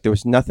everything. Like, there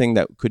was nothing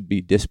that could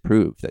be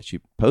disproved that she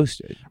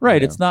posted. Right. you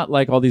know? It's not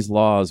like all these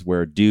laws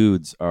where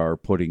dudes are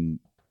putting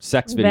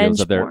sex videos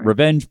of their porn.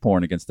 revenge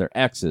porn against their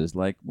exes.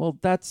 Like, well,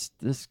 that's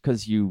this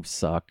because you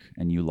suck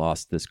and you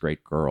lost this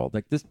great girl.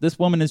 Like, this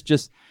woman is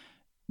just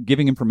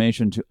giving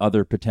information to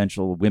other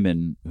potential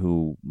women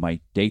who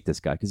might date this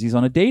guy because he's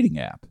on a dating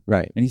app.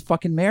 Right. And he's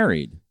fucking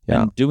married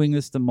and doing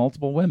this to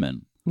multiple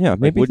women. Yeah.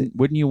 Maybe.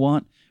 Wouldn't you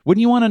want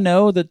to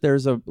know that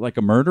there's a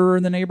murderer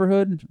in the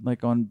neighborhood,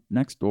 like on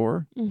next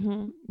door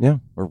Mm-hmm.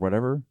 or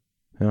whatever?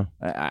 Yeah.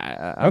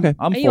 Okay.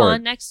 I'm Are for you it.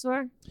 on next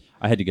door?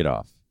 I had to get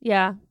off.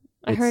 Yeah,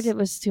 I heard It's- it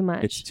was too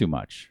much. It's too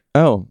much.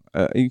 Oh,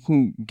 you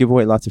can give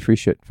away lots of free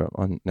shit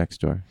on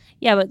Nextdoor.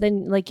 Yeah, but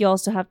then you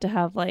also have to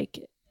have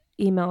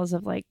emails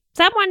of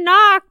someone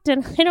knocked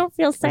and I don't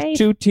feel There's safe.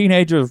 2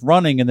 teenagers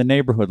running in the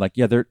neighborhood.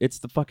 It's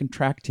the fucking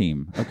track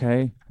team.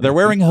 Okay, they're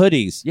wearing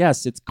hoodies.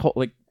 Yes, it's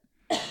cold.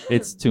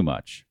 It's too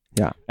much.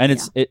 Yeah, and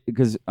it's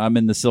because I'm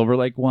in the Silver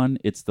Lake one.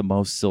 It's the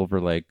most Silver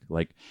Lake.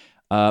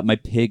 My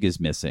pig is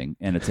missing,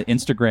 and it's an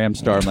Instagram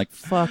star. I'm like,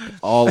 fuck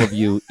all of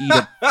you. Eat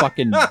a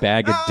fucking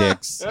bag of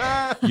dicks.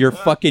 Your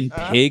fucking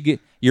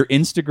pig. Your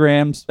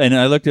Instagrams. And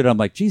I looked at it. I'm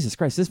like, Jesus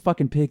Christ, this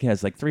fucking pig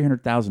has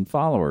 300,000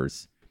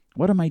 followers.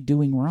 What am I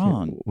doing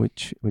wrong?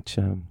 Which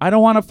I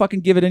don't want to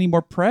fucking give it any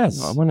more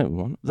press. I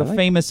want The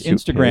famous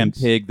Instagram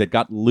pig that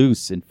got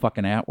loose in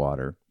fucking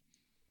Atwater.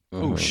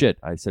 Oh shit!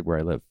 I said where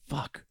I live.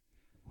 Fuck.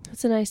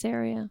 It's a nice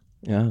area.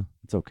 Yeah.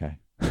 It's okay.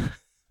 A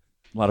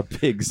lot of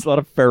pigs, a lot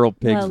of feral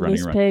pigs running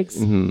loose around. pigs.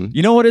 Mm-hmm.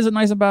 You know what isn't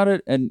nice about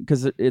it? And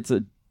because it's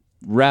a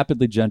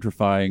rapidly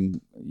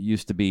gentrifying,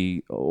 used to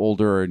be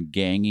older and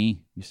gangy.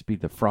 Used to be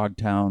the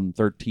Frogtown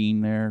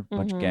 13 there,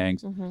 bunch of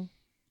gangs. Mm-hmm.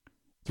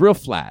 It's real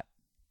flat.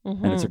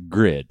 Mm-hmm. And it's a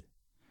grid.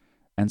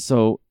 And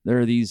so there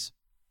are these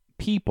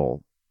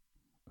people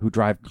who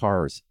drive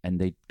cars and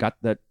they got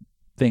that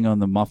thing on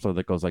the muffler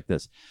that goes like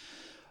this.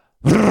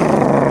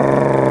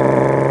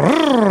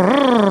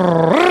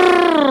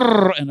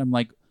 And I'm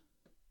like,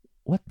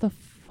 what the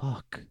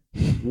fuck?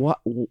 What?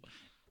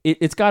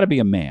 It's got to be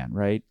a man,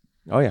 right?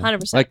 Oh yeah.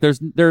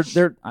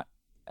 100%.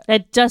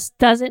 That just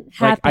doesn't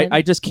happen.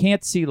 I just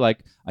can't see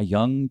a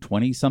young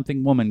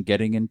 20-something woman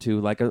getting into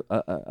a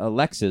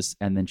Lexus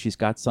and then she's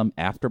got some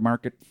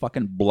aftermarket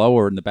fucking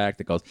blower in the back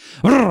that goes.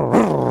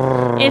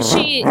 If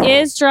she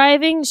is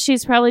driving,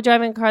 she's probably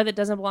driving a car that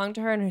doesn't belong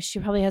to her, and she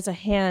probably has a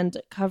hand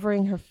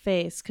covering her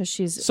face because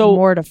she's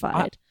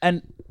mortified.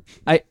 And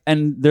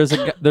there's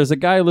a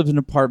guy who lives in an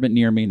apartment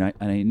near me, and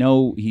I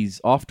know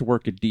he's off to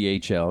work at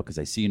DHL because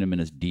I seen him in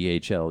his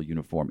DHL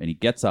uniform, and he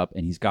gets up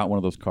and he's got one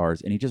of those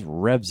cars and he just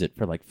revs it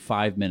for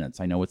 5 minutes.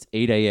 I know it's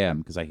 8 a.m.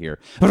 because I hear,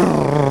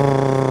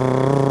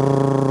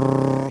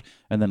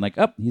 and then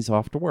he's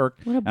off to work,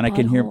 What a and I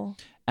can hear, butthole.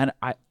 and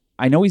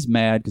I know he's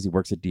mad because he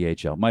works at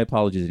DHL. My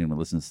apologies, anyone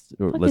listens.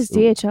 What is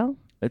DHL?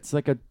 It's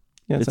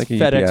Yeah, it's like a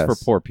FedEx UPS.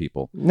 for poor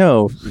people.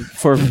 No,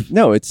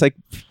 it's like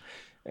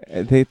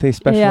they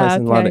specialize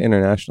in a lot of okay.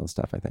 international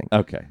stuff. I think.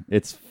 Okay,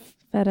 it's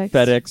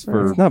FedEx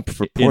for It's not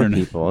for poor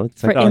internet. people.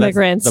 It's For like that's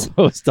immigrants. the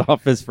post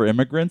office for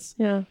immigrants.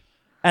 Yeah.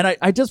 And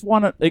I just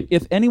want to,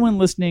 if anyone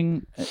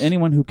listening,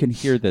 anyone who can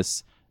hear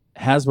this,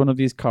 has one of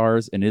these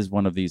cars and is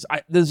one of these.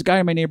 This guy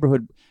in my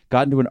neighborhood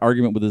got into an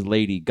argument with his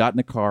lady, got in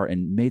the car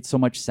and made so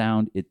much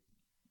sound it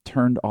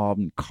turned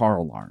on car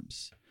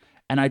alarms.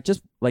 And I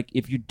just,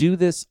 if you do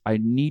this, I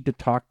need to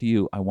talk to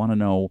you. I want to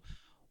know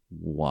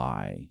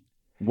why.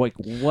 What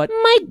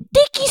My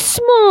dick is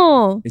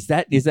small. is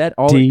that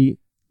all?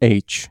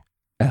 DHL.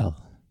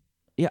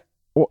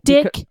 Or-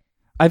 Dick.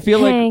 I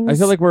feel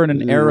hangs like we're in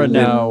an era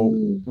now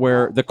low.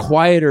 where the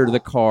quieter the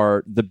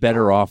car, the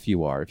better off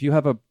you are. If you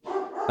have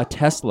a a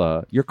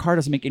Tesla, your car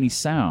doesn't make any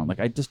sound. Like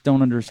I just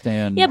don't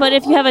understand. Yeah, but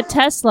if you have a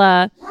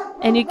Tesla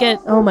and you get,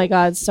 oh my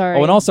God, sorry.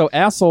 Oh, and also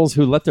assholes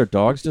who let their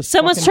dogs just.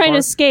 Someone's fucking trying to bark.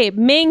 escape.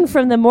 Ming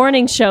from the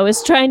morning show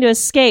is trying to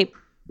escape.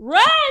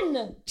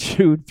 Run!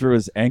 Chewed through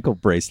his ankle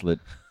bracelet.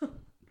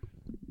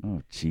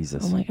 Oh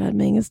Jesus! Oh my God,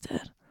 Ming is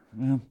dead.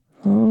 Well,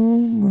 Oh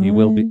my. he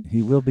will be.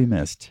 He will be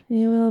missed.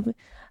 He will be.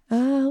 I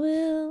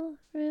will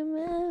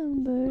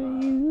remember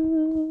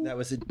you. That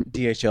was a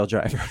DHL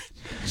driver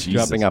Jesus.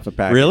 dropping off a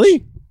package.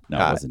 Really? No,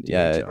 it wasn't.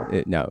 Yeah,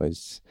 DHL. no, it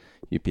was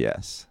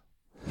UPS.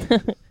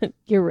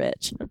 You're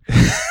rich.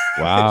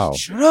 Wow.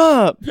 Shut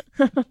up.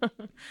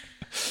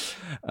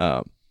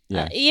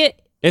 Yeah.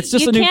 It's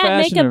just you a new can't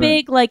make fashion a of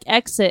big like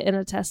exit in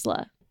a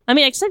Tesla. I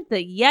mean, except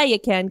that you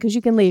can because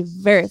you can leave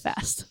very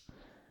fast.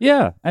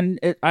 Yeah, and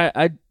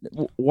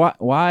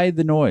why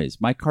the noise?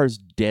 My car's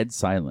dead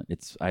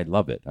silent. I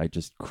love it. I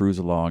just cruise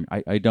along.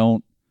 I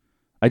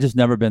just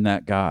never been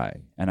that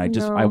guy, and I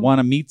No. want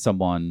to meet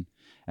someone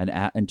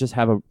and just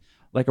have a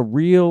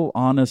real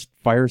honest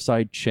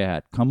fireside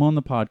chat. Come on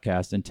the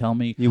podcast and tell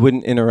me. You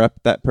wouldn't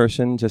interrupt that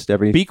person just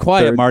every. Be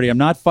quiet, third- Marty. I'm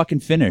not fucking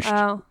finished.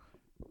 Wow.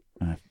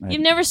 I-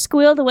 You've never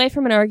squealed away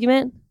from an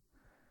argument?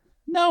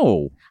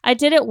 No. I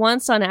did it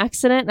once on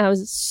accident, and I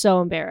was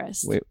so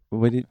embarrassed. Wait,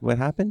 what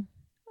happened?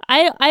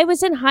 I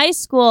was in high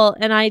school,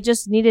 and I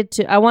just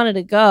I wanted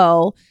to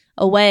go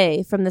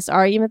away from this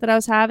argument that I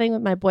was having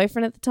with my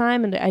boyfriend at the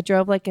time, and I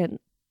drove like an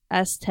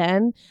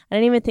S10. I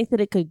didn't even think that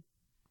it could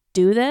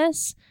do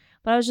this,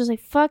 but I was just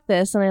like, fuck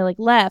this, and I like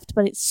left,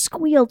 but it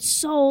squealed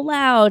so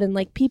loud, and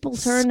like people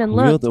turned and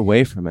Squealed looked.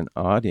 away from an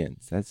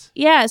audience. That's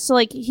Yeah, so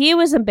like he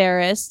was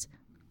embarrassed.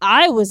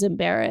 I was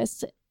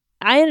embarrassed.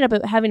 I ended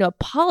up having to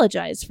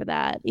apologize for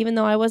that, even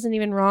though I wasn't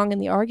even wrong in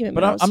the argument.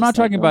 But I was I'm not just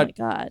like, talking oh my about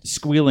God.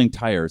 squealing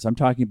tires. I'm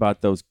talking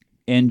about those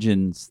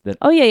engines that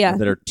Oh yeah.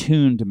 that are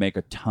tuned to make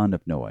a ton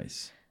of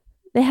noise.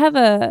 They have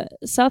a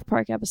South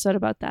Park episode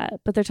about that,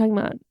 but they're talking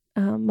about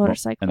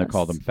motorcyclists. And they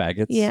call them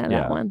faggots. Yeah,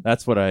 that one.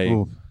 That's what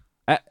Ooh.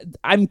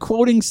 I'm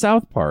quoting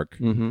South Park.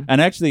 Mm-hmm.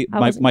 And actually, I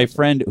my wasn't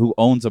friend who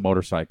owns a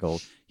motorcycle,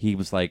 he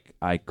was like,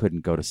 I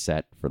couldn't go to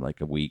set for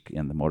like a week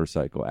in the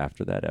motorcycle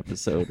after that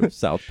episode of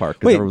South Park.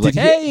 'Cause Wait, everyone was like,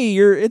 did hey,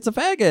 it's a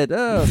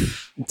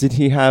faggot. Did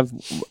he have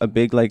a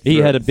big like? He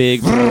had a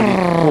big.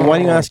 Well, why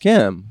didn't you ask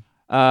him?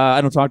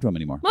 I don't talk to him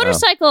anymore.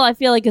 Motorcycle, I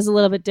feel like, is a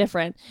little bit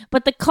different.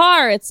 But the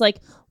car, it's like,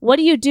 what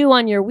do you do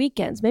on your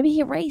weekends? Maybe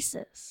he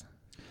races.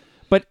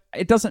 But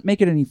it doesn't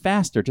make it any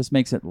faster. It just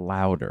makes it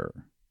louder.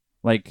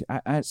 Like,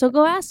 So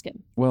go ask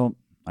him. well,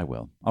 I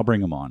will. I'll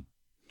bring him on.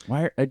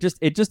 Why? It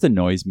just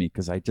annoys me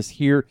because I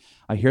hear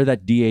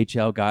that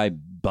DHL guy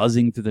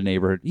buzzing through the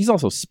neighborhood. He's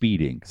also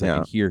speeding because I Yeah.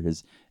 can hear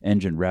his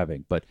engine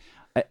revving. But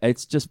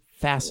it's just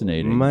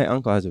fascinating. My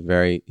uncle has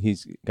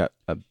he's got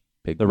a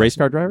big The race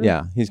car driver?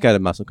 Yeah, he's got a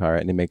muscle car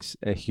and it makes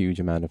a huge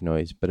amount of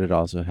noise, but it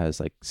also has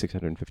like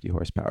 650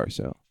 horsepower.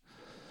 So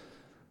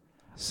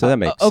that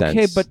makes sense.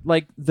 Okay, but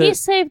like He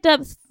saved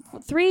up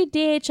 3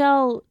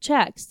 DHL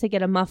checks to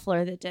get a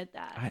muffler that did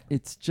that.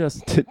 it's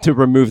just to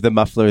remove the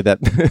muffler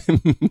that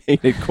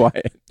made it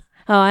quiet.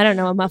 Oh, I don't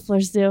know what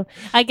mufflers do.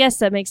 I guess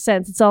that makes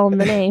sense. It's all in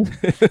the name.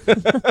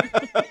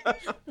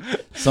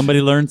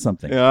 somebody learned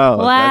something. Oh,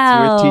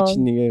 Wow. that's we're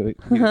teaching you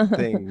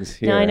things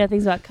here. Now I know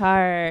things about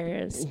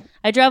cars.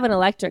 I drove an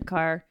electric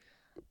car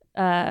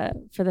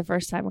for the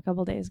first time a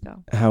couple days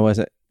ago. How was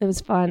it? It was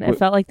fun. It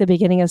felt like the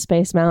beginning of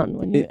Space Mountain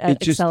when you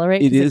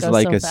accelerate. 'cause It is goes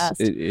like so a.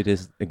 fast. It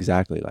is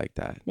exactly like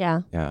that.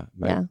 Yeah. Yeah.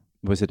 Yeah.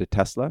 Was it a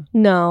Tesla?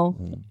 No,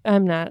 Mm.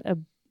 I'm not a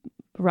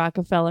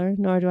Rockefeller,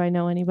 nor do I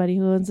know anybody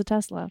who owns a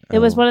Tesla. It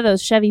was Oh. one of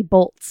those Chevy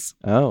Bolts.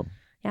 Oh.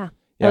 Yeah. That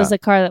Yeah. was the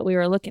car that we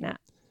were looking at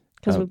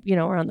because Oh.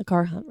 we're on the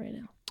car hunt right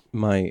now.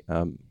 My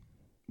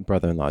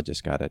brother-in-law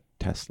just got a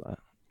Tesla.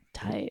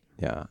 Tight.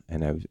 Yeah,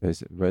 and I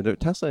was rode a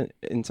Tesla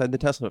inside the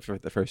Tesla for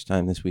the first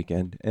time this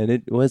weekend, and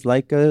it was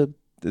like the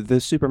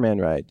Superman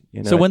ride.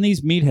 You know? So when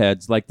these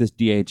meatheads like this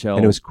DHL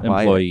and it was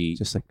quiet, employee,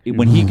 just like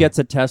when he gets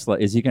a Tesla,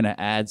 is he going to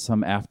add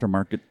some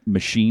aftermarket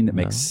machine that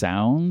makes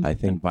sound I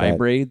think and that-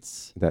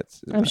 vibrates?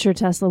 that's I'm sure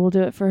Tesla will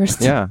do it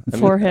first. yeah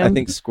for him. I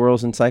think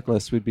squirrels and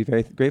cyclists would be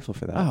very grateful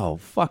for that. Oh,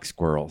 fuck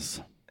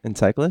squirrels. And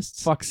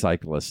cyclists? Fuck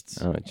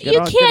cyclists. Oh,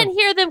 You can't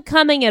hear them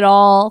coming at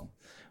all.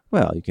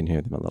 well, you can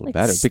hear them a little Like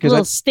better because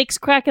little sticks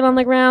cracking on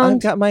the I've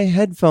ground. got my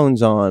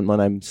headphones on when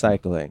I'm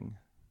cycling.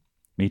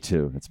 Me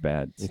too. It's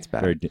bad. It's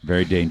bad. Very,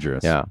 very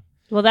dangerous. Yeah.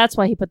 Well, that's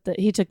why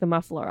he took the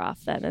muffler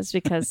off. Then is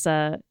because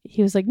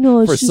he was like, no,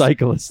 it's For just,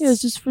 cyclists. yeah,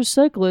 it's just for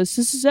cyclists.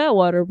 This is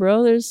Atwater,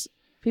 bro. There's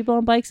people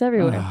on bikes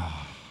everywhere.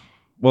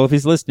 Well, if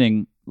he's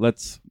listening,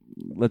 let's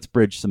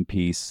bridge some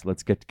peace.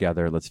 Let's get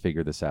together. Let's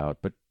figure this out.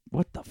 But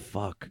what the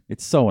fuck?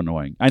 It's so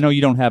annoying. I know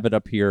you don't have it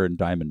up here in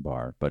Diamond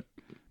Bar, but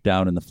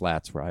down in the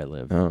flats where I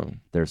live, Oh.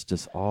 there's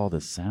just all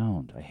this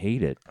sound. I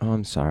hate it. Oh,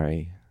 I'm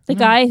sorry. The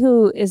guy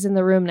who is in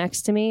the room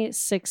next to me,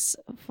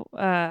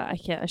 I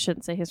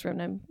shouldn't say his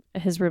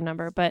room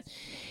number, but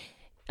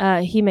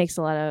he makes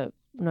a lot of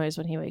noise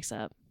when he wakes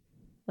up.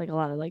 Like a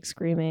lot of like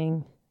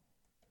screaming,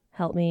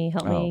 help me,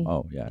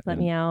 Oh, yeah. let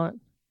me out.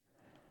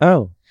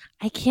 Oh,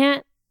 I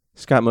can't,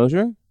 Scott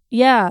Mosier?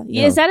 Yeah.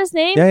 Yeah. Is that his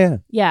name?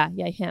 Yeah.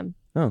 Yeah, him.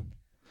 Oh.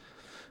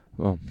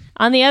 Well.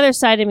 On the other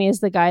side of me is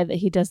the guy that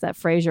he does that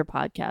Frasier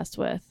podcast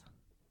with.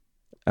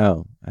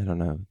 Oh, I don't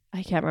know.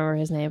 I can't remember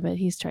his name, but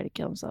he's tried to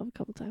kill himself a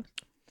couple times.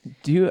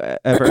 Do you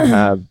ever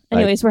have? like-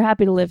 Anyways, we're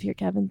happy to live here,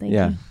 Kevin. Thank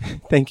you.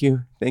 Thank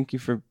you. Thank you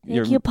for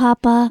Thank you,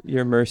 Papa.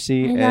 your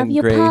mercy I and love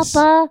you, grace.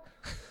 Papa.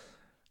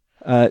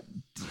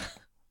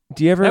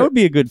 Do you ever? That would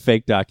be a good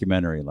fake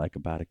documentary, like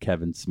about a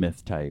Kevin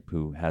Smith type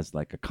who has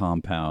like a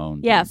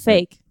compound. Yeah,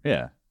 fake.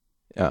 Yeah.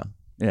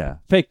 Yeah.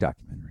 Fake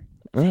documentary.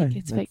 All right.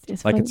 It's fake.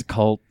 It's Like fun. it's a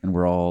cult, and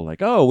we're all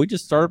like, "Oh, we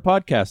just started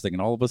podcasting,"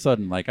 and all of a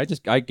sudden, like,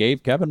 I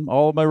gave Kevin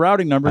all of my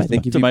routing numbers I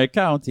think if to you- my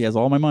account. He has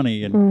all my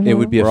money, and Mhm. It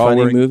would be a We're all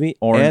funny wearing movie,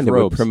 orange and it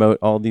robes. would promote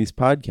all these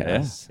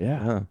podcasts.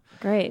 Yeah.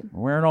 Great.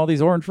 we're wearing all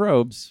these orange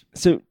robes.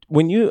 So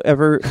when you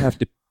ever have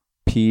to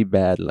pee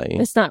badly,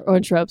 It's not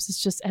orange ropes.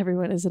 It's just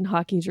everyone is in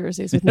hockey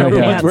jerseys with no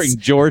Everyone's pants. wearing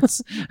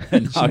jorts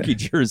and hockey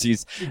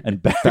jerseys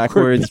and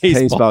backwards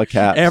baseball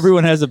caps.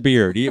 Everyone has a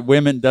beard.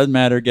 Women, doesn't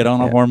matter. Get on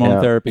a hormone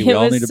yeah. therapy. We It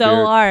all need was a so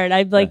beard. hard.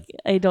 I'm like,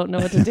 I don't know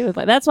what to do with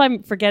it. That's why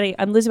I'm forgetting.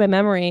 I'm losing my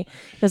memory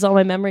because all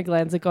my memory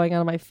glands are going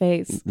out of my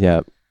face.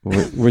 Yeah,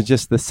 we're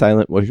just the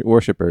silent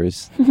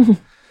worshippers.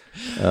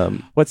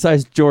 What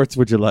size jorts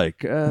would you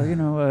like?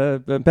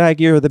 A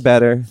Baggier the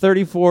better.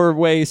 34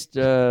 waist,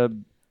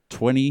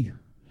 20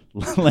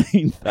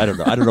 length. I don't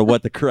know. I don't know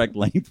what the correct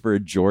length for a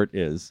jort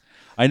is.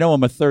 I know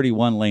I'm a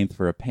 31 length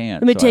for a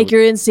pant. Let me take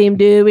your inseam,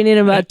 dude. We need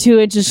him about 2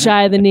 inches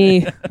shy of the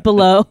knee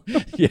below.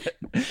 Yeah.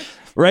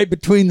 Right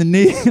between the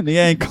knee and the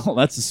ankle.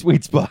 That's the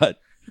sweet spot.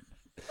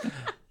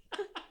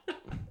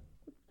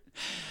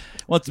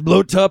 Want the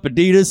blow top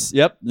Adidas?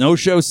 Yep. No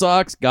show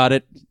socks. Got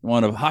it.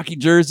 Want a hockey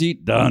jersey?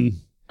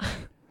 Done.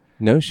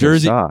 No show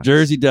socks.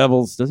 Jersey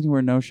Devils. Doesn't he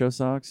wear no show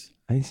socks?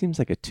 He seems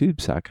like a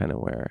tube sock kind of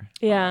wearer.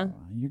 Yeah.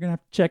 You're gonna have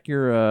to check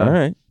your All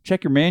right.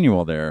 check your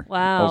manual there.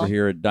 Wow. Over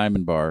here at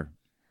Diamond Bar.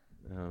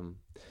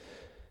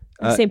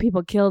 I've seen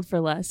people killed for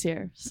last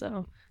year,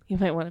 so you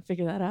might want to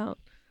figure that out.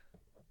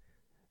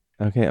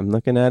 Okay, I'm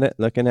looking at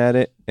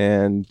it,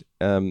 and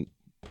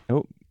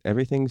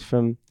everything's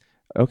from.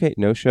 Okay,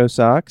 no show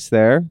socks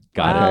there.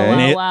 Got Wow, it.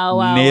 Okay.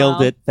 wow, Nailed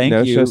wow. it. Thank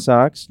no you. show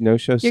socks. No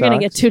show socks. You're going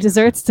to get 2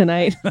 desserts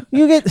tonight.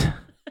 You get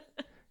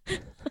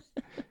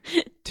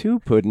 2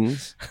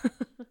 puddings.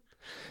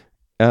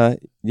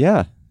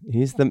 Yeah,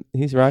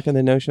 he's rocking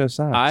the no show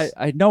socks.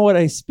 I know what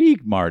I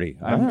speak, Marty.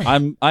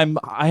 Right.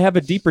 I have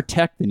a deeper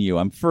tech than you.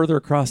 I'm further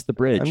across the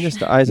bridge. I'm just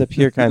the eyes up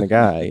here kind of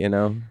guy, you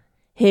know.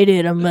 Hey,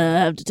 dude, I'm going to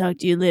have to talk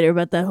to you later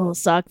about that whole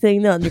sock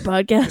thing on your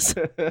podcast.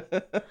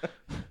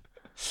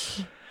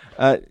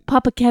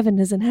 Papa Kevin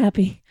isn't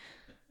happy.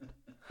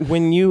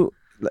 When you're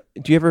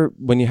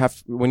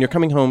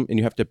coming home and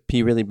you have to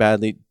pee really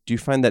badly, do you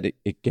find that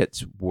it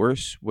gets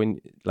worse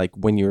when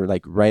you're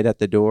like right at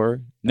the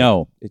door?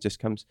 No, It just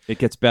comes. it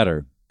gets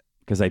better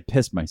because I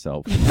pissed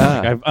myself.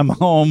 Ah. Like, I'm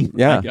home.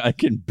 Yeah. I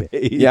can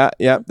bathe. Yeah,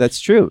 that's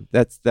true.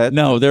 That.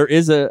 No, there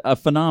is a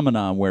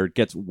phenomenon where it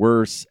gets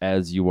worse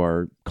as you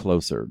are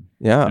closer.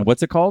 Yeah. And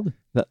what's it called?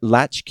 The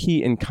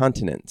latchkey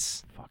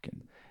incontinence.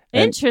 Fucking.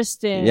 And-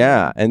 Interesting.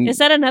 Yeah, and Is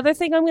that another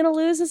thing I'm going to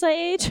lose as I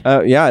age?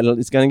 yeah,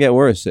 it's gonna get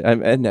worse.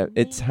 And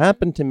it's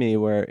happened to me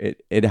where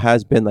it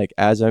has been like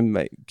as I'm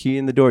like,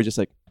 keying the door, just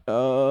like,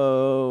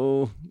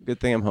 oh, good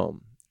thing I'm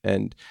home,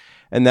 and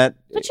that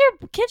But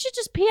can't you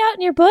just pee out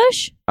in your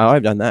bush?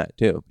 I've done that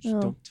too. Just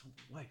Oh. don't tell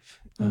my wife.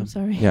 I'm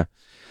sorry. yeah.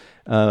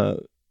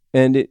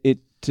 And it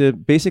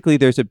basically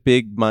there's a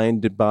big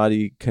mind to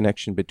body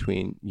connection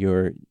between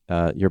your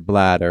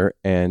bladder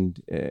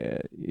and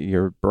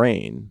your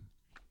brain.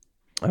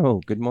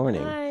 Oh, good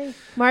morning. Hi.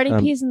 Marty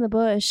pees in the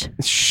bush.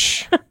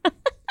 Shh.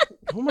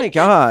 Oh my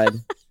God.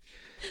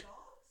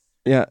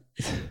 Yeah.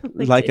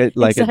 Like a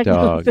Exactly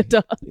dog. Like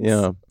the dog.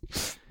 Yeah.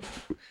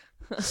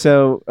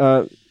 So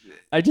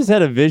I just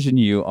had a vision of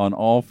you on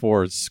all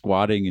fours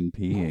squatting and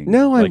peeing.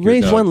 no, I like your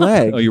raised dog. one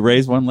leg. Oh, you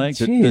raised one leg?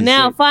 Jeez.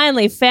 Now,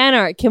 finally, fan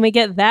art. Can we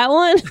get that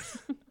one?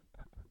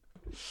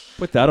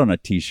 Put that on a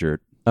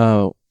T-shirt.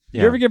 Oh.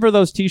 You ever give her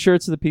those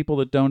T-shirts to the people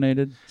that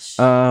donated?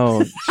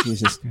 Oh,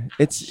 Jesus.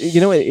 It's it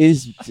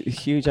is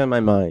huge on my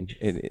mind.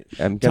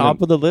 I'm gonna,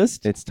 Top of the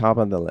list? It's top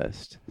on the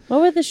list.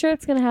 What were the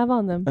shirts going to have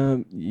on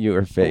them?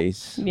 Your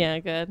face. Yeah,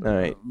 good. All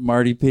right.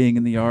 Marty peeing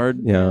in the yard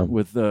Yeah.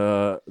 with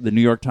the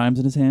New York Times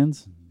in his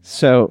hands.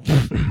 So,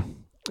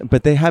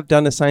 but they have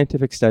done a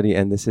scientific study,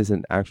 and this is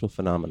an actual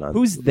phenomenon.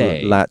 Who's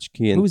they?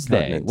 Latchkey Who's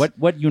they? incontinence.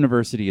 What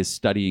university is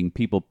studying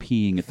people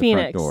peeing at the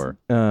front Phoenix. door?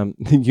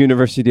 The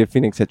University of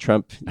Phoenix at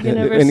Trump,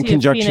 University in of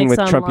conjunction Phoenix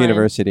with Trump Online.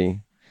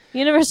 University.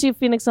 University of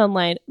Phoenix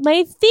Online.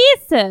 My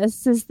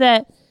thesis is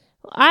that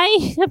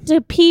I have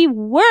to pee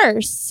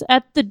worse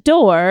at the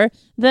door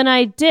than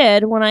I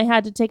did when I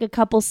had to take a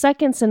couple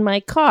seconds in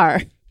my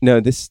car. No,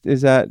 this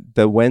is at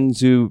the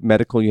Wenzhou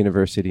Medical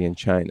University in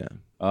China.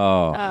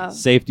 Oh,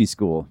 safety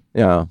school.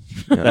 Yeah.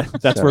 Yeah.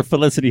 That's So- where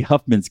Felicity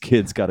Huffman's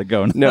kids got to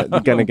go. No, they're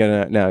gonna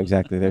get no,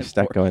 exactly. They're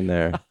stuck going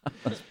there.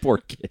 Poor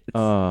kids.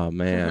 Oh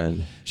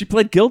man. She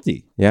pled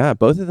guilty. Yeah,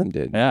 both of them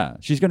did. Yeah,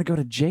 she's going to go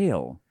to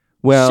jail.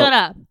 Well, Shut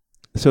up.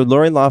 So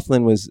Lori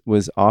Loughlin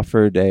was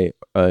offered a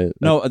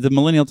No, the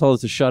millennial told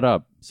us to shut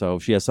up, so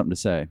she has something to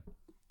say.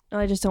 Oh,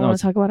 I just don't No, want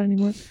to talk about it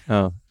anymore.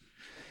 oh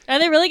Are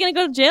they really going to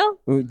go to jail?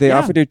 they Yeah.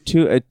 offered her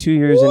 2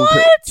 years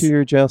What?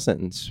 2-year jail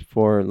sentence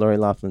for Lori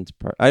Loughlin's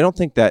part. I don't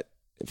think that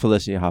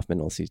Felicia Hoffman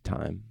will see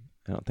time.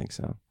 I don't think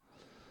so.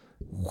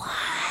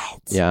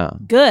 What? Yeah.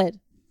 Good.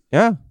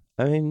 Yeah.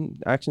 I mean,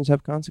 actions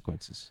have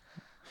consequences.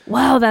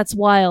 Wow, that's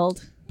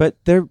wild. But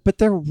they're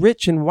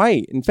rich and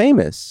white and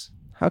famous.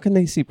 How can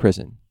they see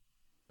prison?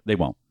 They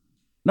won't.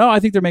 No, I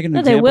think they're making an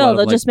No, they example out will. of,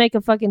 They'll like- just make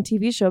a fucking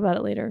TV show about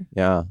it later.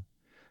 Yeah. I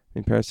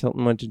mean, Paris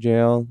Hilton went to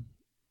jail.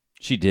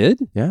 She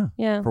did? Yeah.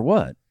 Yeah. For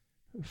what?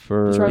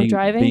 For Drunk being-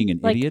 driving? being an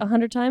like idiot?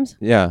 100 times?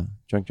 yeah,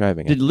 drunk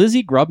driving. Did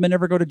Lizzie Grubman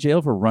ever go to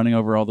jail for running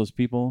over all those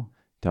people?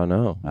 Don't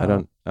know. I Oh.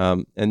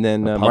 don't. And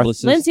then A Martha,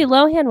 publicist? Lindsay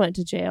Lohan went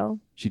to jail.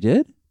 She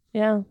did?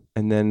 Yeah.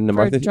 and then For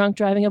Martha drunk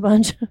driving a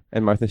bunch.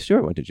 and Martha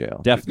Stewart went to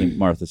jail. Definitely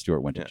Martha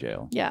Stewart went to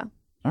jail. Yeah.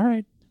 All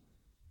right.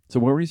 So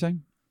what were you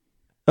saying?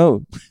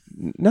 Oh,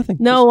 nothing.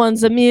 No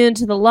one's immune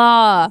to the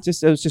law.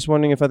 Just I was just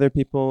wondering if other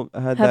people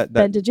had Have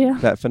been to jail.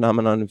 that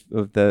phenomenon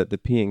of the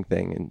peeing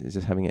thing and is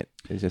just having it.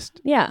 It's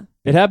just Yeah.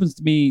 It happens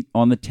to me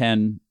on the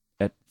 10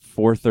 at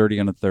 4:30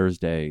 on a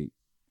Thursday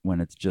when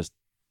it's just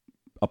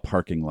a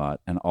parking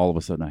lot and all of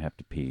a sudden I have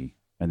to pee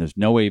and there's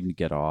no way even to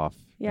get off.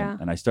 Yeah.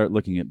 And I start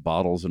looking at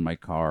bottles in my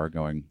car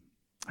going,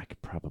 I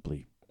could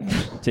probably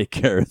take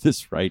care of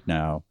this right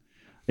now.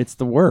 It's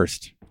the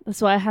worst.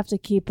 That's why I have to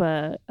keep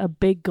a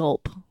big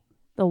gulp,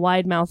 the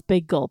wide mouth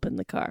big gulp in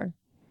the car.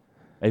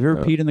 Have you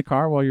ever peed in the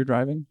car while you're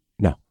driving?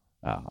 No.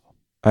 Oh.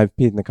 I've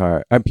peed in the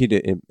car. I peed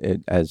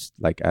it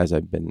as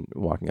I've been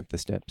walking up the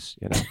steps.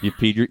 You know. You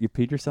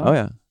peed yourself? Oh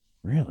yeah,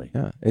 Really?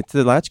 yeah. It's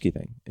the latchkey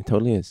thing. It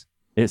totally is.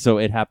 So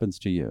it happens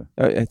to you.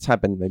 It's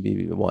happened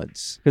maybe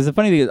once. Because the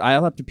funny thing is,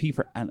 I'll have to pee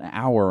for an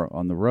hour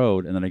on the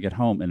road, and then I get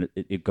home, and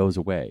it goes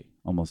away,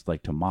 almost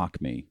like to mock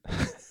me.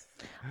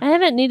 I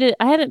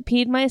haven't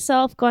peed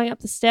myself going up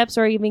the steps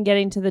or even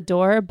getting to the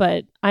door,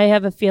 but I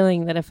have a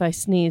feeling that if I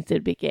sneezed,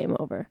 it'd be game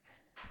over.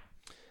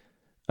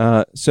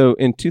 So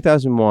in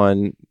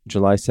 2001,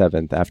 July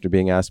 7th, after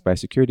being asked by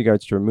security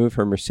guards to remove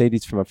her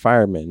Mercedes from a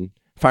fire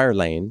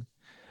lane,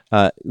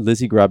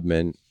 Lizzie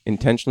Grubman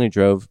intentionally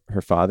drove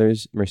her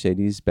father's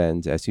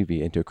Mercedes-Benz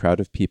SUV into a crowd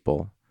of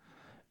people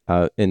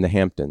in the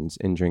Hamptons,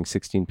 injuring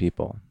 16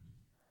 people.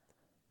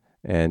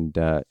 And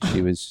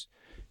she was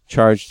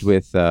charged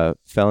with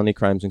felony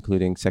crimes,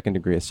 including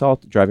second-degree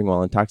assault, driving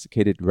while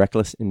intoxicated,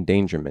 reckless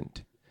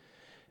endangerment.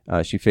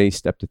 She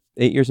faced up to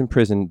 8 years in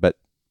prison, but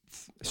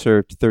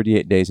served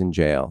 38 days in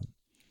jail.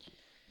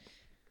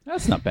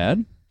 That's not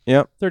bad.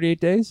 Yep. 38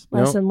 days?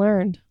 Lesson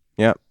learned.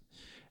 Yep.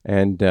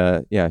 And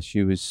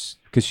she was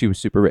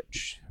super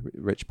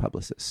rich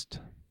publicist.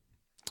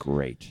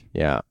 Great.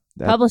 Yeah.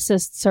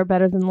 Publicists are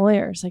better than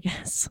lawyers, I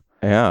guess.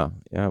 Yeah.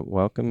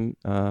 Welcome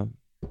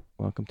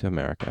to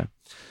America.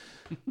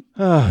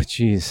 Oh,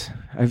 jeez.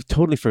 I've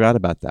totally forgot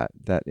about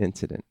that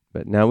incident.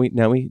 But now we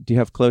do you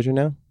have closure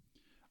now?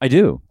 I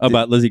do.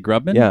 About Lizzie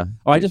Grubman? Yeah.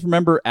 Oh, I just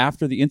remember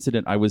after the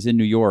incident, I was in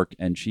New York,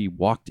 and she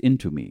walked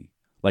into me.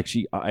 Like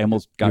I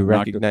almost got You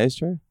knocked. recognized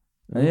her?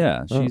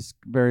 Yeah, Oh. she's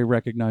very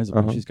recognizable.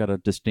 Uh-huh. She's got a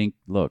distinct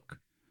look.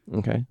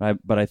 Okay.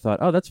 But I thought,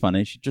 oh, that's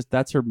funny. She just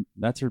that's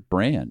her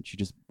brand. She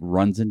just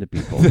runs into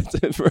people.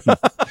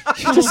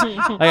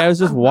 I was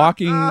just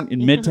walking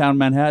in Midtown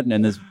Manhattan,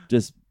 and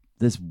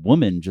this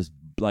woman just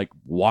like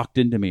walked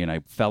into me, and I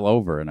fell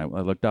over, and I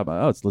looked up.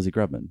 Oh, it's Lizzie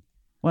Grubman.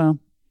 Well,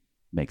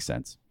 makes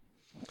sense.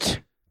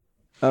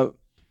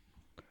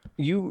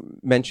 You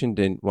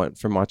mentioned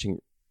from watching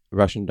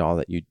Russian Doll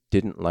that you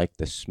didn't like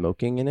the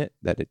smoking in it,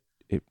 that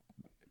it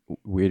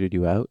weirded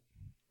you out.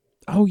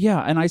 Oh yeah,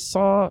 and I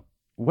saw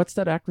what's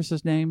that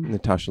actress's name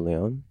Natasha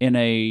Lyonne. in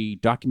a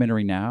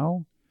documentary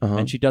now, Uh-huh.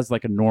 and she does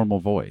like a normal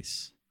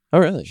voice. Oh,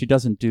 really? She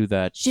doesn't do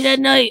that. She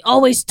didn't know you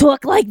always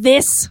talk like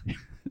this.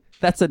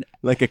 That's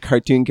Like a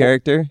cartoon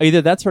character?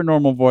 either that's her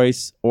normal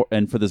voice,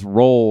 and for this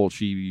role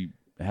she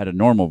had a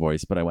normal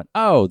voice. But I went,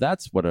 oh,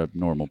 that's what a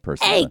normal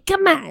person. Hey, does.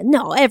 come on.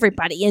 No,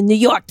 everybody in New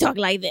York talk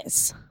like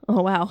this.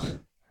 Oh, wow.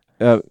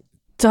 Uh,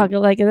 Talking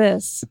like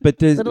this. but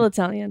does, Little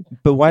Italian.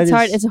 but why It's does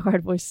hard. It's a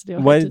hard voice to do.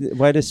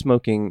 why does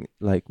smoking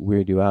like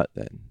weird you out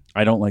then?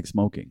 I don't like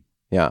smoking.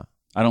 Yeah,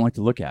 I don't like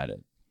to look at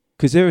it.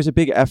 because there was a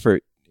big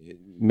effort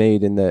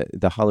made in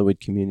the Hollywood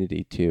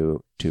community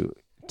to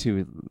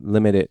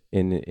limit it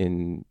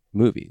in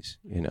movies.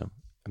 You know,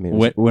 I mean,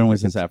 When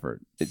was this effort?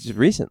 it's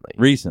recently.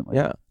 Recently.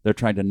 Yeah, They're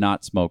trying to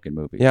not smoke in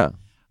movies. yeah.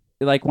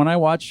 Like when I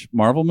watch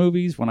Marvel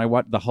movies, when I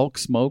watch the Hulk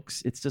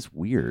smokes, it's just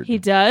weird. He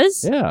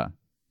does? Yeah.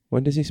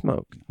 When does he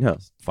smoke? No.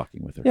 Just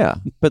fucking with her. Yeah,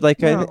 but like,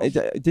 No.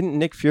 didn't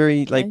Nick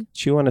Fury like Okay.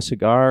 chew on a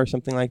cigar or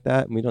something like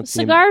that? And we don't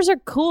see him. Cigars are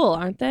cool,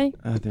 aren't they?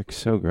 They're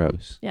so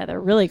gross. Yeah,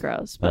 they're really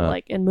gross, but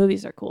like in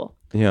movies are cool.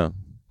 Yeah,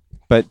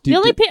 but The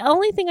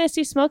only thing I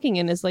see smoking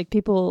in is like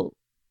people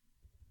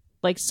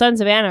like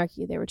Sons of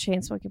Anarchy. They were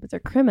chain smoking, but they're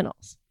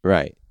criminals.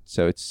 right.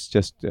 So it's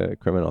just a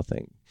criminal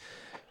thing.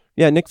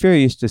 Yeah, Nick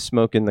Fury used to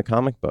smoke in the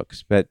comic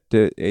books, but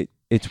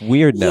it's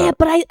weird now. Yeah,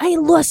 but I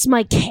lost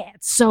my cat,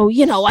 so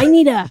I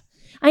need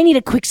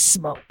a quick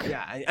smoke.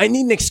 Yeah, I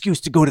need an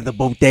excuse to go to the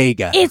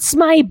bodega. It's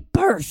my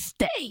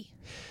birthday.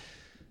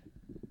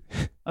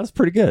 That's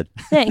pretty good.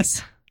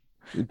 Thanks.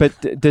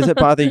 But does it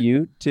bother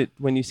you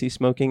when you see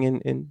smoking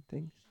in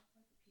things?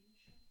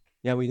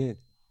 Yeah, we did.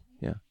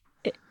 Yeah.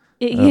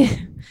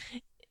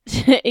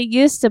 It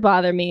used to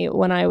bother me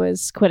when I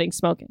was quitting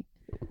smoking.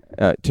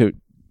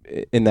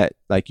 In that,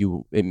 like,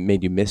 it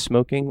made you miss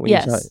smoking when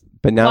Yes. you saw it?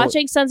 But now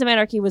Watching Sons of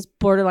Anarchy was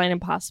borderline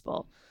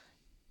impossible.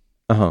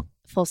 Uh-huh.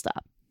 Full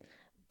stop.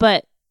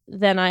 But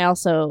then I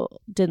also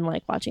didn't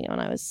like watching it when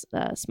I was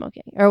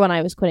smoking, or when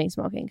I was quitting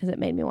smoking, because it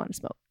made me want to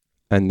smoke.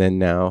 And then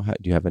now,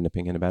 do you have an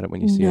opinion about it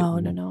when you see it?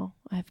 No.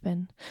 I've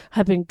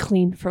been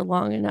clean for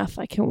long enough.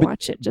 I can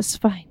watch it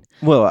just fine.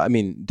 Well, I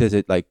mean, does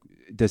it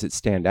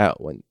stand out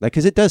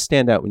because it does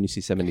stand out when you see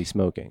somebody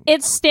smoking?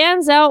 It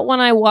stands out when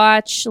I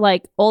watch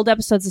like old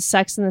episodes of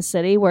Sex and the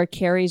City where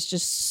Carrie's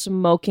just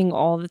smoking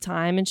all the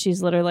time, and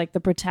she's literally like the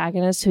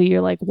protagonist who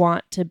you're like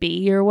want to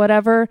be or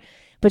whatever,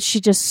 but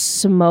she just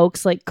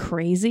smokes like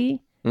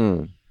crazy.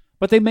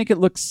 But they make it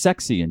look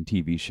sexy in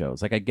TV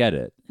shows. Like, I get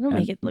it. They don't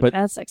make it look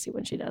that sexy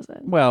when she does it.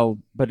 Well,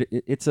 but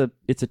it's a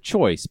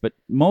choice. But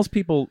most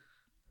people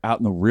out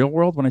in the real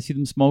world, when I see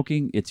them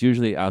smoking, it's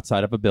usually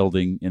outside of a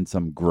building in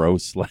some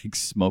gross, like,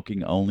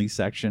 smoking only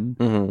section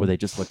where they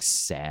just look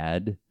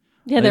sad.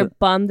 Yeah, they're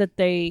bummed that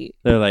they're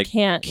like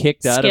can't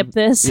kicked out skip of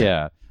this.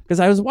 Yeah, because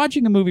I was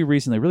watching a movie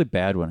recently, a really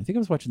bad one. I think I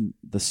was watching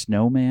The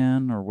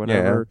Snowman or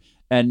whatever,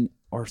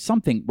 or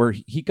something where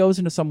he goes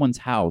into someone's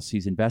house,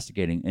 he's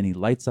investigating, and he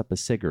lights up a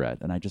cigarette.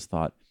 And I just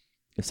thought,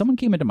 if someone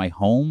came into my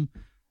home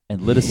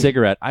and lit a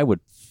cigarette, I would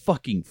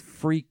fucking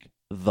freak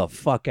the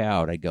fuck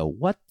out. I go,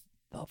 what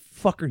the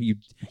fuck are you?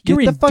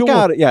 Get the fuck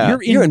out! Yeah,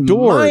 you're in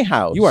my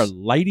house. You are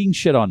lighting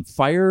shit on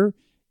fire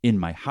in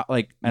my house.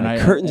 Like, and my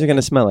curtains are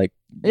gonna smell like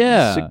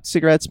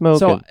cigarette smoke.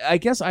 So I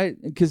guess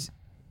because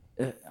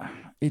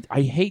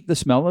I hate the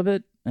smell of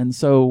it, and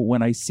so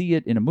when I see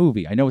it in a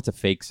movie, I know it's a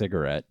fake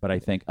cigarette, but I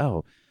think,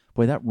 oh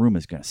boy, that room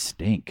is gonna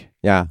stink.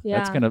 Yeah.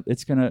 It's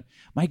gonna.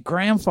 My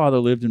grandfather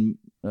lived in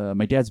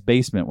my dad's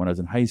basement when I was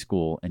in high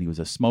school, and he was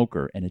a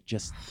smoker, and it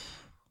just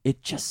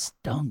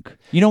stunk.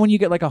 You know, when you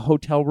get like a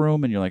hotel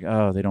room and you're like,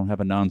 oh, they don't have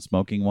a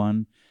non-smoking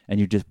one, and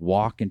you just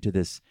walk into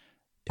this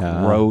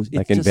gross,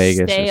 like in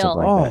Vegas or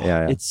something like that.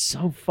 Yeah, it's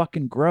so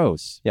fucking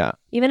gross. Yeah.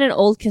 Even an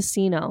old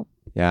casino.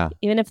 Yeah.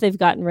 Even if they've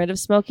gotten rid of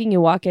smoking,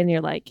 you walk in,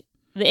 you're like,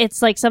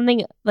 it's like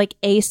something like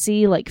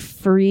AC like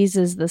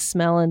freezes the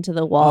smell into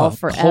the wall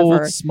forever.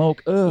 Cold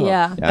smoke. Ugh.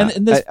 Yeah.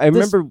 And I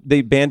remember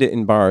they banned it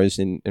in bars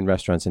in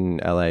restaurants in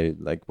LA,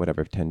 like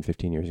whatever, 10,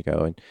 15 years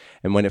ago.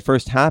 And when it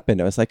first happened,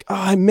 I was like, oh,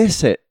 I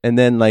miss it. And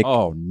then like,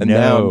 and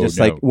now I'm just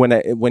like,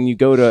 when you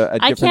go to a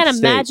different I can't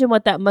state, imagine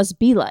what that must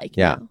be like.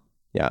 Yeah. now.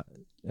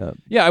 Yeah.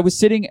 Yeah, I was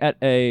sitting at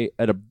a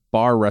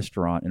bar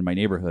restaurant in my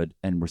neighborhood,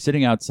 and we're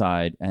sitting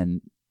outside,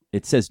 and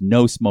it says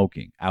no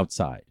smoking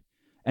outside.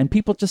 And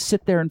people just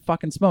sit there and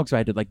fucking smoke. So I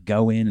had to like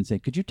go in and say,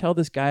 could you tell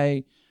this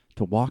guy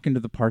to walk into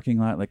the parking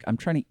lot? Like, I'm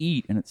trying to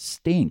eat and it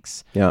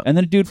stinks. Yeah. And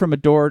then a dude from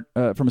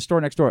a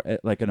store next door,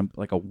 like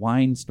a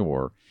wine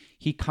store,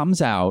 he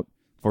comes out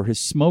for his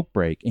smoke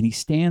break, and he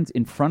stands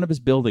in front of his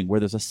building where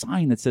there's a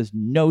sign that says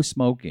no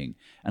smoking.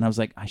 And I was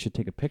like, I should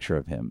take a picture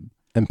of him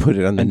and put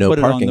it on the and no put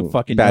parking, it on the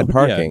fucking bad no,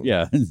 parking.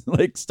 Yeah.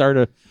 Like start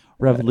a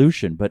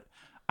revolution. But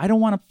I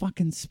don't want to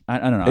fucking. I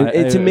don't know.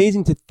 It's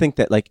amazing to think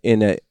that like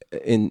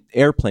in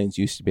airplanes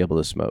you used to be able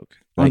to smoke.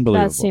 Like,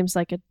 Unbelievable. That seems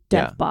like a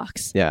death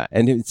box. Yeah,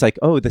 and it's like,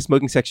 oh, the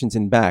smoking section's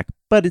in back,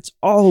 but it's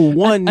all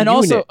one and unit.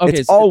 also, okay,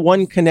 it's all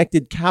one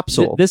connected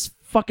capsule. This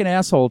fucking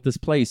asshole at this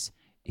place,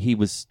 he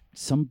was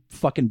some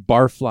fucking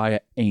barfly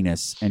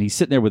anus, and he's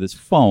sitting there with his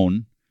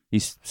phone.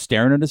 He's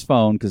staring at his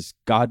phone because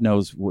God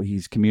knows what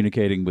he's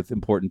communicating with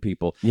important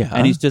people. Yeah.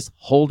 And he's just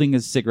holding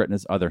his cigarette in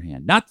his other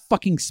hand, not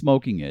fucking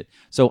smoking it.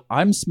 So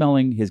I'm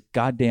smelling his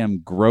goddamn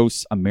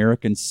gross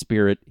American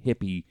spirit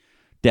hippie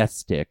death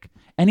stick.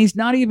 And he's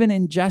not even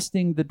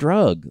ingesting the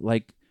drug.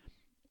 Like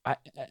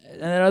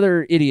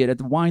another idiot at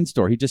the wine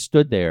store, he just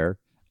stood there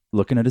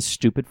looking at his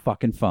stupid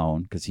fucking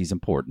phone because he's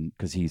important,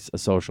 because he's a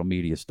social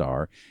media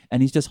star.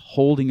 And he's just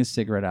holding a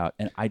cigarette out.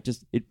 And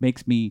it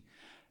makes me...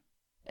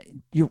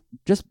 You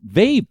just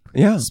vape.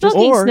 Yeah.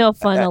 Smoking's no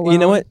fun alone. You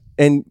know what?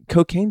 And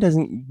cocaine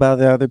doesn't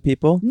bother other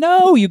people.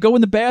 No, you go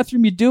in the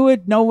bathroom, you do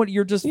it. No, what?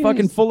 You're just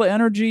fucking full of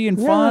energy and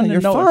fun. You're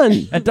and fun.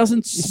 It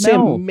doesn't You say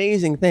smell.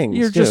 amazing things.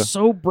 You're too. just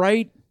so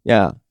bright.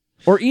 Yeah.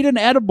 Or eat an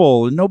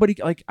edible, and nobody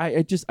like.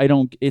 I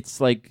don't. It's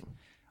like,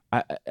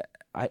 I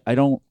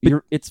don't.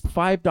 It's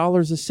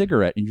 $5 a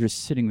cigarette, and you're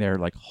just sitting there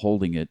like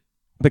holding it.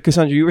 But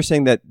Cassandra, you were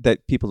saying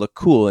that people look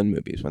cool in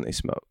movies when they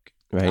smoke.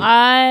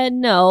 Right.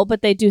 No,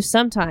 but they do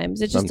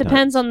sometimes. It just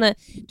depends on the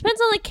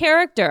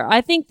character. I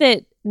think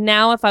that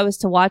now if I was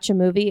to watch a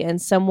movie and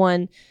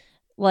someone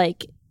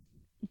like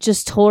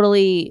just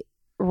totally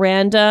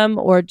random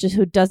or just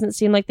who doesn't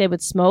seem like they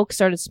would smoke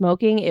started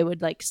smoking, it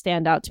would like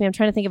stand out to me. I'm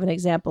trying to think of an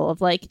example of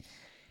like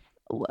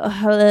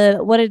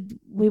what did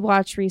we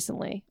watch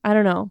recently? I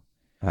don't know.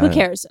 Who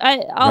cares? I'll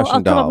Russian come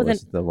up Doll with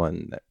was the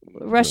one that.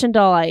 Russian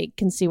Doll. I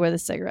can see where the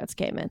cigarettes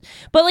came in.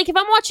 But like if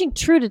I'm watching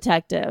True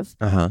Detective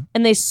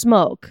and they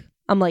smoke,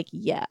 I'm like,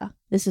 yeah,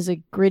 this is a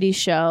gritty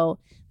show.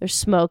 They're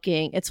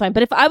smoking. It's fine.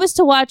 But if I was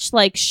to watch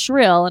like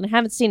Shrill, and I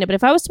haven't seen it, but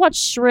if I was to watch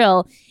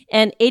Shrill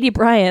and Adie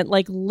Bryant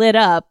like lit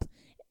up,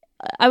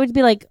 I would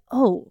be like,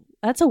 oh,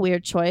 that's a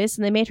weird choice.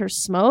 And they made her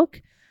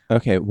smoke.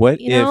 Okay, what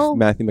You if know?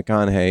 Matthew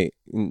McConaughey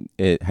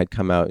it had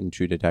come out in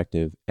True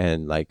Detective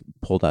and like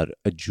pulled out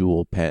a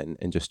Juul pen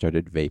and just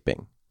started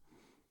vaping?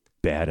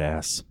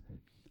 Badass.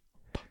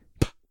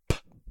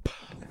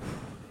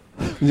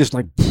 Just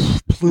like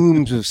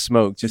plumes of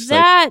smoke, just like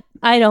That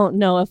I don't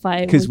know if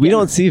I because would we get-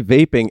 don't see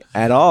vaping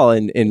at all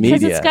in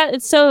because media.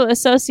 it's so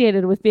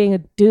associated with being a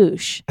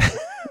douche,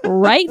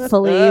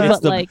 rightfully. It's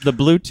but like the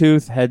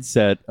Bluetooth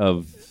headset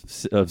of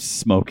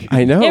smoking.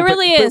 I know it but-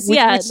 really but is. which-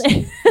 Yeah,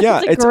 which- yeah,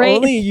 a it's great-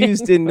 only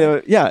used in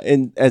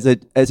as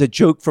a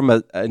joke from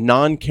a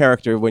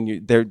non-character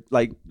when they're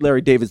like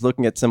Larry David's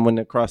looking at someone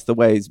across the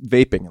way is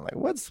vaping and like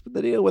what's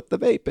the deal with the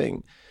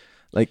vaping?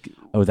 Like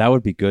Oh, that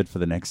would be good for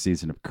the next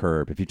season of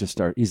Curb. If you just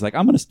start, he's like,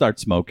 I'm going to start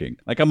smoking.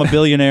 Like, I'm a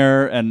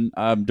billionaire and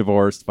I'm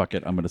divorced. Fuck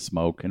it. I'm going to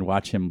smoke and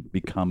watch him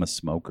become a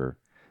smoker.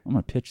 I'm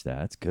going to pitch that.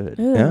 That's good.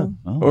 Ooh. yeah,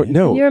 Oh, or yeah.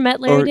 no, You ever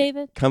met Larry or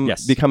David?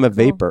 Yes. become a Cool.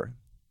 vapor.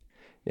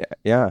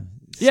 Yeah.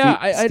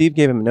 Yeah, Steve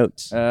gave him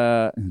notes.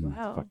 Wow.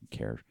 Fucking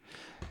care.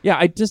 Yeah,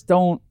 I just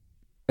don't,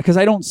 because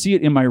I don't see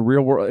it in my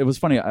real world. It was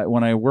funny.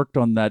 When I worked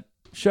on that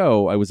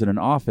show, I was in an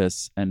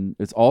office and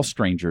it's all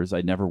strangers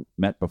I'd never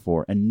met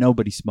before and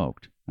nobody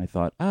smoked. I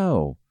thought,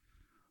 oh,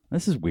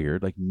 this is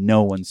weird. Like,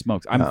 no one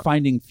smokes. I'm No.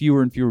 finding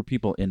fewer and fewer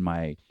people in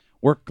my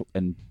work,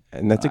 and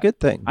And that's a good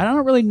thing. I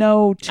don't really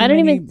know too I don't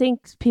many. even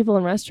think people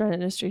in restaurant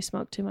industry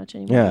smoke too much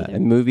anymore. Yeah, either.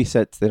 and movie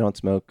sets they don't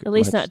smoke. At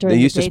least much. not during They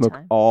the used to smoke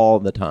daytime. all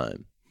the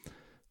time,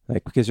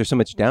 like because there's so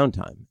much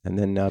downtime. And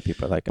then now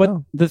people are like, But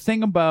oh, the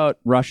thing about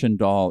Russian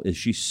Doll is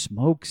she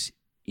smokes.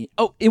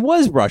 Oh, it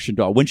was Russian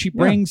Doll when she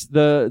brings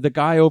the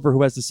guy over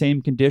who has the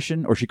same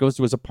condition, or she goes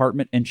to his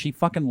apartment and she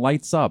fucking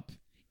lights up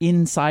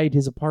inside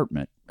his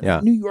apartment. Yeah.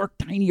 New York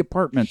tiny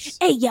apartments.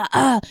 Hey,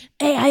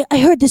 hey, I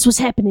heard this was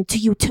happening to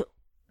you too.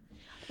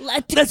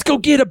 Let's go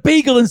get a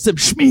bagel and some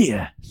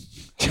schmear.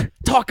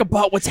 Talk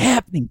about what's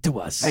happening to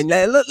us. and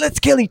let's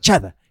kill each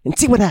other and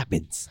see what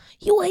happens.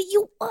 You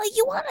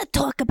want to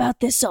talk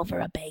about this over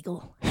a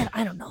bagel?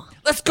 I don't know.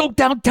 Let's go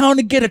downtown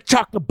and get a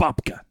chocolate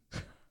babka.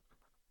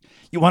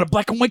 You want a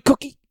black and white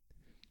cookie?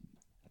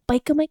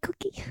 Bake on my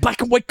cookie.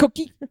 Black and white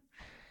cookie? Do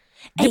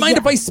Hey, you mind yeah.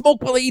 if I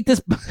smoke while I eat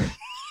this,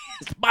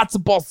 this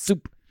matzo ball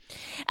soup?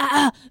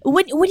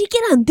 When you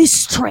get on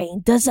this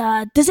train, does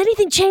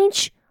anything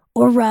change?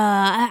 Or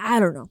I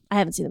don't know. I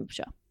haven't seen the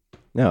show.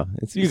 No,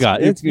 it's You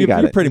got it. it's- You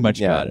got you it. pretty much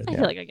Yeah, got it. I yeah.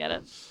 feel like I get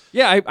it.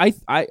 Yeah,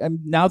 I'm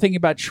now thinking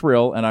about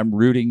Shrill, and I'm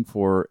rooting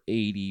for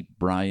Adie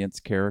Bryant's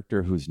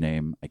character, whose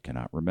name I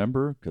cannot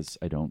remember because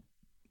I don't.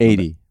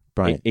 80,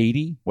 Brian.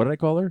 80? What did I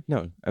call her?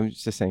 No, I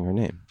was just saying her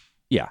name.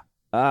 Yeah.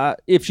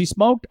 If she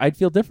smoked, I'd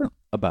feel different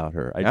about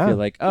her. I'd Ah. feel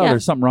like, oh, Yeah.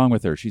 there's something wrong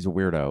with her. She's a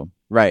weirdo.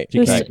 Right. She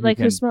Who's, can't- like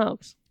who who can-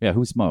 smokes? Yeah,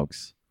 who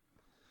smokes?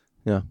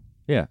 Yeah.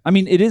 Yeah. I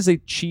mean, it is a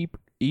cheap,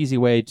 easy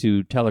way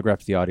to telegraph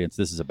to the audience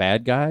this is a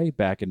bad guy.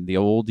 Back in the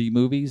oldie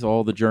movies,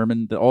 all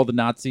the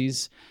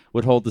Nazis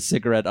would hold the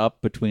cigarette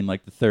up between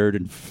like the third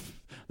and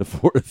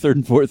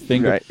fourth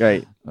finger.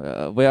 Right.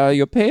 Where are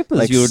your papers?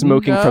 Like Juden?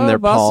 smoking from their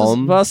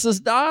palm. Was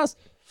ist das?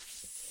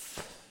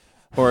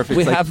 Or if it's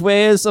We like, have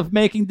ways of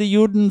making the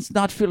Judens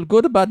not feel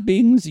good about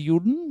being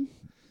Juden.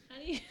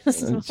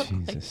 oh,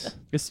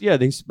 Jesus. Yeah,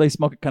 they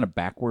smoke it kind of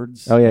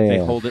backwards. Oh, yeah, They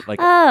yeah. hold it like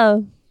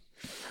Oh,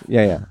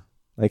 Yeah.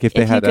 Like if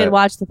they if you had could a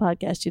watch the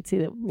podcast, you'd see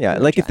that. yeah,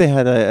 like if they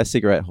had a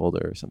cigarette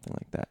holder or something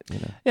like that, you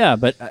know. yeah,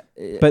 but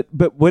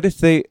But what if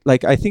they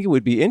like? I think it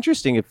would be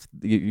interesting if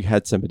you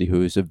had somebody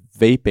who is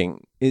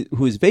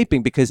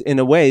vaping because in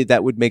a way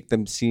that would make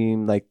them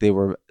seem like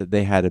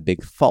they had a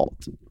big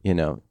fault, you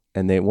know,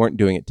 and they weren't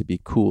doing it to be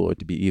cool or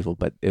to be evil,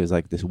 but it was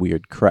like this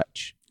weird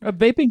crutch.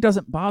 vaping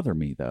doesn't bother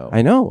me though.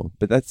 I know,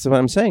 but that's what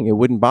I'm saying. It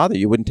wouldn't bother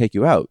you. It wouldn't take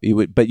you out. You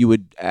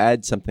would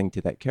add something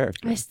to that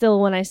character. I still,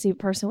 when I see a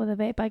person with a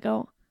vape, I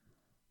go,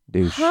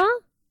 Douche. huh?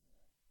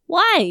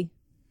 Why?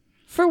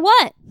 For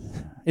what?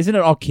 Isn't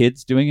it all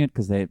kids doing it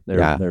because they're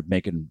Yeah.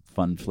 making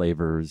fun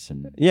flavors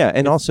and Yeah,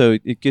 and also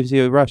it gives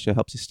you a rush. It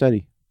helps you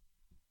study.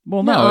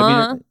 well, no, I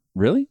Nuh-uh. mean,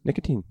 really?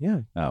 Nicotine.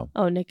 Yeah. Oh,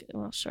 Oh, Nick.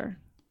 Well, sure.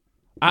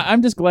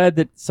 I'm just glad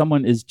that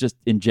someone is just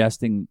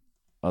ingesting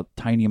a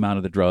tiny amount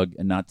of the drug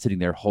and not sitting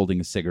there holding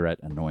a cigarette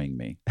annoying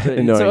me.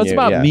 Annoying so it's you,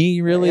 about yeah.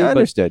 me, really. Yeah, but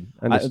understood.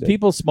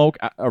 people smoke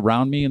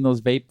around me in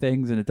those vape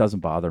things, and it doesn't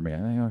bother me. I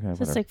think, okay, It's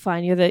whatever. like,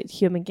 fine, you're the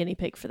human guinea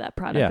pig for that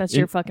product. Yeah, That's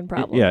your fucking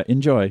problem. Yeah,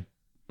 enjoy.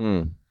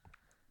 Mm.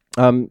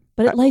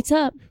 But it lights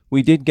up.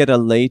 We did get a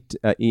late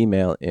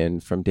email in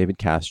from David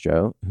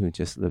Castro, who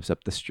just lives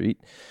up the street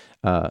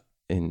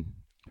in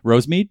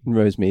Rosemead?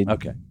 Rosemead.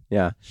 Okay.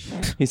 Yeah.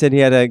 He said he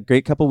had a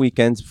great couple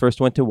weekends. First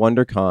went to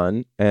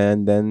WonderCon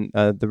and then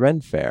the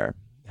Ren Fair.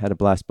 Had a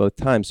blast both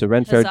times. So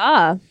Ren Fair,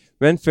 Huzzah.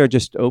 Ren Fair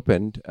just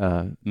opened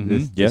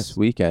this Yes.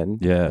 weekend.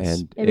 Yes.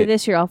 And Maybe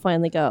this year I'll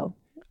finally go.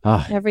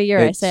 ah, Every year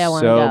I it's say I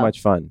want to so go. much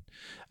fun.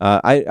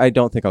 I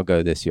don't think I'll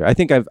go this year. I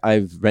think I'm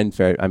Ren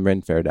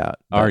Faired out.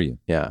 Are but- you?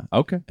 Yeah.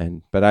 Okay.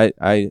 But I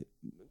You're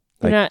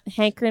like- not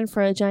hankering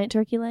for a giant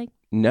turkey leg?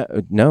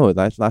 no.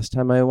 Last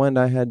time I went,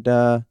 I had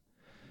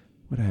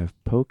what I have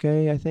poke.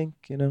 I think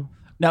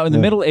Now, in the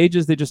Yeah. Middle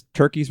Ages,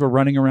 turkeys were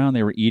running around.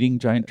 They were eating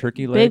giant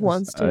turkey legs. Big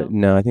ones, too.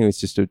 No, I think it was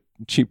just a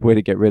cheap way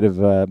to get rid of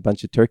a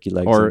bunch of turkey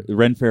legs. Or And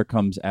Ren Fair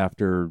comes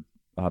after,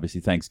 obviously,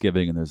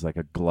 Thanksgiving, and there's like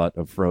a glut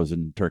of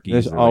frozen turkeys.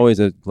 there's or, like- always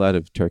a glut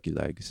of turkey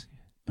legs,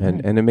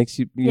 and it makes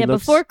you Yeah,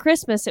 look before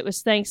Christmas it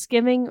was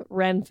Thanksgiving,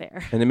 Ren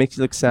Fair. and it makes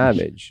you look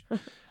savage.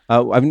 I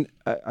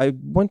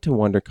went to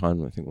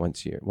WonderCon I think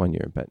one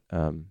year, but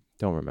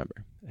don't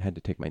remember. I had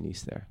to take my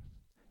niece there.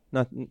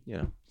 Not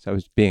so I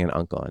was being an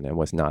uncle and I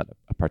was not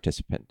a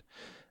participant.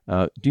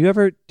 Do you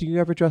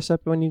ever dress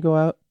up when you go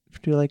out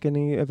to like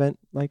any event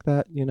like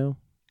that?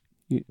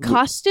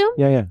 Costume?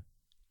 Yeah.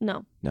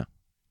 No. No.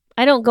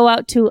 I don't go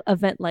out to an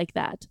event like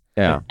that.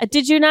 Yeah.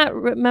 Did you not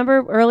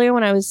remember earlier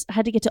when I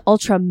had to get to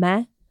Ultra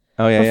Meh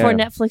Oh yeah. before yeah.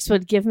 Netflix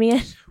would give me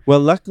it? Well,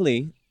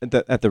 luckily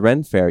at the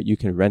Ren Fair you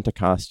can rent a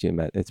costume.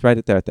 It's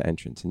right there at the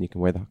entrance, and you can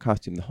wear the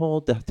costume the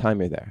whole time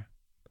you're there.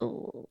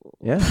 Oh.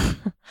 Yeah.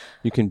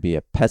 You can be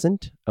a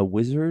peasant, a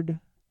wizard,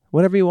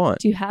 whatever you want.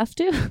 Do you have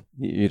to?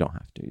 You don't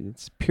have to.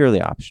 It's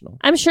purely optional.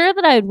 I'm sure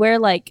that I would wear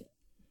like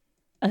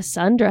a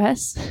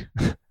sundress.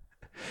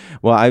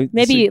 Well,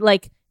 Maybe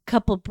like a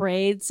couple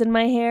braids in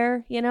my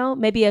hair,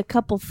 maybe a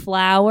couple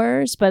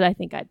flowers, but I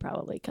think I'd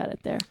probably cut it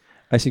there.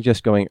 I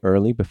suggest going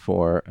early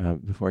before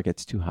it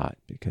gets too hot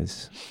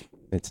because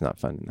it's not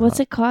fun. in the What's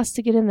hot. it cost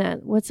to get in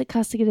that? What's it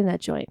cost to get in that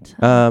joint?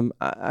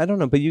 I don't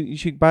know, but you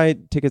should buy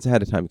tickets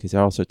ahead of time because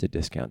there are all sorts of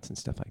discounts and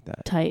stuff like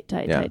that. Tight.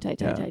 Yeah.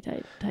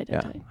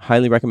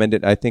 Highly recommend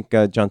it. I think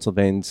John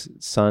Sylvain's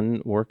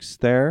son works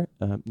there.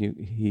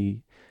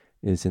 He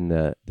is in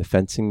the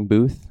fencing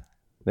booth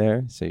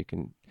there, so you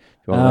can.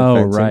 If you wanna learn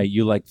Oh, fencing. right.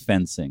 You like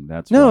fencing.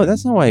 That's No, why.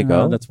 that's not why I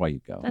go. That's why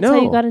you go. That's how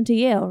you No. got into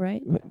Yale,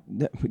 right?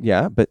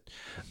 Yeah, but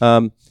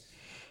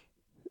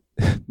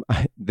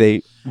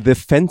the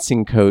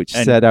fencing coach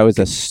And- said I was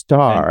a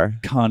star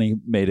And Connie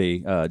made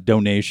a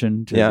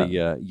donation to Yeah.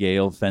 the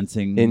Yale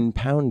fencing in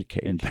pound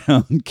cake. in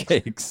pound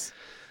cakes.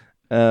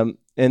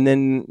 And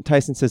then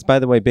Tyson says, by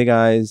the way, big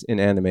eyes in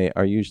anime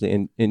are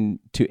usually in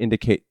to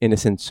indicate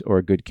innocence or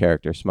a good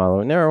character. Smaller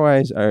and narrow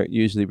eyes are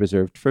usually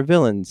reserved for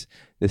villains.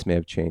 This may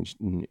have changed.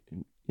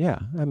 Yeah,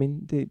 I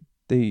mean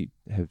they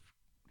have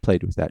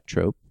played with that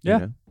trope.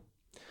 Yeah.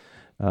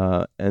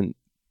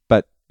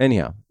 But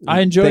anyhow,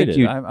 I enjoyed thank it.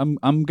 you.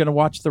 I'm gonna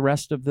watch the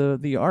rest of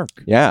the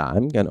arc. Yeah,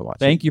 I'm gonna watch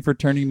Thank you for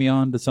turning me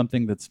on to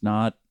something that's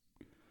not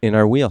it in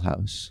our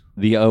wheelhouse.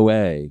 the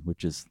OA,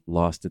 which has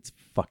lost its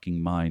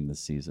fucking mind this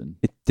season.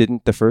 It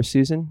didn't the first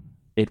season.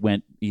 It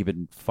went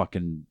even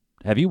fucking.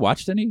 Have you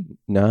watched any?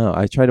 No,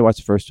 I tried to watch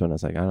the first one. I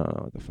was like, I don't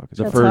know what the fuck is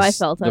The That's the how I first-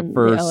 felt the on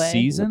first the OA,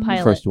 season? the The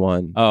pilot. first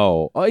one.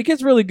 Oh, it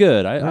gets really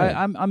good. Right.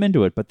 I'm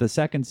into it. But the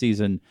second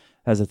season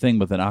has a thing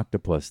with an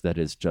octopus that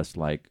is just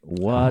like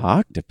what?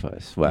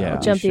 Octopus. Wow. Yeah.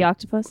 you Jump the should-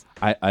 octopus.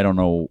 I don't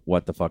know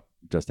what the fuck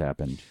just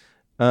happened.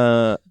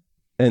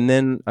 And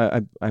then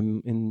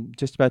I'm in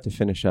just about to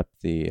finish up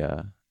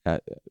the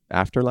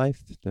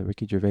Afterlife, the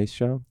Ricky Gervais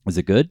show. Is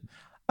it good?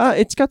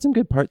 It's got some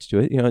good parts to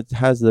it. It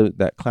has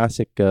that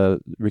classic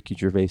Ricky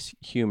Gervais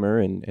humor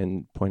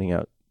and pointing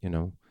out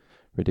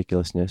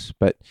ridiculousness,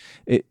 but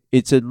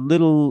it's a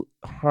little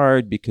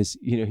hard because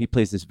he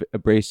plays this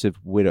abrasive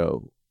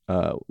widower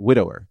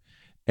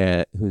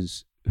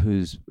who's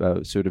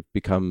sort of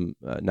become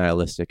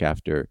nihilistic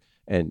after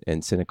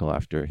and cynical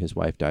after his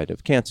wife died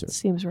of cancer,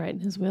 Seems right in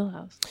his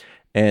wheelhouse.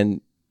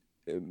 and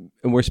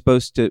we're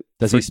supposed to.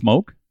 Does he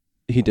smoke?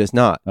 He does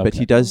not, but Okay.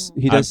 he does.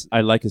 He does.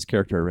 I like his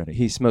character already.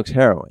 He smokes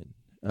heroin.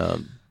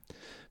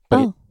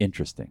 Oh,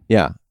 Interesting.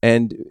 Yeah,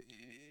 and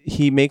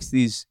he makes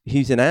these.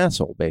 He's an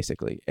asshole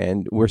basically,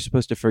 and we're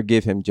supposed to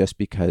forgive him just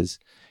because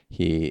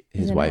he's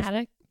his an wife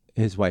addict?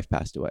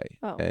 passed away,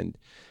 Oh.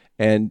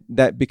 and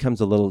that becomes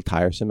a little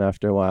tiresome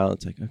after a while.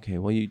 It's like, okay,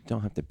 well, you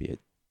don't have to be a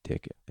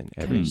dick in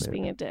every Just bit.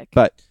 being a dick.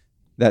 But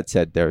that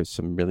said, there's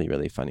some really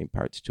really funny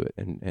parts to it,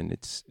 and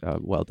it's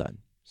well done.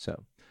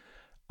 So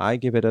I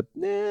give it a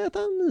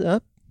thumbs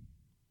up.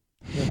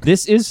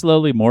 This is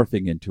slowly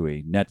morphing into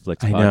a Netflix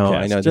podcast.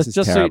 I know, this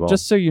is terrible.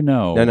 Just so you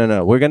know.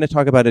 No. We're going to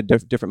talk about a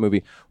different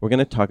movie. We're going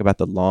to talk about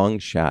The Long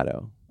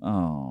Shadow.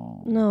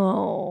 Oh.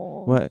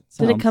 No. What?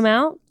 Did it come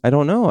out? I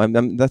don't know.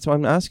 That's why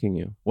I'm asking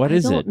you. What I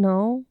is don't it?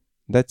 know.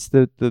 That's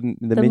the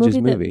Midge's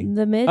movie. That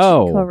the Midge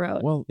Oh.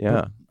 co-wrote. Well,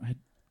 Yeah.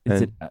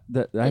 Is it?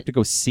 I have to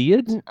go see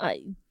it.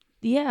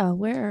 Yeah,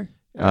 where?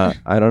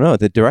 I don't know.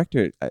 The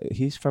director,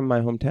 he's from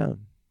my hometown.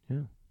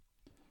 Yeah,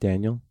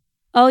 Daniel.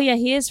 Oh yeah,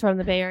 he is from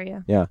the Bay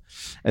Area. Yeah,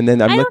 and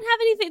then I don't have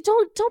anything.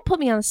 Don't put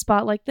me on the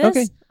spot like this.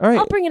 Okay, all right.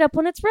 I'll bring it up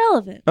when it's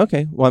relevant.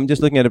 Okay, well, I'm just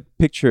looking at a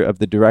picture of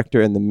the director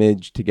and the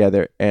Midge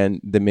together,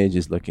 and the Midge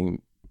is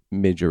looking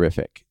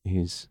midgerific.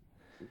 He's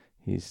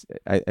He's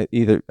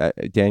either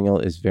Daniel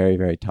is very,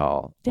 very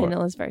tall.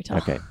 Daniel is very tall.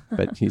 Okay,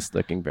 but he's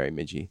looking very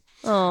midgy.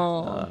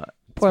 Oh, It's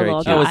poor very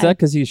little cute. guy. Oh, is that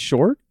because he's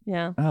short?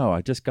 Yeah. Oh,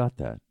 I just got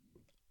that.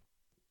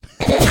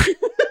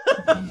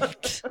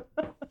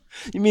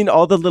 You mean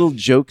all the little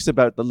jokes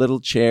about the little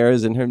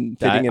chairs and him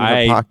fitting in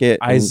her pocket?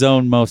 I and-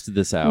 zone most of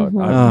this out.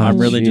 Mhm. I'm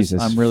really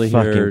Jesus I'm really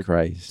fucking here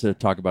Christ. to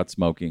talk about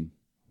smoking.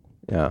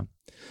 Yeah.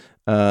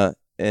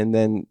 And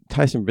then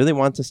Tyson really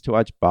wants us to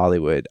watch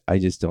Bollywood. I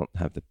just don't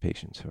have the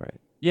patience for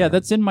it. Yeah,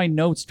 that's in my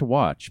notes to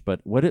watch.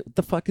 But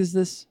the fuck is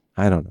this?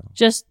 I don't know.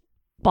 Just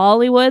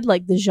Bollywood,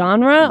 like the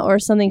genre, or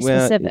something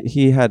Well, specific?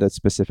 he had a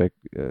specific.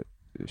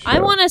 I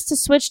show. want us to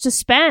switch to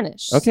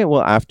Spanish. Okay,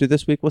 well, after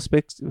this week, we'll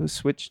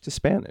switch to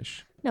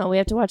Spanish. No, we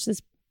have to watch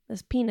this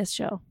penis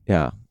show.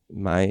 Yeah,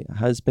 my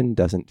husband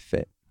doesn't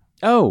fit.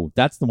 Oh,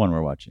 that's the one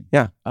we're watching.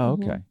 Yeah. Oh,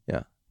 Mhm. okay.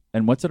 Yeah.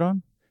 And what's it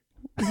on?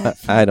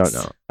 I don't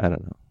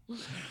know.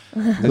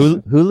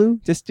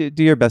 Hulu? Just do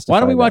your best. To Why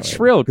don't we find watch that later.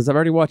 Shrill? Because I've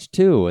already watched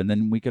 2, and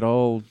then we could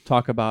all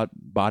talk about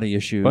body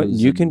issues. Well,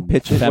 you can and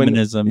pitch it.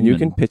 feminism. You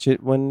can and- pitch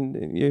it when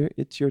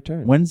it's your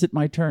turn. When's it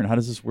my turn? How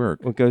does this work?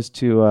 Well, it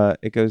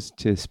goes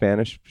to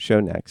Spanish show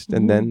next, Mhm.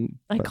 and then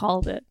I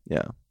called it.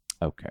 yeah,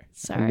 Okay.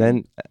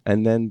 Sorry.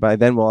 and then by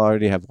then we'll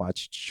already have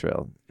watched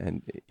Shrill,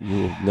 and you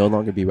will no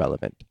longer be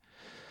relevant.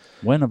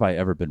 When have I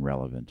ever been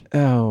relevant?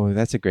 Oh,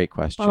 that's a great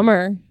question.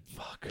 Bummer.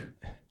 Fuck.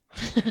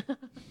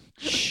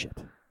 Shit.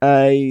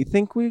 I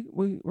think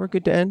we're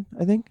good to end.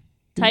 I think.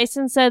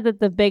 Tyson said that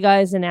the big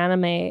eyes in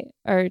anime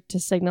are to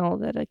signal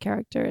that a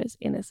character is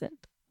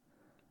innocent.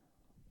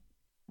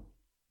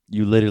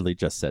 You literally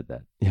just said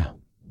that. Yeah.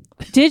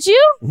 Did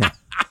you? Yeah.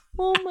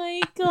 Oh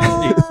my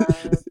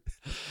god.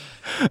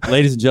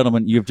 Ladies and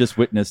gentlemen, you've just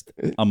witnessed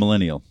a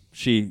millennial.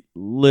 She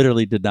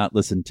literally did not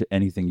listen to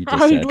anything you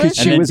just I said. listened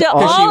she was to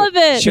all- all of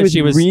it. She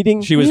was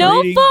reading. She was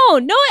no reading.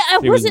 phone. No, I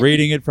She was wasn't.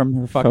 reading it from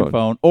her fucking Phone.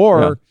 phone,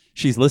 or Yeah.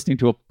 she's listening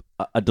to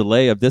a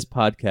delay of this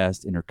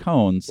podcast in her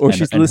cones, Or and-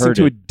 she's and listening heard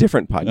to a it.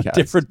 different podcast. A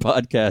different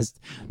podcast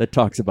that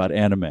talks about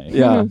anime.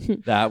 Yeah,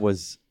 That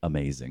was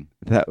amazing.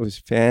 that was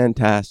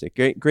fantastic.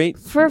 Great.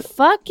 For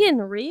fucking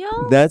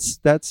real? That's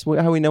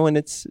how we know when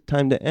it's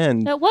time to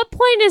end. At what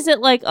point is it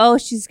like, oh,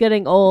 she's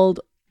getting old?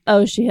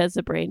 Oh, she has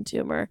a brain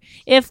tumor.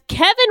 If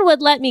Kevin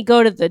would let me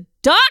go to the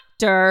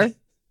doctor.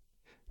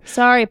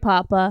 Sorry,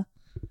 Papa.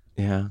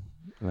 Yeah.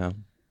 Well.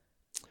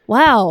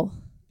 Wow.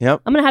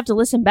 Yep. I'm going to have to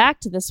listen back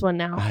to this one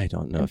now. I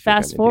don't know. And if you're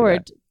fast gonna do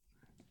forward.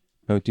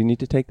 that. Oh, do you need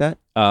to take that?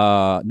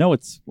 No,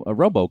 it's a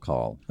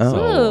robocall, Oh.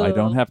 so I Ooh.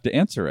 don't have to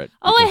answer it.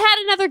 Oh, I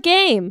had another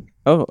game.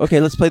 Oh, okay.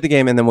 Let's play the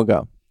game and then we'll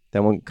go.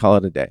 Then we'll call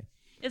it a day.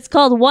 It's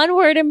called One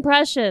Word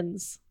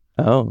Impressions.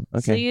 Oh,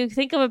 okay. So you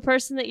think of a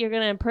person that you're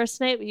going to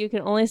impersonate, but you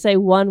can only say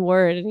one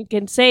word. And you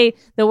can say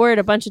the word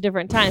a bunch of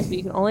different times, but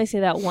you can only say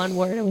that one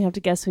word, and we have to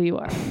guess who you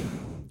are.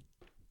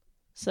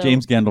 So,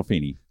 James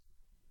Gandolfini.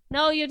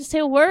 No, you have to say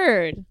a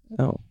word.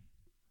 Oh.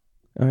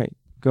 All right.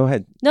 Go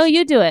ahead. No,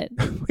 you do it.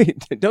 Wait,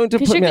 don't put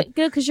Because me on.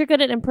 you're good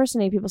at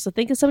impersonating people. So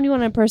think of someone you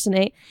want to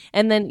impersonate,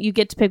 and then you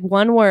get to pick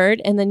one word,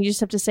 and then you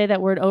just have to say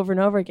that word over and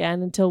over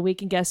again until we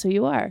can guess who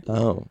you are.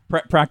 Oh,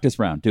 Practice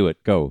round. Do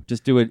it. Go.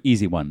 Just do an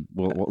easy one.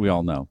 We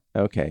all know.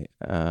 okay.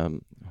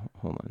 Hold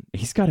on.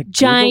 He's got a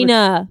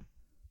Gina.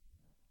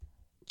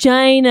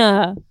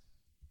 Gina.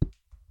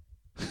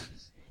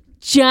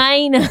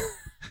 Gina.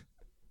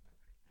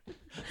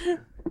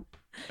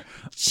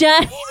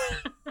 Gina.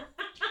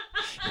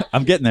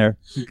 I'm getting there.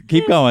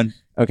 Keep going.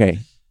 Okay.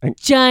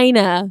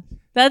 Gina.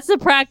 That's the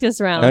practice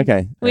round.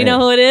 Okay. We know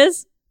who it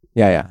is?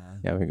 Yeah.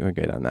 We're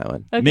good on that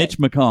one. Okay. Mitch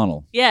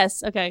McConnell.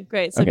 Yes. Okay,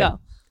 great. So Okay. go.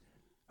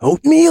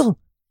 Oatmeal.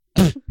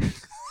 Do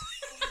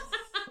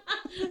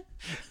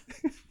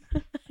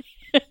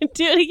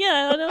it again.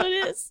 I don't know what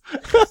it is.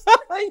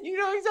 You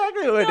know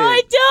exactly what No,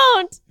 I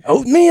don't.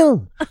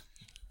 Oatmeal.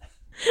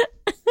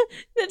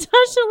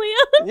 Natasha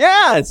Leon.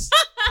 Yes.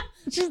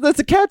 That's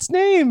a cat's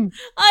name.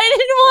 I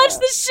didn't watch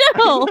the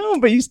show. No,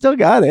 but you still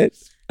got it.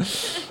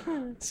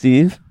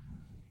 Steve.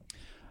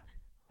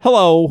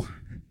 Hello.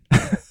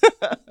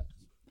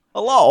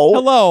 Hello.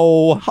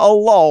 Hello.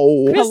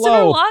 Hello. Christopher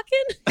Hello.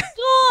 Walken?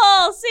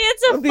 Cool. See,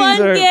 it's a These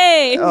fun are-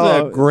 game.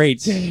 Oh, Great.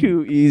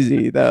 too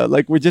easy though.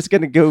 Like we're just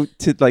gonna go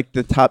to like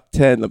the top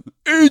 10. Like,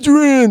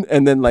 Adrian,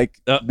 and then like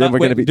then we're Wait,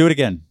 gonna be. do it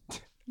again.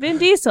 Vin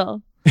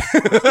Diesel.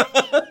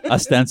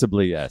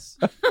 Ostensibly, yes.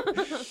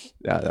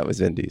 Yeah, that was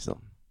Vin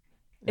Diesel.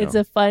 It's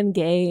a fun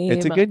game.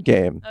 It's a good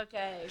game.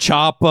 Okay.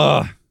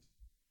 Chopper.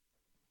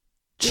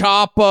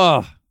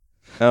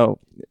 Oh,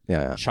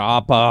 yeah.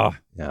 Chopper.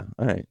 All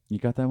right. You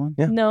got that one?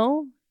 Yeah.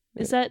 No?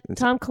 Is that It's-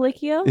 Tom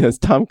Colicchio Yes,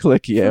 Tom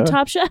Colicchio from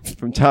Top Chef?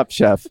 from Top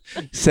Chef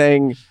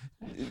saying,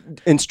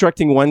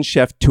 instructing one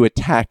chef to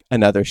attack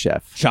another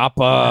chef.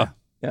 Chopper.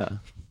 Yeah.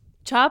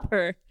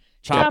 Chopper.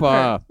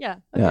 Chopper. Yeah.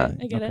 Okay. Yeah.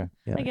 I get Okay. it.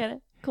 Yeah. I get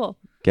it. Cool.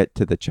 Get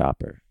to the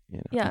chopper. You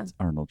know. Yeah. It's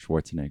Arnold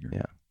Schwarzenegger.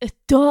 Yeah.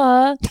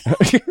 Duh.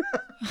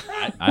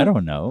 I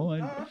don't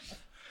know.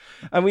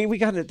 I mean,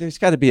 there's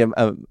got to be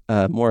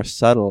a more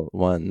subtle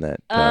one that,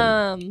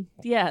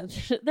 Yeah.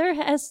 There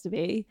has to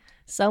be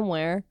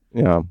somewhere.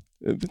 you know,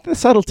 The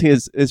subtlety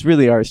is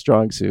really our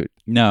strong suit.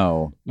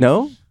 No.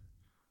 No?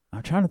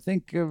 I'm trying to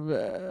think of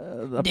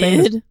a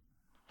famous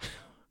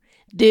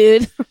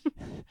Dude.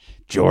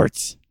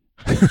 jorts.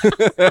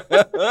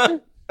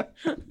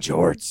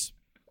 Jorts.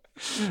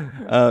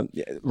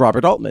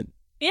 Robert Altman.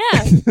 Yeah.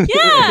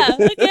 Yeah.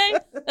 Okay.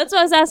 That's why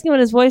I was asking what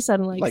his voice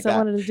sounded like. Like so I that.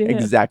 wanted to do him.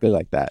 Exactly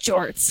like that.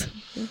 Jorts.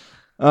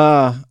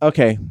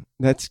 Okay.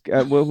 That's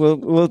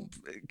we'll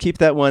keep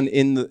that one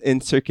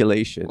in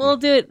circulation. We'll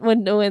do it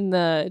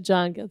when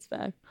John gets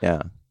back.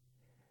 Yeah.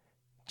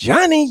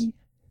 Johnny.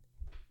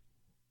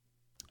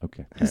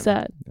 Okay. Who's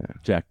that?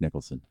 Jack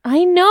Nicholson.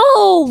 I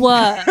know.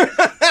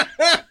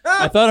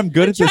 I thought I'm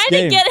good at this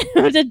Trying to game. get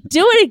him to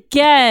do it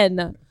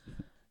again.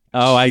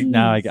 Oh, I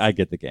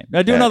get the game.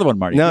 Now do another one,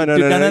 Marty. No, No,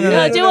 do one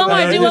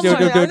more, do one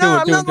more.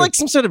 I'm not like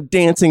some sort of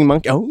dancing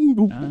monkey. Oh.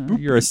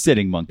 You're a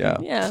sitting monkey.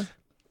 Yeah.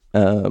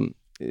 Yeah.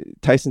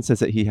 Tyson says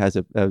that he has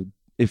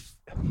if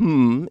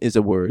is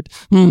a word,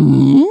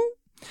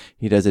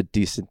 he does a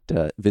decent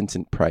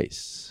Vincent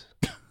Price.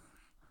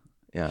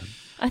 Yeah.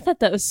 I thought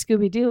that was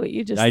Scooby Doo. What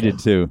you just I did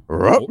too.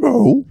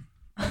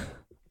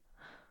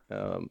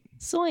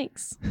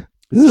 Zoinks.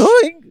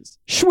 Zoinks.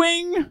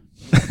 Swing.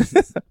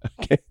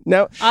 Okay.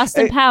 Now,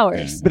 Austin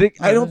Powers. but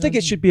I don't think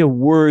it should be a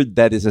word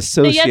that is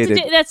No, you have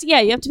associated. to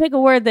you have to pick a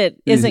word that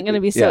isn't going to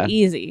be so Yeah.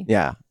 easy.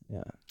 Yeah.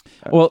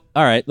 Well,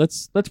 all right.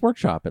 Let's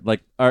workshop it.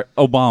 Like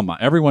Obama.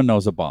 Everyone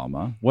knows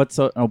Obama. What's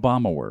an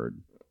Obama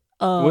word?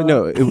 Well,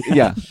 no.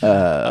 Yeah.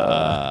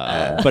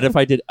 But if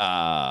I did,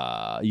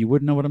 you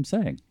wouldn't know what I'm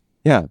saying.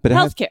 Yeah. But it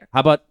has, Healthcare.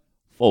 How about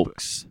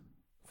folks?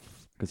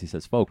 Because he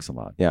says folks a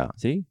lot. yeah.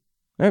 See?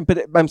 All right,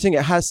 but I'm saying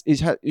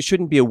it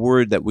shouldn't be a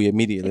word that we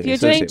immediately. If you're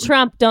associate doing with.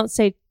 Trump, don't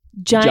say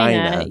Gina.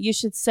 Gina. You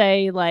should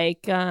say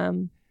like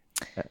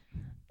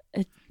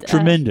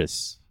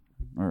Tremendous.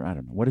 Or I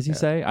don't know. What does he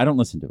say? I don't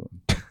listen to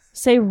him.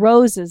 say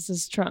roses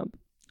as Trump.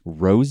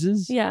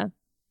 Roses? Yeah,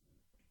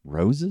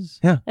 Roses?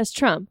 as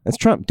Trump. That's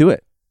Trump. Do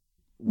it.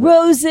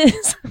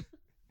 Roses.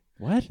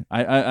 What?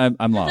 I'm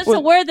lost. That's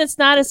a word that's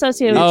not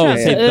associated with Oh, Trump.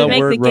 yeah, So it the would make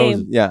word the game.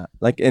 roses. Yeah,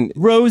 like and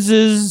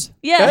Roses.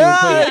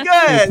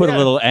 Yeah. You put a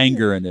little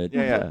anger in it.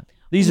 yeah.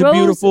 These are Roses.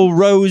 beautiful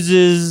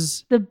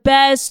roses. The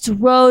best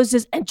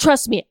roses, and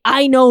trust me,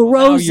 I know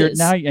roses.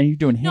 Now you're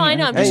doing. No, I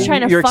know. I'm Hey, just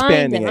trying to you're find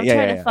expanding him. it. I'm Yeah,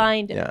 trying yeah, to yeah.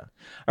 find him. Yeah.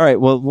 All right.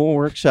 Well, we'll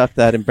workshop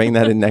that and bring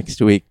that in next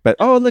week. But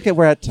look at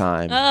we're at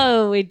time.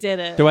 Oh, we did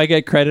it. Do I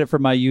get credit for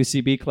my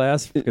UCB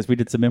class because we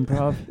did some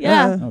improv?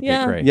 Yeah. Okay,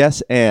 yeah. great.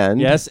 Yes, and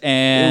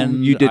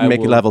And you didn't I make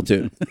it will- level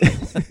 2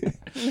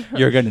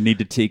 You're going to need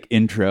to take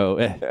intro.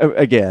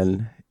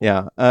 again.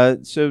 Yeah.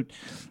 So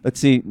let's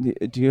see.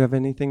 Do you have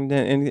anything?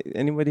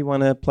 Anybody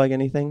want to plug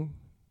anything?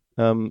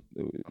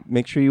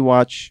 Make sure you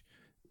watch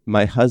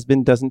My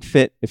Husband Doesn't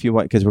Fit if you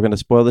want, because we're going to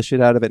spoil the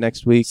shit out of it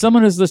next week.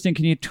 Someone who's listening,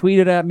 can you tweet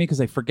it at me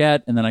because I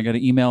forget, and then I got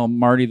to email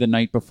Marty the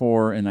night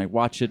before, and I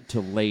watch it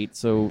till late.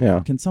 So Yeah.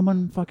 can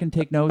someone fucking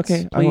take notes,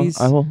 Okay, please?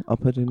 I will. I'll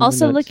put it in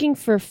Also the notes. looking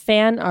for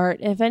fan art.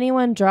 If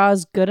anyone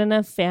draws good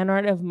enough fan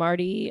art of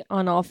Marty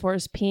on all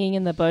fours peeing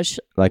in the bush,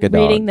 like a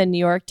dog. reading the New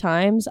York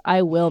Times,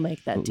 I will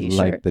make that T-shirt.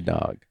 Like the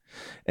dog.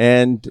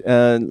 And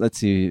let's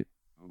see.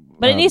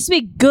 But it needs to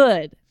be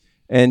good.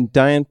 And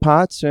Diane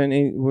Potts,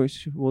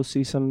 we'll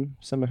see some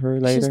of her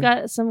later. She's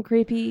got some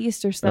creepy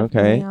Easter stuff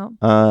Okay. coming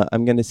out.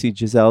 I'm going to see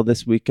Giselle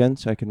this weekend,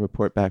 so I can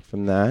report back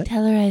from that.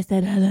 Tell her I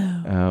said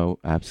hello. Oh,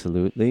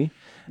 absolutely.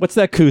 What's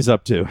that coos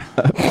up to?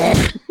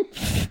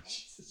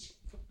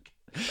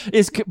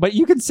 But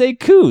you can say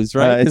coos,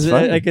 right? It's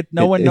fine.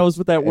 No one knows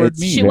what that word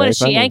it's means. She very what is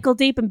funny. she ankle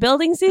deep in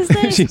buildings these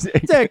days?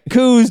 What's that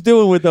coos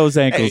doing with those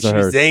ankles of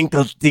hers?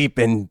 ankle deep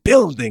in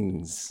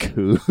buildings.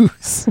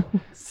 Coos.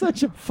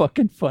 Such a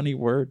fucking funny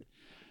word.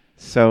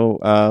 So,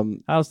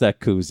 How's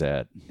that coos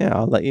at? yeah,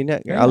 I'll let you know.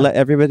 Yeah. I'll let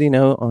everybody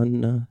know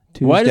on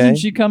Tuesday. Why doesn't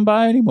she come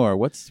by anymore?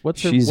 What's her?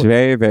 She's what-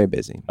 very, very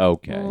busy.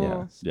 okay.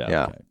 Oh.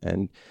 Yeah. Okay.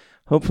 And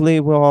hopefully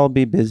we'll all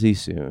be busy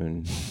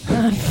soon.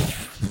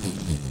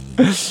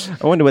 I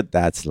wonder what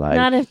that's like.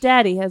 Not if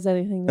Daddy has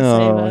anything to say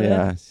Oh, about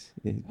yes.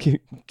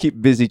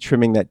 Keep busy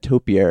trimming that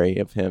topiary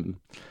of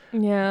him.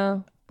 it. Yeah.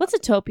 What's a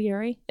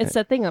topiary? It's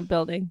that thing I'm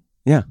building.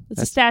 Yeah.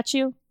 It's a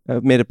statue.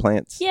 Made of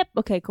plants. Yep.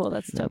 Okay. Cool.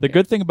 That's a topiary. The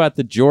good thing about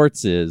the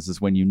jorts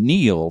is when you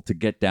kneel to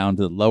get down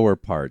to the lower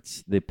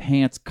parts, the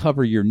pants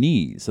cover your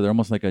knees, so they're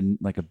almost like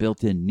a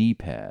built-in knee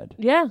pad.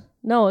 Yeah.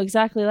 No.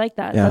 Exactly like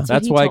that. Yeah. That's,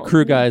 That's what he why told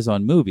crew me. guys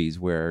on movies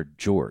wear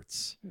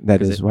jorts.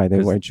 That is why they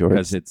wear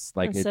Because jorts. it's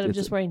like Instead of it's,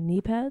 just wearing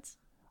knee pads.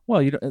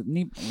 well, you don't,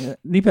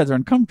 knee pads are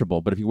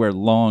uncomfortable, but if you wear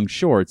long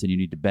shorts and you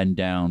need to bend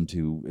down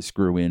to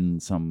screw in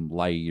some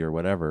light or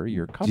whatever,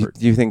 you're Do covered.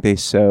 you think they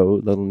sew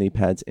little knee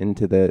pads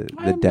into the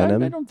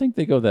denim? I don't think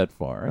they go that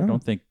far. I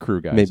don't think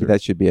crew guys. Maybe are,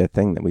 that should be a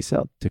thing that we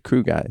sell to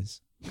crew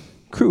guys.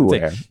 Crew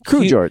It's wear. a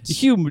Crew hu-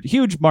 jorts.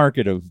 Huge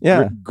market of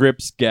Yeah.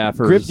 grips,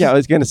 gaffers. Grip, yeah, I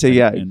was going to say,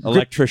 yeah. and Grip,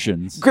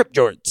 electricians. grip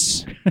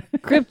jorts.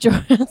 Grip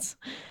jorts.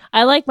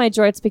 I like my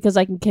jorts because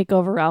I can kick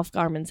over Ralph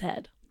Garman's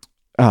head.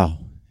 Oh.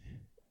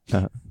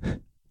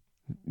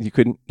 You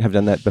couldn't have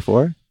done that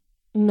before?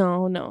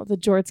 No, the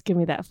jorts give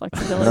me that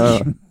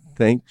flexibility.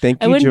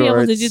 Thank you, I wouldn't be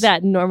able to Jorts. do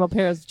that in normal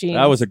pair of jeans.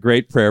 That was a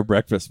great prayer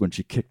breakfast when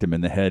she kicked him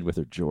in the head with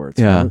her jorts.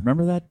 Yeah.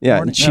 Remember that? Yeah,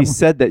 morning? and she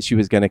said that she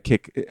was going to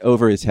kick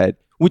over his head,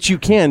 which you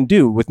can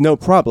do with no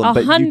problem.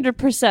 But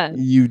 100%.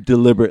 you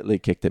deliberately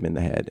kicked him in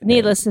the head.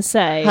 Needless to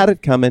say, Had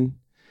it coming.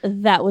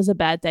 that was a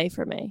bad day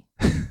for me.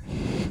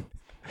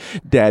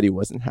 Daddy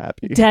wasn't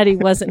happy. Daddy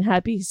wasn't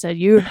happy. He said,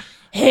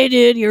 hey,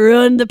 dude, you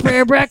ruined the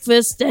prayer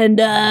breakfast. And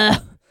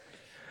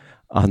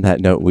On that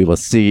note, we will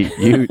see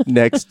you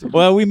next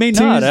Well, we may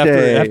not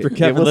Tuesday. after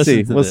Kevin we'll see.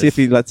 listens to We'll this. see if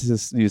he lets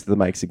us use the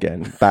mics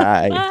again.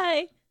 Bye.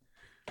 bye.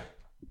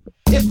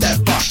 Hit that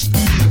fuck.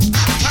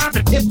 Time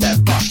to hit that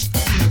fuck.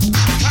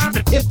 Time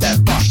to hit that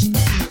fuck.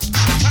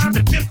 Time to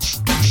hit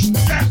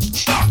that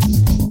fuck.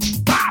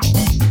 Bow. Bow.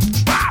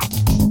 Bow.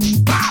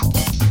 Bow.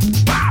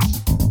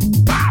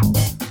 Bow. Bow.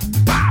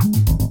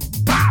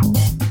 Bow.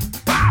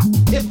 Bow.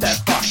 Hit that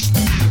fuck.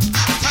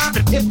 Time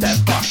to hit that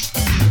fuck.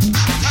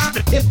 Time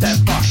to hit that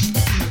fuck.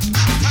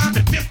 Time to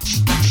hit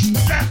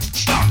that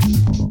fuck.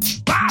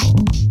 Bow.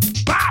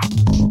 Bow. Bow.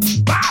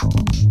 Bow.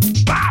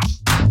 Bow.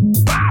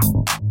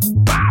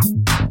 Bow.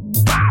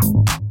 Bow.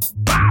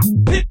 Bow.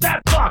 Hit that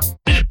fuck.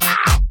 Hit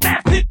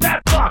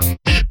that fuck.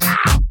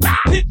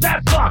 Hit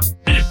that fuck.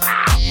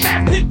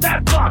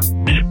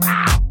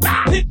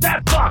 Hit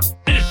that fuck.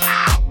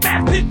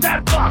 Hit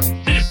that fuck.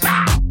 Hit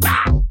that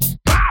fuck.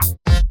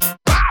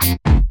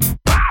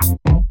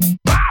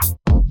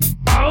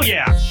 Oh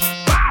yeah.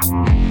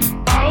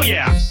 Oh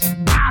yeah.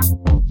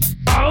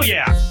 Oh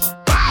yeah.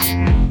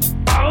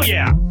 Oh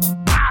yeah.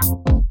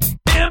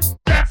 Imp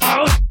that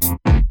out.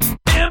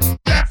 Imp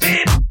that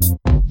fit.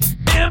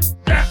 Imp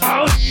that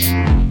out.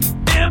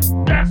 Imp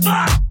that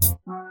fuck.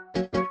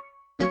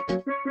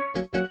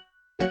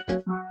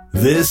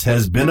 This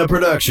has been a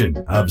production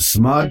of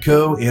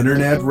Smodco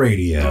Internet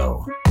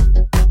Radio.